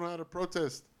idiots don't know how to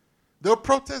protest. Their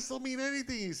protests don't mean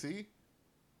anything, you see.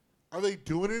 Are they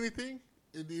doing anything,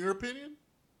 in your opinion?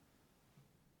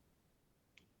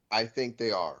 I think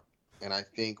they are. And I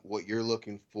think what you're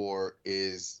looking for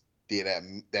is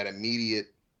that immediate,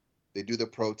 they do the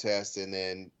protest and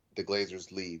then the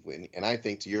Glazers leave. And I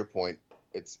think, to your point,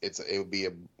 it would be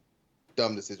a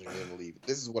dumb decision for them to leave.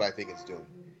 This is what I think it's doing.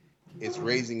 it's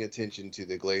raising attention to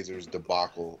the Glazers'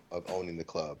 debacle of owning the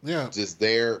club. Yeah. Does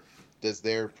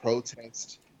their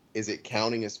protest, is it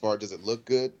counting as far? Does it look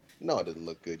good? No, it doesn't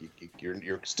look good.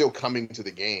 You're still coming to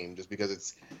the game just because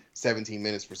it's 17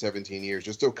 minutes for 17 years.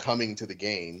 You're still coming to the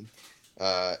game.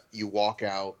 You walk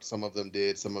out. Some of them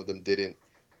did. Some of them didn't.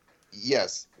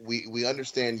 Yes, we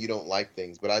understand you don't like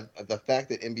things, but the fact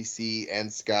that NBC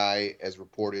and Sky, as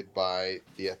reported by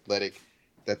The Athletic,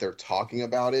 that they're talking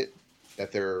about it,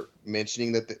 that they're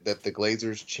mentioning that the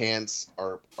Glazers' chants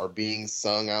are being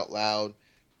sung out loud,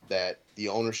 that the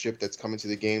ownership that's coming to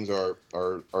the games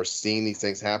are seeing these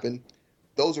things happen,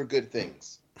 those are good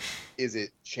things. Is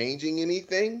it changing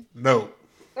anything? No.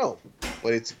 No,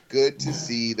 but it's good to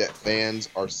see that fans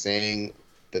are saying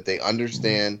that they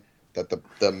understand that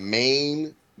the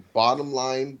main bottom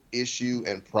line issue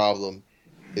and problem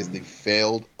is the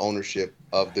failed ownership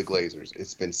of the Glazers.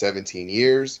 It's been 17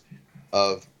 years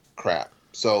of crap.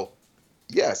 So,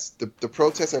 yes, the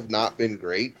protests have not been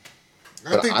great.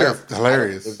 I think they're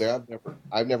hilarious.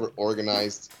 I've never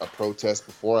organized a protest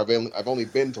before. I've only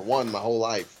been to one my whole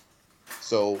life.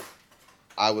 So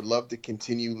I would love to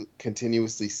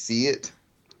continuously see it.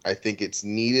 I think it's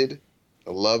needed.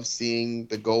 I love seeing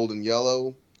the gold and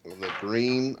yellow and the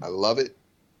green. I love it.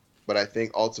 But I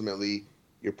think ultimately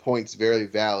your point's very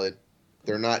valid.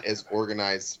 They're not as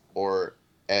organized or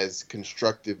as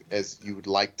constructive as you would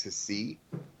like to see.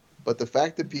 But the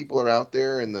fact that people are out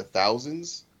there in the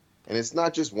thousands, and it's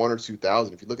not just 1 or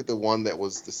 2,000. If you look at the one that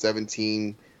was the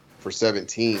 17 for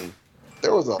 17,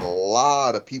 there was a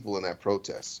lot of people in that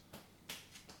protest.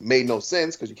 Made no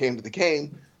sense because you came to the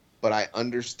game, but I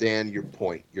understand your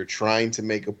point. You're trying to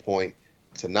make a point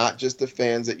to not just the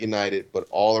fans at United, but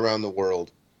all around the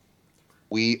world.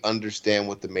 We understand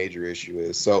what the major issue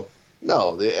is. So,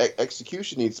 no, the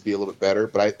execution needs to be a little bit better.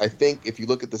 But I think if you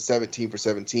look at the 17 for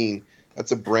 17,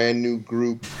 that's a brand new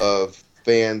group of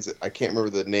fans. I can't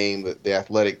remember the name, but The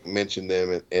Athletic mentioned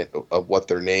them and of what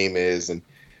their name is and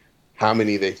how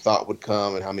many they thought would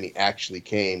come and how many actually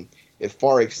came. It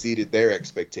far exceeded their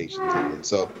expectations. Even.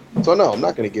 So no, I'm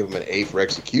not going to give them an A for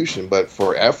execution, but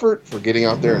for effort, for getting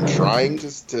out there and trying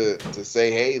to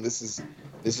say, hey, this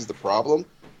is the problem.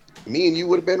 Me and you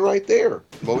would have been right there.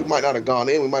 Well, we might not have gone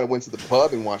in. We might have went to the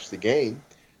pub and watched the game,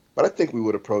 but I think we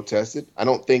would have protested. I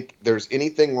don't think there's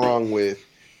anything wrong with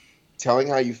telling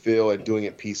how you feel and doing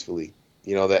it peacefully.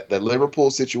 You know, that Liverpool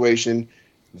situation,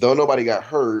 though nobody got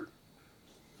hurt,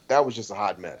 that was just a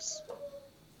hot mess.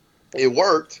 It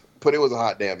worked, but it was a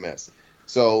hot damn mess.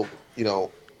 So, you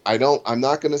know, I'm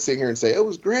not going to sit here and say, it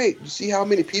was great. You see how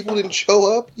many people didn't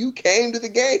show up? You came to the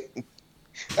game.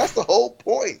 That's the whole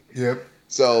point. Yep.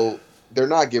 So they're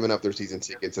not giving up their season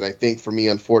tickets. And I think for me,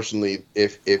 unfortunately,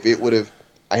 if it would have,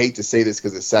 I hate to say this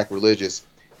because it's sacrilegious,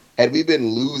 had we been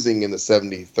losing in the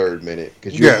 73rd minute,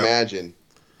 because you imagine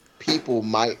people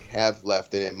might have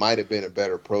left and it might have been a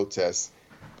better protest.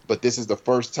 But this is the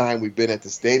first time we've been at the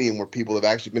stadium where people have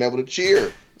actually been able to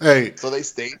cheer. Hey, so they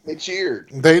stayed and they cheered.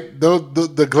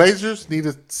 The Glazers need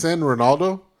to send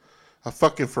Ronaldo a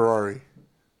fucking Ferrari.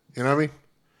 You know what I mean?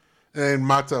 And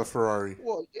Mata a Ferrari.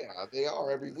 Well, yeah, they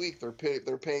are every week. They're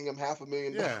paying him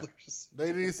 $500,000. Yeah,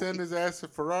 they need to send his ass a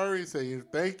Ferrari. Say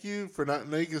thank you for not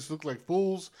making us look like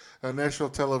fools on national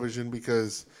television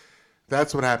because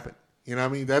that's what happened. You know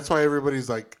what I mean? That's why everybody's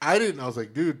like, I didn't. I was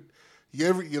like, dude,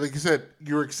 like you said,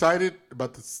 you're excited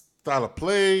about the style of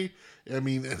play. I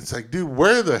mean, it's like, dude,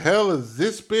 where the hell has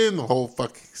this been the whole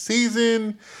fucking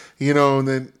season? You know, and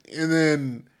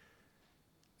then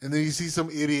you see some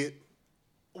idiot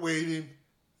waiting.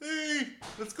 Hey,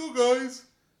 let's go, guys.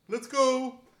 Let's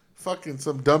go. Fucking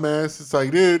some dumbass. It's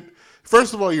like, dude,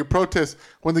 first of all, your protest,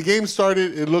 when the game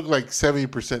started, it looked like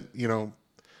 70%, you know,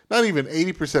 not even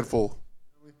 80% full.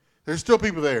 There's still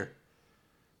people there.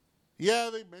 Yeah,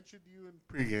 they mentioned you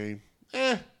in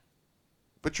pregame.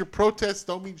 But your protests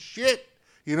don't mean shit.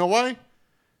 You know why?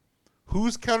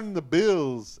 Who's counting the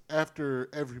bills after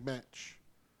every match?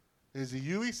 Is it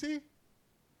UEC?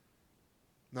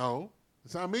 No.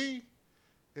 It's not me.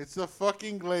 It's the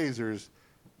fucking Glazers.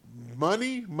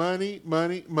 Money, money,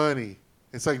 money, money.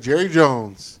 It's like Jerry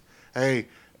Jones. Hey,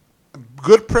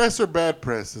 good press or bad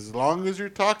press, as long as you're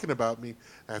talking about me,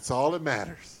 that's all that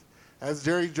matters. That's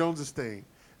Jerry Jones' thing.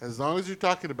 As long as you're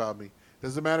talking about me.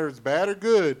 Doesn't matter if it's bad or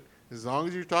good, as long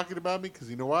as you're talking about me, because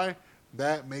you know why?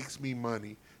 That makes me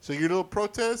money. So your little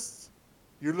protests,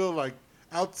 your little like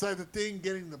outside the thing,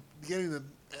 getting the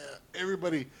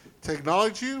everybody to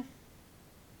acknowledge you,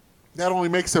 that only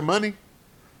makes them money.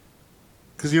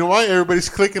 Because you know why? Everybody's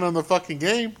clicking on the fucking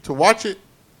game to watch it.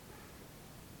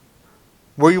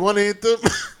 Where you want to hit them,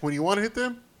 when you want to hit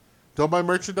them, don't buy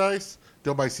merchandise,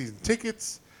 Don't buy season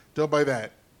tickets. Don't buy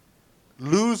that.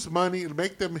 Lose money and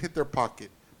make them hit their pocket.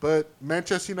 But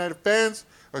Manchester United fans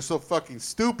are so fucking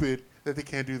stupid that they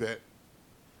can't do that.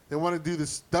 They want to do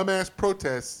this dumbass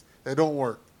protests that don't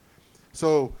work.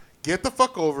 So get the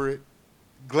fuck over it.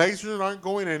 Glazers aren't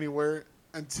going anywhere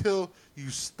until you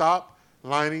stop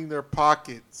lining their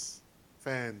pockets,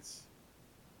 fans.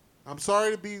 I'm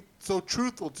sorry to be so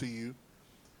truthful to you.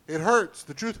 It hurts.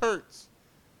 The truth hurts.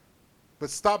 But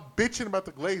stop bitching about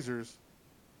the Glazers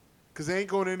because they ain't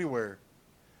going anywhere.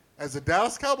 As a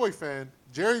Dallas Cowboy fan,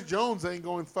 Jerry Jones ain't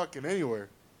going fucking anywhere.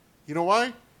 You know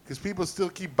why? Because people still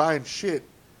keep buying shit.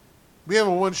 We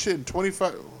haven't won shit in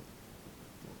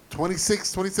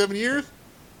 26, 27 years.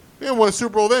 We haven't won a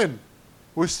Super Bowl then.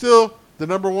 We're still the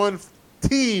number one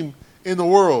team in the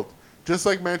world. Just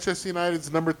like Manchester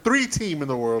United's number 3 team in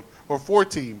the world, or 4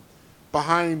 team,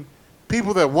 behind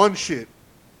people that won shit.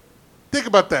 Think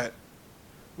about that.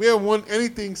 We haven't won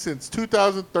anything since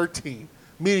 2013,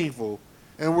 meaningful,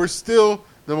 and we're still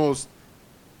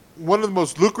one of the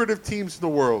most lucrative teams in the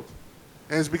world.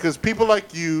 And it's because people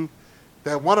like you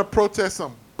that want to protest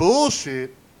some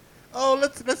bullshit. Oh,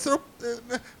 let's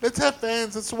have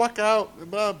fans. Let's walk out.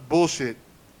 Bullshit.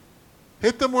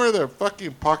 Hit them where their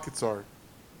fucking pockets are.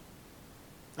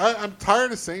 I'm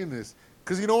tired of saying this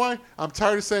because you know why? I'm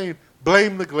tired of saying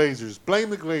blame the Glazers. Blame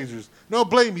the Glazers. No,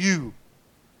 blame you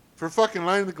for fucking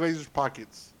lining the Glazers'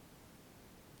 pockets.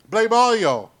 Blame all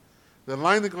y'all that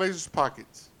line the Glazers'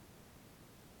 pockets.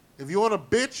 If you want to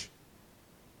bitch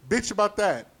about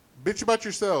that. Bitch about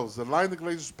yourselves that line the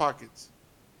Glazers' pockets.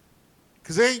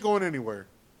 Because they ain't going anywhere.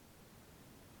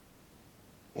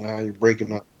 Wow, you're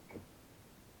breaking up.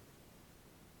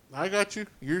 I got you.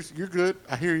 You're good.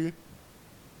 I hear you.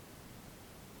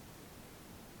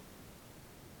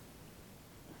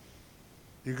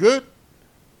 You good?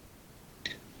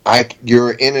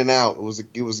 You're in and out.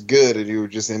 It was good, and you were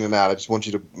just in and out. I just want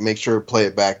you to make sure play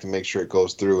it back to make sure it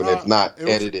goes through, and if not,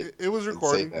 edit it. It was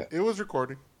recording. It was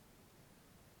recording.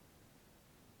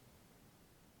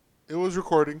 It was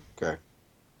recording. Okay.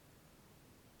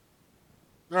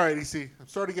 All right, EC. I'm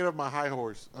starting to get up my high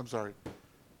horse. I'm sorry.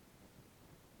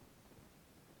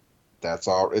 That's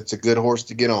all. It's a good horse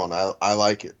to get on. I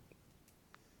like it.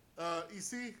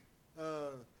 EC,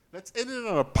 let's end it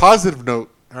on a positive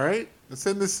note. All right? Let's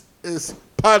end this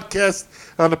podcast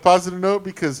on a positive note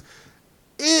because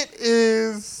it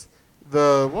is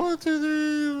the 1,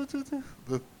 2, 3,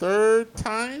 the third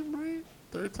time, right?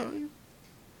 Third time?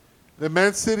 The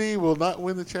Man City will not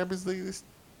win the Champions League this.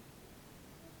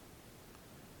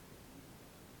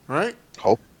 Right?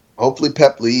 Hopefully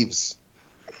Pep leaves.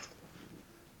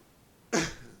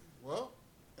 Well,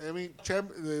 I mean,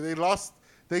 they lost.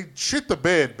 They shit the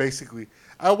bed basically.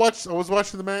 I was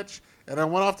watching the match and I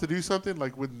went off to do something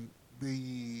like with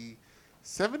the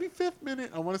 75th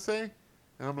minute, I want to say.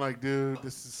 And I'm like, dude,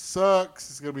 this sucks.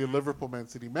 It's gonna be a Liverpool Man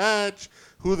City match.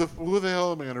 Who the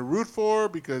hell am I gonna root for?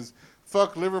 Because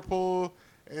fuck Liverpool,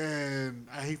 and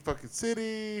I hate fucking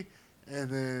City. And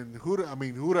then who do I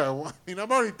want? I mean,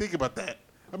 I'm already thinking about that.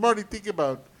 I'm already thinking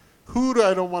about who do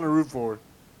I don't want to root for.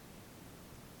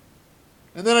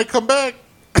 And then I come back,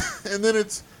 and then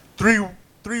it's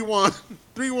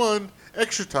 3-1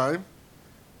 extra time,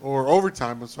 or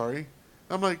overtime. I'm sorry.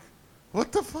 I'm like,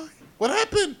 what the fuck? What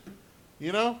happened?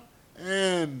 You know?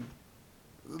 And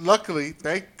luckily,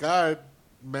 thank God,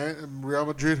 Real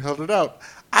Madrid held it out.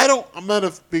 I'm not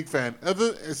a big fan.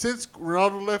 Since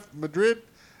Ronaldo left Madrid,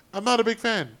 I'm not a big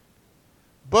fan.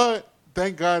 But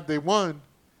thank God they won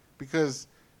because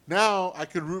now I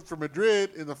could root for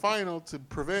Madrid in the final to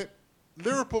prevent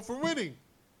Liverpool from winning.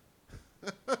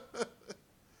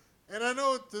 And I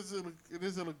know it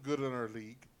doesn't look good in our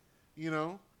league. You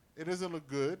know? It doesn't look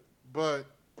good, but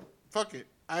fuck it.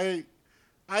 I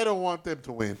don't want them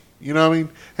to win. You know what I mean?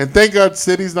 And thank God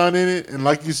City's not in it. And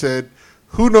like you said,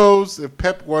 who knows if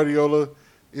Pep Guardiola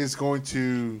is going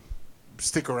to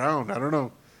stick around. I don't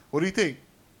know. What do you think?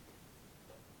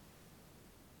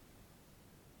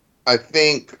 I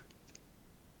think,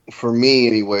 for me,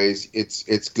 anyways,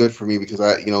 it's good for me because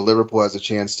Liverpool has a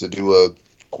chance to do a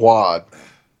quad,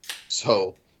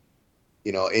 so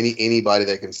anybody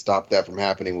that can stop that from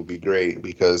happening would be great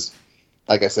because,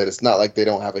 like I said, it's not like they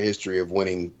don't have a history of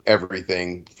winning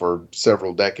everything for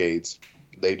several decades.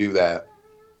 They do that,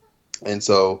 and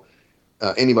so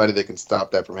anybody that can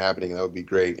stop that from happening, that would be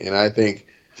great. And I think,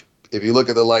 if you look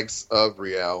at the likes of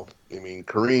Real, I mean,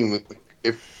 Kareem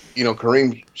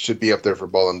should be up there for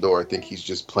Ballon d'Or. I think he's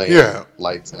just playing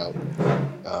lights out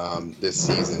this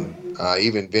season.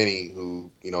 Even Vinny, who,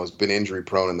 has been injury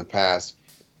prone in the past,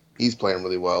 he's playing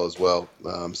really well as well.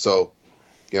 I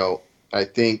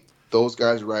think those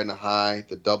guys are riding a high.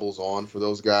 The double's on for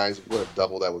those guys. What a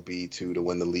double that would be to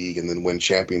win the league and then win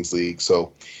Champions League.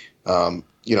 So,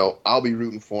 I'll be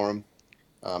rooting for them.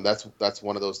 That's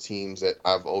one of those teams that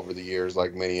I've over the years,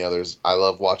 like many others, I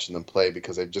love watching them play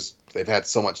because they've had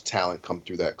so much talent come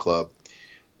through that club.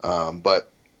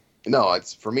 But no,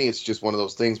 it's for me, it's just one of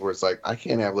those things where it's like I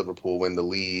can't have Liverpool win the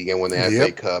league and win the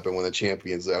FA Cup and win the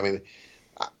Champions League. I mean,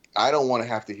 I don't want to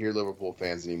have to hear Liverpool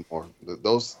fans anymore. The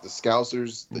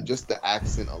Scousers, just the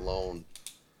accent alone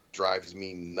drives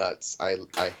me nuts. I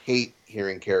hate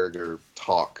hearing Carragher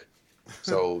talk.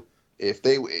 So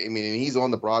and he's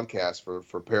on the broadcast for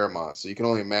Paramount, so you can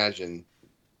only imagine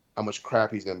how much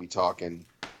crap he's going to be talking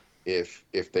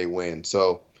if they win.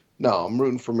 So no, I'm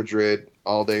rooting for Madrid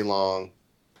all day long.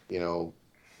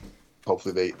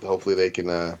 Hopefully they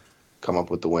can come up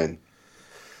with the win.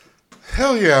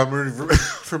 Hell yeah, I'm rooting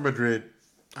for Madrid.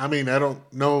 I mean, I don't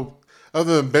know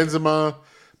other than Benzema,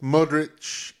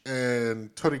 Modric,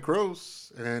 and Toni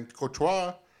Kroos and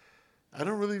Courtois. I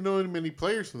don't really know many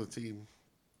players on the team.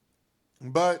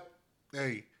 But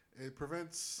hey, it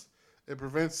prevents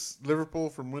Liverpool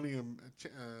from winning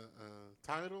a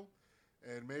title,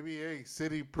 and maybe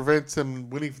City prevents them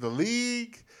winning for the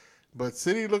league. But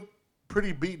City looked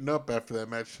pretty beaten up after that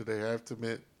match today, I have to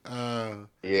admit.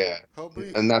 Yeah,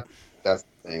 hopefully, and that's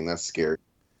the thing. That's scary.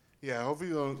 Yeah,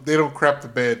 hopefully they don't crap the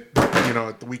bed,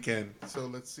 at the weekend. So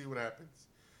let's see what happens.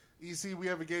 EC, we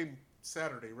have a game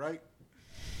Saturday, right?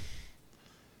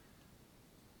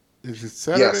 Is it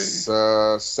Saturday?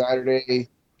 Yes, Saturday.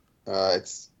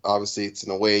 It's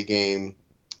an away game,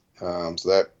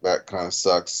 so that kind of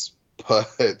sucks.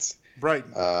 But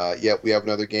Brighton. We have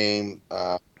another game.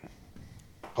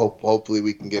 Hopefully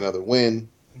we can get another win.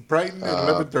 Brighton at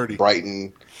 11:30.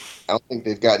 Brighton. I don't think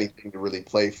they've got anything to really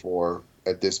play for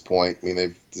at this point. I mean,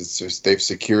 they've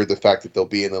secured the fact that they'll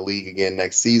be in the league again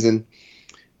next season.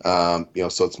 So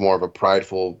it's more of a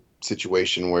prideful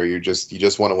situation where you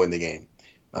just want to win the game.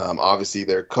 Obviously,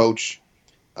 their coach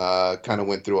kind of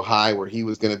went through a high where he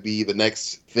was going to be the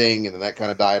next thing, and then that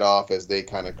kind of died off as they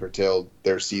kind of curtailed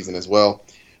their season as well.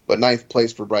 But ninth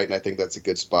place for Brighton, I think that's a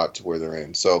good spot to where they're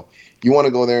in. So you want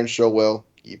to go there and show well.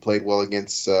 You played well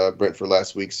against Brentford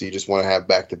last week, so you just want to have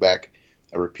back-to-back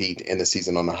a repeat in the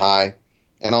season on the high.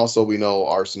 And also, we know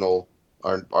Arsenal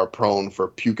are prone for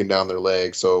puking down their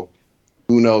legs, so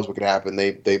who knows what could happen.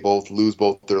 They both lose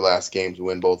both their last games,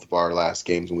 win both of our last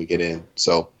games when we get in.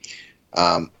 So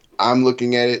I'm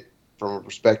looking at it from a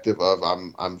perspective of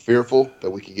I'm fearful that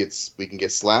we can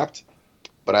get slapped,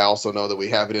 but I also know that we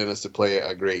have it in us to play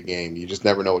a great game. You just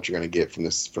never know what you're going to get from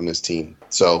this team.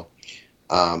 So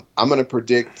I'm going to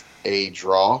predict a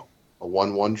draw, a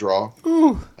 1-1 draw.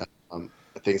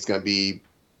 I think it's going to be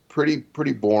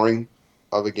pretty boring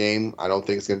of a game. I don't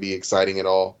think it's going to be exciting at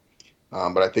all.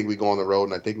 But I think we go on the road,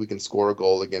 and I think we can score a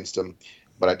goal against them.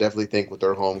 But I definitely think with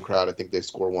their home crowd, I think they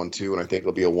score 1-2, and I think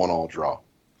it'll be a 1-1 draw.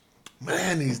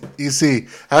 Man, you see,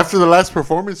 after the last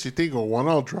performance, you think a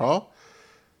 1-1 draw?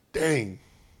 Dang,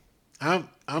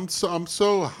 I'm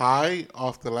so high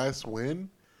off the last win.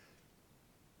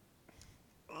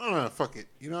 Fuck it.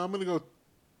 I'm gonna go.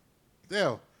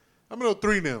 Yeah, I'm gonna go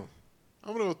 3-0.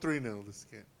 I'm gonna go 3-0 this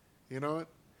game. You know what?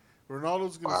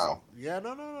 Ronaldo's gonna. Wow. Yeah,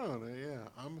 no. Yeah,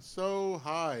 I'm so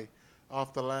high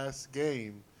off the last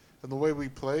game and the way we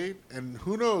played, and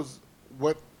who knows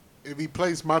what if he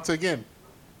plays Mata again?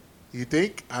 You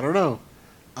think? I don't know.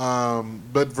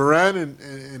 But Varane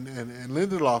and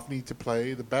Lindelof need to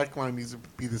play. The back line needs to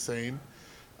be the same.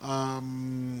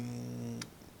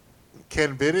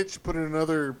 Can Vidic put in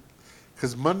another?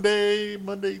 Because Monday,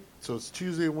 so it's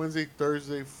Tuesday, Wednesday,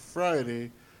 Thursday,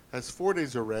 Friday, has 4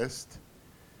 days of rest.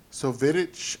 So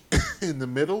Vidic in the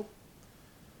middle.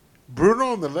 Bruno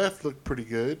on the left looked pretty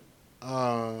good.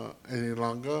 And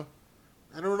Ilanga.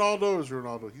 And Ronaldo is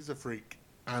Ronaldo. He's a freak.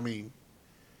 I mean,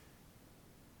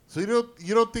 so you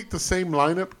don't think the same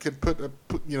lineup can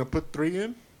put 3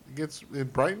 in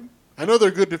Brighton? I know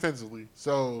they're good defensively,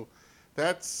 so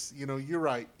that's you're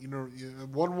right.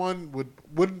 1-1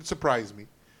 wouldn't surprise me,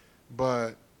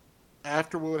 but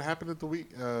after what happened at the week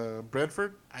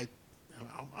Brentford, I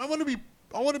want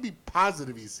to be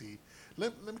positive. You see,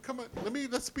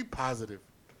 let's be positive.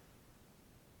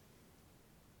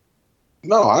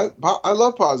 No, I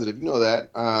love positive. You know that.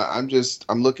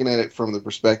 I'm looking at it from the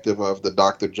perspective of the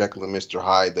Dr. Jekyll and Mr.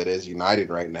 Hyde that is United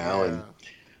right now, and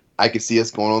I could see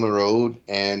us going on the road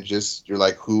and just you're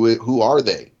like, who are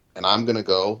they? And I'm gonna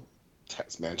go,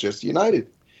 that's Manchester United.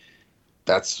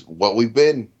 That's what we've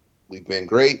been. We've been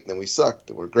great, then we sucked.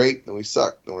 Then we're great, then we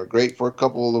sucked. Then we're great for a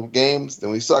couple of games, then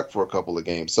we sucked for a couple of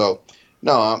games. So,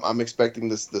 no, I'm expecting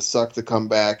the suck to come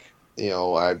back.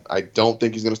 I don't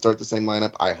think he's going to start the same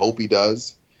lineup. I hope he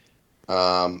does.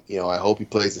 I hope he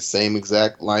plays the same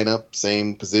exact lineup,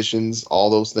 same positions, all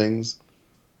those things.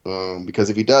 Because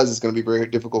if he does, it's going to be very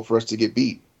difficult for us to get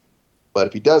beat. But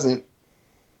if he doesn't,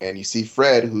 and you see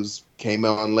Fred, who's came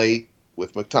on late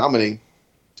with McTominay,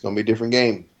 it's going to be a different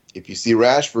game. If you see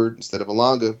Rashford instead of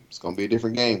Alonga, it's going to be a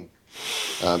different game.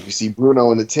 If you see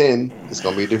Bruno in the 10, it's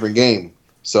going to be a different game.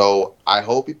 So I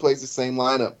hope he plays the same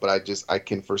lineup, but I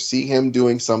can foresee him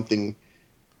doing something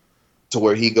to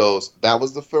where he goes, that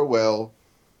was the farewell,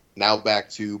 now back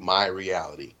to my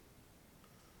reality.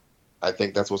 I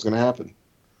think that's what's going to happen.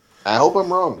 I hope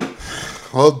I'm wrong.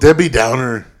 Well, Debbie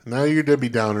Downer. Now you're Debbie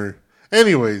Downer.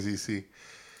 Anyways, EC.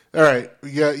 All right,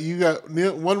 you got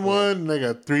 1-1, and I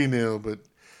got 3-0. But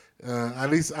at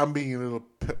least I'm being a little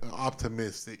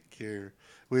optimistic here,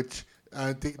 which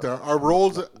I think our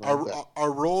roles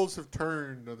have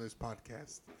turned on this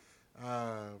podcast.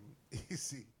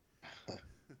 EC.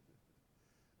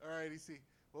 All right, EC.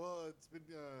 Well, it's been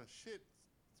shit.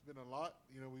 It's been a lot.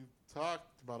 We've talked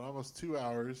about almost 2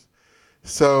 hours.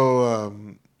 So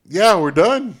yeah, we're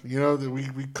done.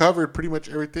 We covered pretty much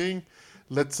everything.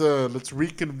 Let's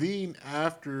reconvene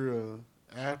after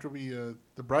we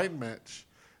the Brighton match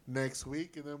next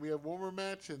week, and then we have one more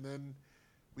match, and then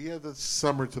we have the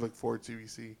summer to look forward to. You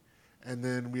see, and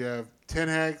then we have Ten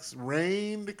Hag's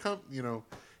reign to come.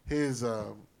 His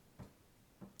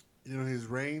his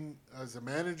reign as a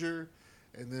manager,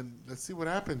 and then let's see what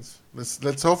happens.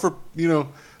 Let's hope for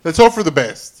let's hope for the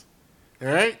best. All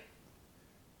right.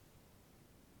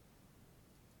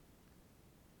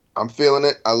 I'm feeling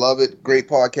it. I love it. Great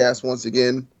podcast once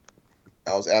again.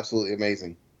 That was absolutely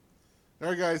amazing. All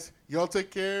right, guys. Y'all take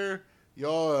care.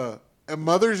 Y'all, and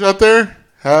mothers out there,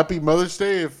 happy Mother's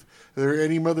Day. If there are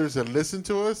any mothers that listen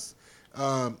to us,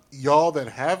 y'all that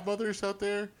have mothers out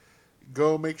there,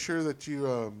 go make sure that you,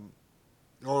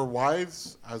 or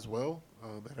wives as well,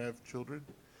 that have children,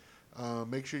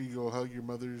 make sure you go hug your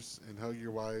mothers and hug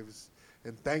your wives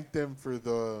and thank them for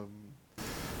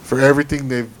everything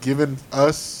they've given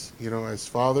us, as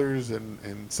fathers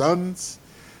and sons.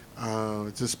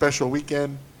 It's a special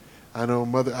weekend. I know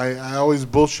I always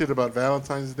bullshit about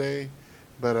Valentine's Day,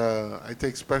 but I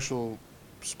take special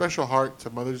heart to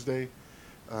Mother's Day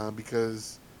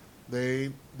because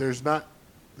there's not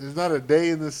a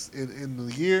day in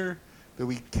the year that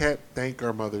we can't thank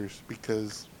our mothers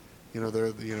because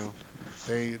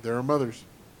they're our mothers.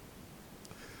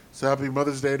 So happy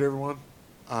Mother's Day to everyone.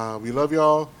 We love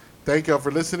y'all. Thank y'all for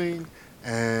listening.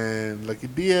 And Lucky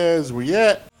Diaz, where you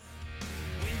at?